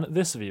upon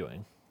this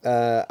viewing?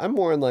 I'm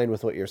more in line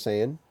with what you're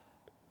saying.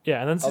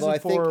 Yeah, and then Although season I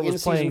think 4 in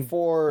was playing. season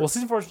 4 Well,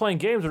 season 4 is playing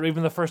games, or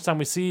even the first time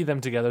we see them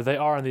together, they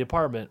are in the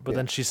apartment, but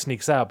then she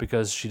sneaks out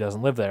because she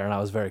doesn't live there, and I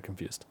was very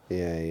confused.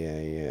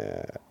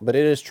 Yeah. But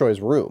it is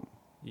Troy's room.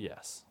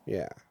 Yes.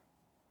 Yeah.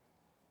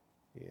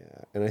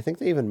 And I think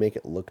they even make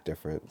it look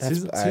different.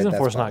 Season that's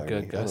 4 is not bothering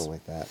good, me. guys. I don't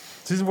like that.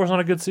 Season 4 is not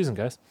a good season,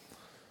 guys.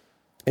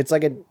 It's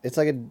like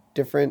a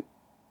different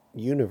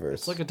universe.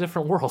 It's like a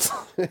different world.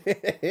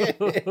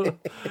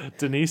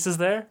 Denise is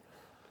there.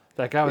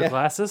 That guy with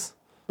glasses.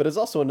 But it's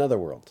also another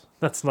world.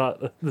 That's not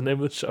the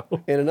name of the show.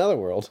 In another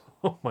world.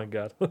 Oh my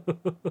god.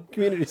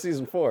 Community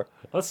season 4.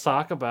 Let's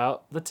talk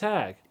about the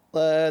tag.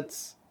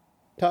 Let's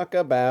talk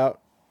about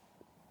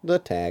the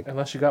tag.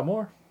 Unless you got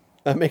more.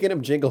 I'm making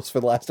him jingles for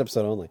the last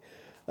episode only.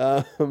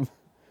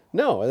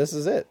 No, this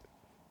is it.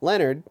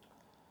 Leonard,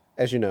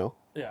 as you know,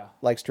 Yeah.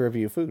 likes to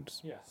review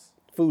foods. Yes.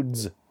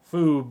 Foods.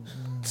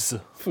 Foods.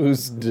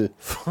 Foods.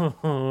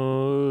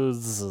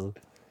 Foods.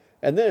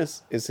 And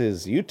this is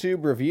his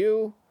YouTube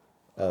review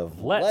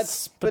of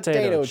Let's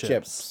Potato Potato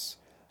Chips.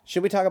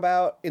 Should we talk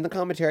about in the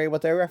commentary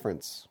what they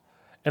reference?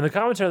 In the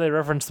commentary, they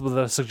referenced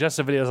the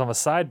suggested videos on the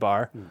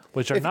sidebar,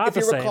 which are not If the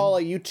you same. recall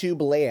a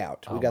YouTube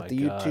layout, we Oh got my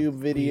the God. YouTube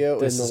video in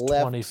This the is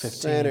left 2015.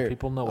 center.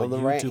 People know on what the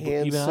YouTube.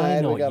 right-hand Even I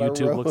side, know we what got a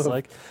YouTube row looks of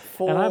like,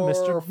 4 and I'm or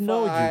Mr.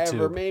 No 5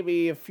 or YouTube.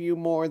 maybe a few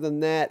more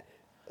than that.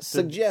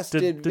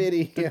 Suggested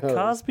videos. Did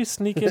Cosby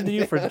sneak into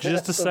you for just a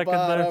At the second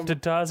there? bottom,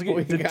 Did Tozgi?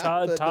 we Did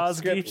got the Tozgi?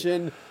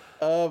 description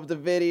of the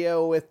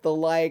video with the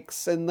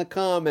likes and the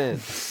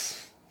comments.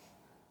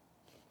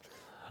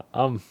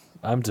 I'm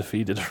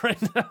defeated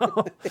right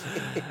now.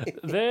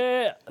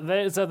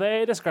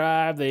 they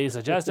describe the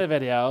suggested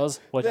videos,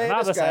 which They are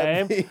not the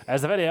describe same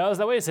as the videos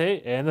that we see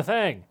in the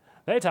thing.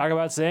 They talk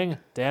about seeing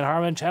Dan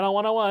Harmon Channel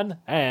 101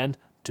 and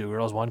Two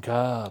Girls, One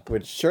Cup.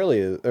 which Shirley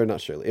is, or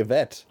not Shirley,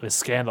 Yvette Is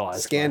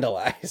scandalized.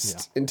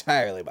 scandalized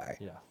entirely by.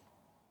 Yeah.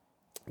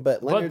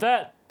 But Leonard,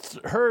 But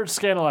her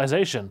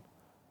scandalization,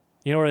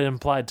 you know what it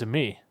implied to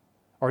me?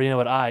 Or you know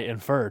what I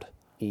inferred?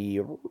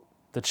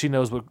 That she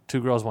knows what Two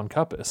Girls, One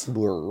Cup is.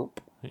 Blurp.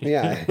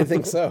 Yeah, I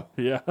think so.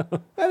 Yeah.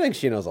 I think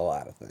she knows a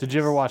lot of things. Did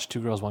you ever watch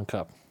Two Girls, One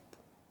Cup?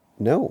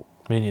 No.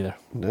 Me neither.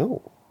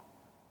 No.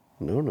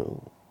 A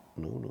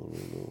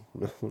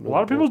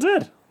lot of people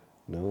did.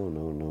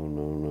 No.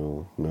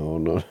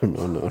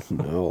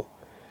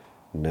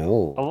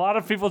 A lot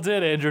of people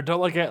did, Andrew.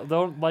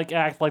 Don't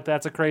act like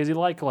that's a crazy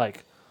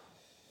like.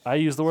 I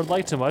use the word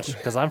like too much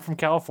because I'm from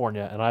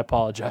California and I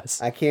apologize.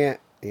 I can't.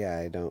 Yeah,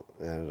 I don't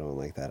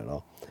like that at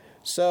all.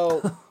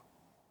 So,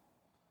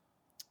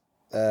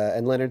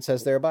 and Leonard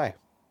says they're bye.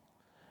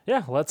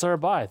 Yeah, let's her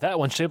buy. That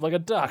one's shaped like a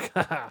duck.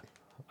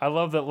 I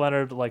love that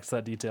Leonard likes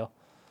that detail.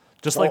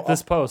 Just like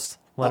this post,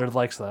 Leonard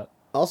likes that.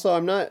 Also,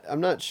 I'm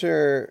not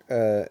sure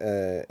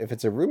if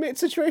it's a roommate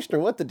situation or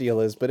what the deal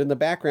is, but in the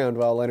background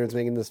while Leonard's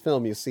making this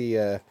film, you see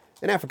an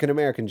African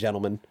American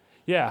gentleman.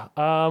 Yeah,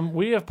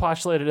 we have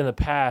postulated in the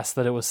past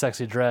that it was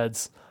Sexy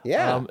Dreads.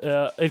 Yeah.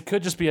 It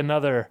could just be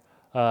another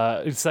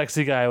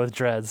sexy guy with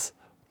dreads.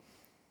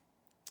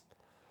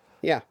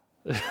 Yeah.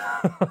 You're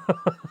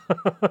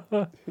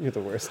the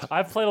worst.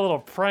 I've played a little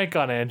prank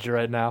on Andrew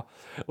right now,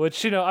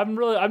 which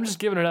I'm just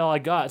giving it all I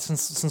got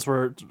since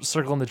we're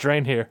circling the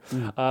drain here.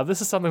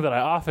 This is something that I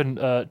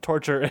often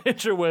torture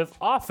Andrew with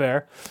off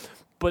air,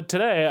 but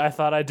today I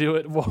thought I'd do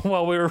it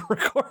while we were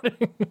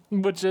recording,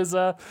 which is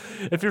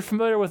if you're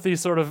familiar with the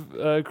sort of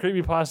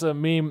creepypasta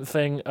meme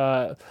thing,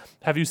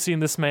 have you seen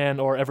this man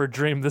or ever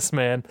dreamed this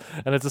man?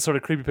 And it's a sort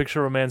of creepy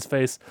picture of a man's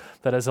face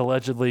that has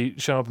allegedly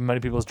shown up in many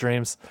people's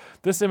dreams.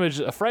 This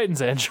image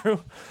frightens Andrew,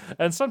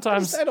 and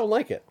sometimes I don't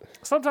like it.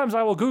 Sometimes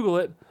I will Google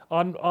it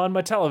on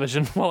my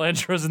television while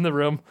Andrew's in the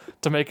room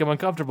to make him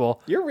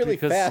uncomfortable. You're really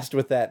fast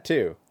with that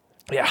too.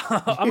 Yeah,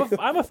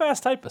 I'm a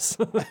fast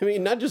typist. I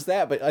mean, not just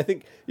that, but I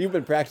think you've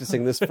been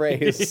practicing this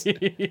phrase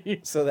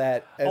so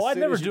that I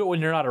never do it when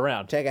you're not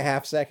around. Take a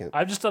half second.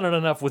 I've just done it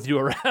enough with you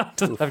around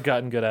that I've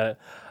gotten good at it.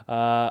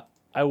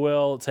 I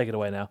will take it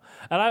away now,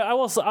 and I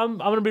will. I'm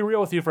going to be real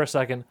with you for a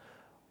second.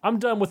 I'm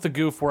done with the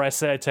goof where I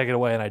say I take it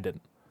away and I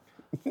didn't.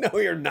 No,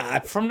 you're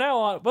not. From now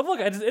on, but look,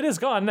 it is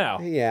gone now.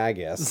 Yeah, I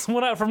guess.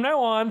 From now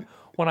on,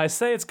 when I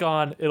say it's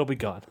gone, it'll be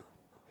gone.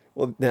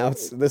 Well, now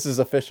this is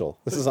official.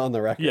 This is on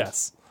the record.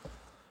 Yes.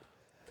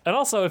 And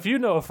also, if you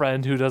know a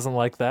friend who doesn't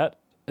like that,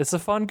 it's a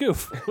fun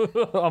goof.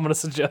 I'm going to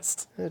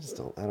suggest. I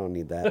don't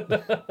need that.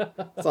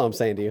 That's all I'm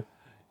saying to you.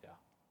 Yeah.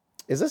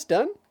 Is this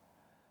done?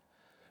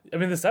 I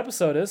mean, this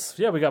episode is.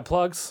 Yeah, we got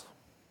plugs.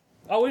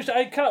 Oh, we should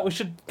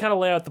kind of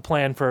lay out the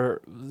plan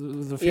for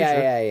the future.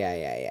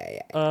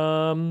 Yeah.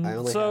 I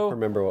only have to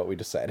remember what we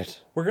decided.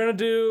 We're going to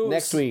do...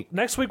 Next week.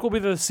 Next week will be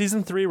the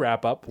Season 3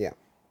 wrap-up. Yeah.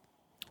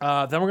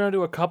 Then we're going to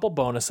do a couple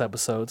bonus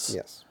episodes.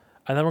 Yes.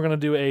 And then we're going to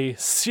do a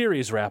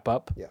series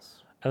wrap-up. Yes.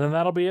 And then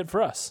that'll be it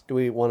for us. Do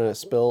we want to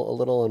spill a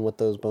little on what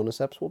those bonus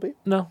eps will be?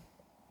 No.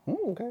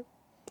 Okay.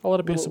 I'll let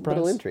it be a surprise.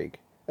 A bit of intrigue.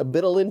 A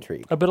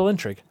bit of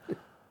intrigue.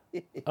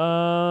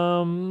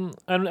 And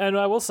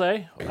I will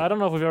say, I don't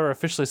know if we've ever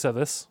officially said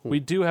this. We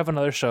do have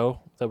another show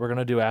that we're going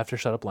to do after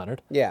Shut Up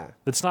Leonard. Yeah.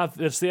 It's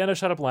the end of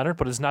Shut Up Leonard,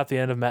 but it's not the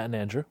end of Matt and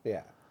Andrew.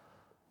 Yeah.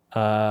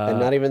 And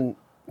not even...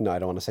 No, I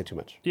don't want to say too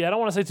much. Yeah, I don't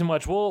want to say too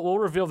much. We'll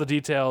reveal the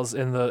details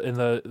in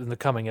the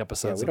coming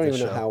episodes. Yeah, we don't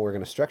even know how we're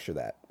going to structure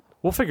that.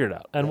 We'll figure it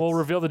out, and we'll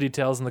reveal the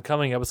details in the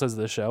coming episodes of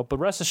this show. But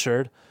rest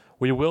assured,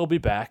 we will be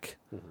back.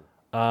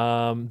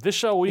 This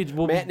show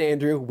will Matt and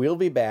Andrew will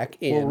be back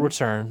in. We'll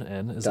return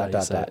in. Is that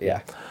you said?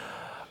 Yeah.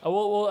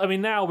 Well, I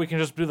mean, now we can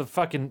just do the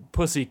fucking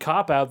pussy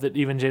cop out that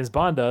even James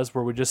Bond does,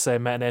 where we just say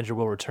Matt and Andrew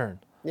will return.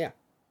 Yeah.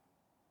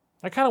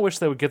 I kind of wish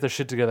they would get their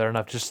shit together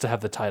enough just to have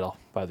the title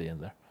by the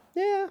end there.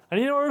 Yeah. And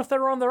you know what? If they're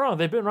wrong, they're wrong.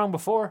 They've been wrong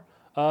before.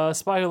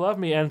 Spy Who Loved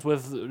Me ends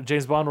with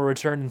James Bond will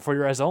return in For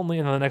Your Eyes Only,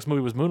 and then the next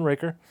movie was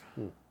Moonraker.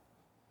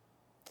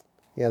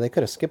 Yeah, they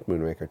could have skipped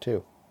Moonraker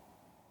too.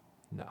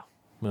 No,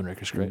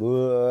 Moonraker's great.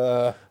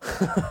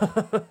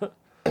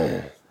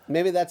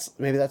 Maybe that's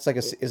like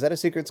is that a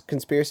secret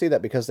conspiracy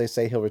that because they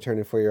say he'll return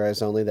in For Your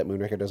Eyes Only that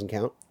Moonraker doesn't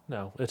count?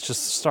 No, it's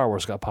just Star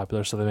Wars got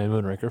popular, so they made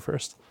Moonraker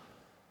first.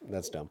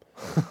 That's dumb.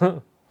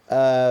 But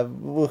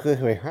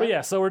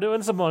yeah, so we're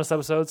doing some bonus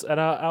episodes,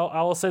 and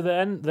I will say the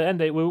end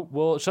date.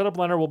 We'll Shut Up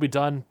Leonard will be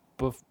done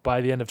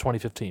by the end of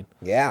 2015.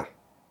 Yeah,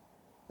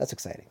 that's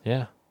exciting.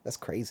 Yeah, that's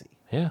crazy.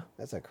 Yeah,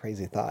 that's a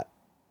crazy thought.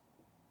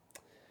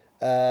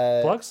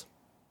 Plugs?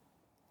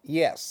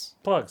 Yes.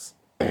 Plugs.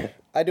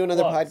 I do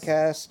another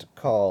podcast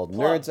called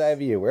Nerd's Eye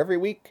View, where every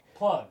week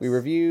we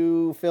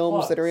review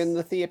films that are in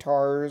the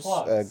theaters.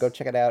 Go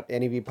check it out,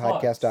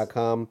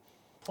 nevpodcast.com,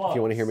 if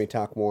you want to hear me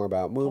talk more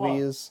about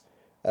movies.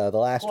 The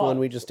last one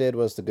we just did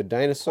was The Good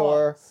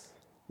Dinosaur.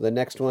 The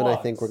next one, I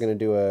think we're going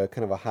to do a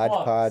kind of a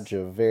hodgepodge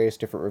of various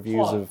different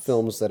reviews of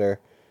films that are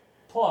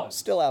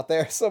still out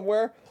there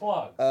somewhere.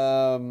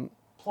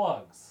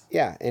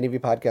 Yeah,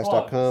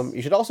 nevpodcast.com.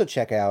 You should also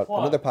check out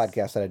another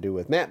podcast that I do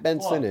with Matt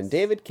Benson and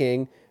David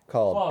King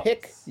called Plugs.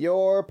 Pick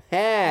Your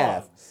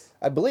Path. Plugs.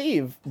 I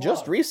believe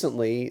just Plugs.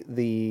 recently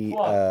the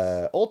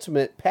Plugs.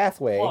 ultimate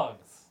pathway Plugs.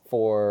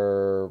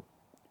 for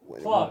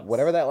Plugs.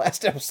 whatever that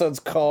last episode's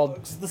called.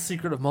 It's the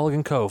secret of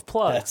Mulligan Cove.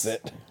 Plugs. That's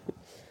it.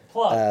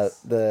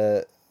 Plugs.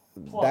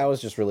 That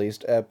was just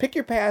released. Pick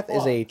Your Path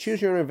is a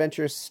choose your own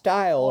adventure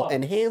style Plugs.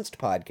 enhanced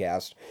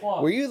podcast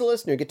Plugs. where you, the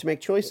listener, get to make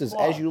choices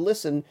Plugs. as you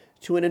listen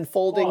to an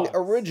unfolding Plugs.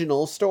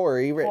 original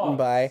story written Plugs.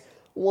 by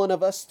one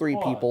of us three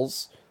Plugs.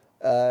 peoples.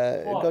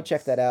 Go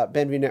check that out.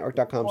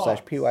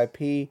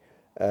 BenviewNetwork.com/PYP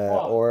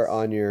or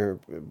on your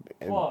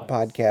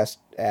podcast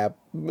app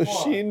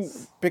machine.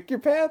 Plugs. Pick Your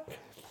Path.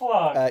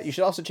 Plugs. You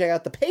should also check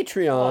out the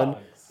Patreon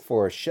Plugs.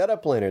 for Shut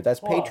Up Leonard. That's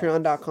Plugs.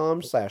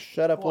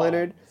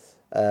 patreon.com/ShutUpLeonard.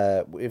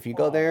 If you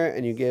go there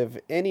and you give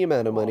any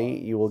amount of money,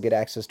 you will get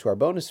access to our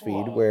bonus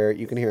feed where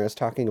you can hear us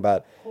talking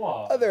about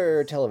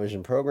other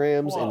television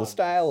programs in the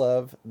style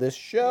of this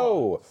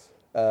show.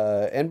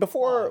 And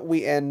before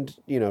we end,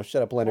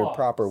 Shut Up Leonard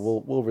proper,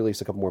 we'll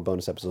release a couple more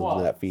bonus episodes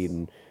in that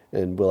feed,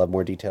 and we'll have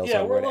more details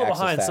Yeah, on we're where a to little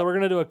access behind, that. so we're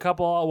going to do a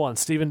couple all at once.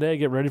 Stephen Day,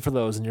 get ready for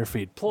those in your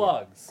feed.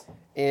 Plugs.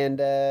 And,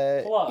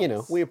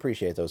 Plugs. we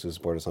appreciate those who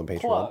support us on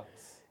Patreon. Plugs.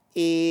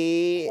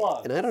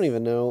 Plugs. And I don't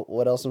even know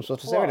what else I'm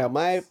supposed to say right now.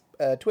 My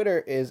Twitter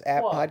is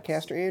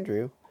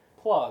 @PodcasterAndrew.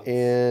 Plugs.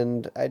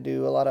 And I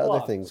do a lot of other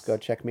Plugs. things. Go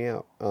check me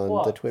out on the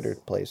Plugs. Twitter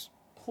place.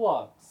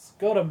 Plugs.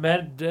 Go to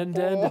Medden.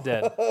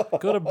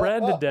 Go to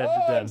Brandon.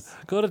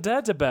 Go to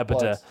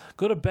Dadababada.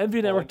 Go to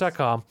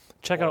BenviewNetwork.com.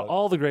 Check out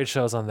all the great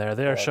shows on there.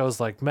 There are shows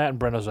like Matt and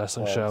Brenda's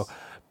Wrestling Show,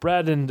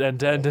 Brad and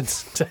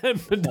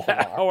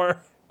Hour.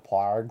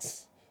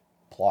 Plargs.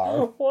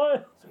 Plarg.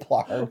 What?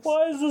 Plargs.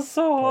 Why is this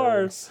so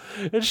hard?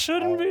 It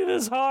shouldn't be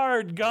this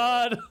hard,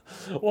 God.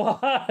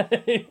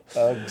 Why?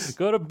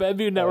 Go to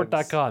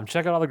BenviewNetwork.com.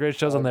 Check out all the great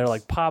shows on there,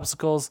 like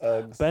Popsicles,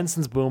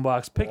 Benson's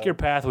Boombox, Pick Your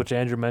Path, which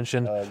Andrew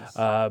mentioned.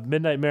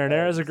 Midnight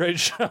Marinara is a great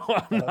show.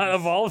 I'm not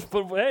involved,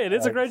 but hey, it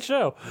is a great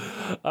show.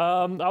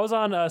 I was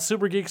on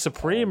Super Geek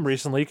Supreme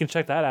recently. You can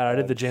check that out. I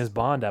did the James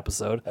Bond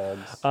episode.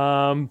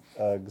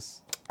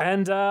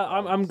 And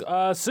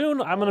I'm soon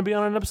I'm going to be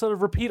on an episode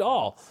of Repeat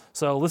All.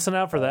 So listen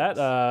out for that.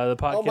 The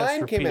podcast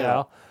mine Repeat came out.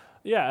 All.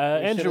 Yeah,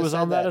 Andrew was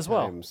on that as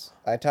well.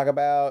 I talk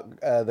about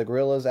the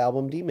Gorillaz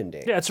album Demon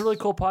Days. Yeah, it's a really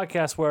cool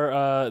podcast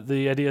where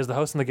the idea is the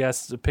host and the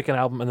guests pick an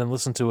album and then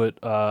listen to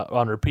it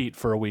on repeat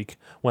for a week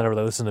whenever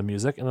they listen to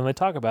music, and then they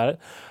talk about it.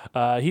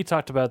 He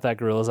talked about that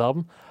Gorillaz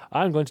album.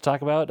 I'm going to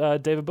talk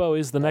about David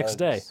Bowie's The Next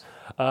Day.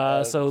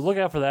 So look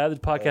out for that. The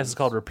podcast is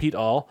called Repeat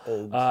All.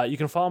 You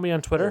can follow me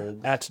on Twitter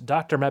at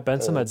Dr. Matt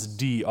Benson. That's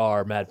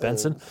Dr. Matt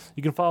Benson.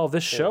 You can follow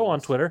this show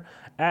on Twitter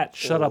at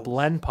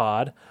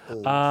ShutUpLenPod.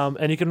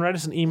 And you can write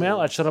us an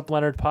email at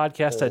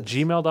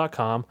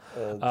ShutUpLeonardPodcast@gmail.com.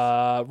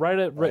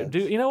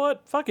 You know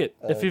what? Fuck it.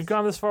 If you've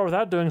gone this far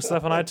without doing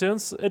stuff on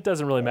iTunes, it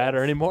doesn't really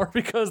matter anymore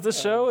because the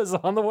show is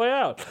on the way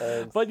out.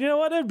 But you know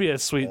what? It'd be a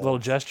sweet little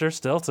gesture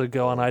still to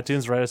go on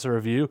iTunes, write us a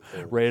review,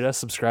 rate us,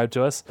 subscribe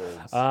to us.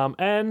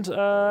 And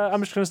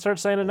I'm just going to start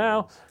saying it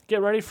now.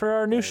 Get ready for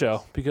our new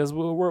show because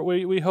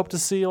we hope to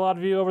see a lot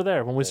of you over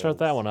there when we start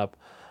that one up.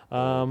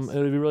 It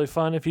would be really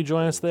fun if you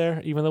join us there,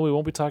 even though we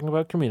won't be talking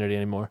about Community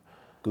anymore.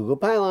 Google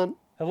Pylon.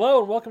 Hello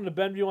and welcome to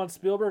Benview on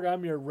Spielberg.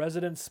 I'm your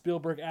resident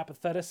Spielberg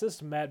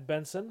apatheticist, Matt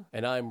Benson.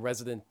 And I'm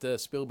resident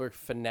Spielberg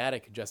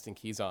fanatic, Justin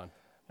Keyson.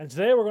 And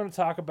today we're going to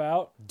talk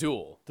about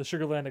Duel, The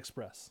Sugarland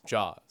Express,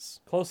 Jaws,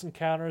 Close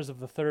Encounters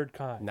of the Third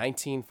Kind,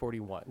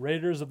 1941,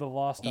 Raiders of the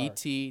Lost Ark,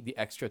 E.T. the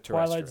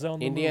Extraterrestrial, Twilight Zone,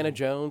 the Indiana movie,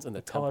 Jones and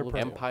the Color Temple of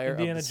Purple, Empire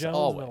Indiana of the Jones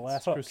Always, and the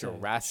Last Crusade,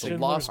 Jurassic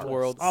Schindler's Lost List,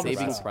 World, Homicide,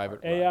 Saving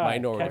Private Ryan, AI,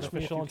 Minority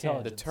Artificial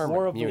Intelligence, Determined,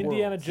 War of the Mutant,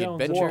 Indiana The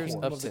Jones, Adventures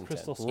War of of the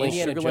Crystal Tintin, Skull,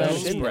 Indiana Sugarland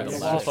Jones Express,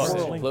 Express, Lost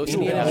World, Close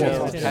Indiana Indiana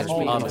Jones, Jones, Catch Me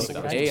Indiana Honest,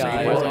 Jones, AI,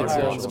 Indiana Jones,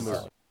 Jones. the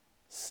movie.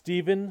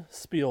 Steven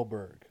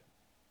Spielberg.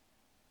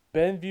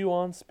 Benview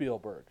on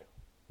Spielberg.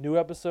 New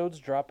episodes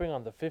dropping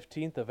on the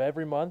 15th of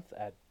every month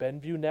at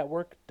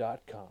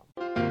BenviewNetwork.com.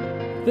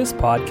 This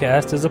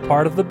podcast is a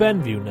part of the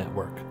Benview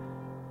Network.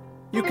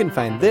 You can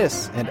find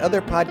this and other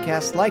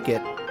podcasts like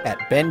it at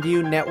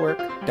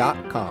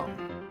BenviewNetwork.com.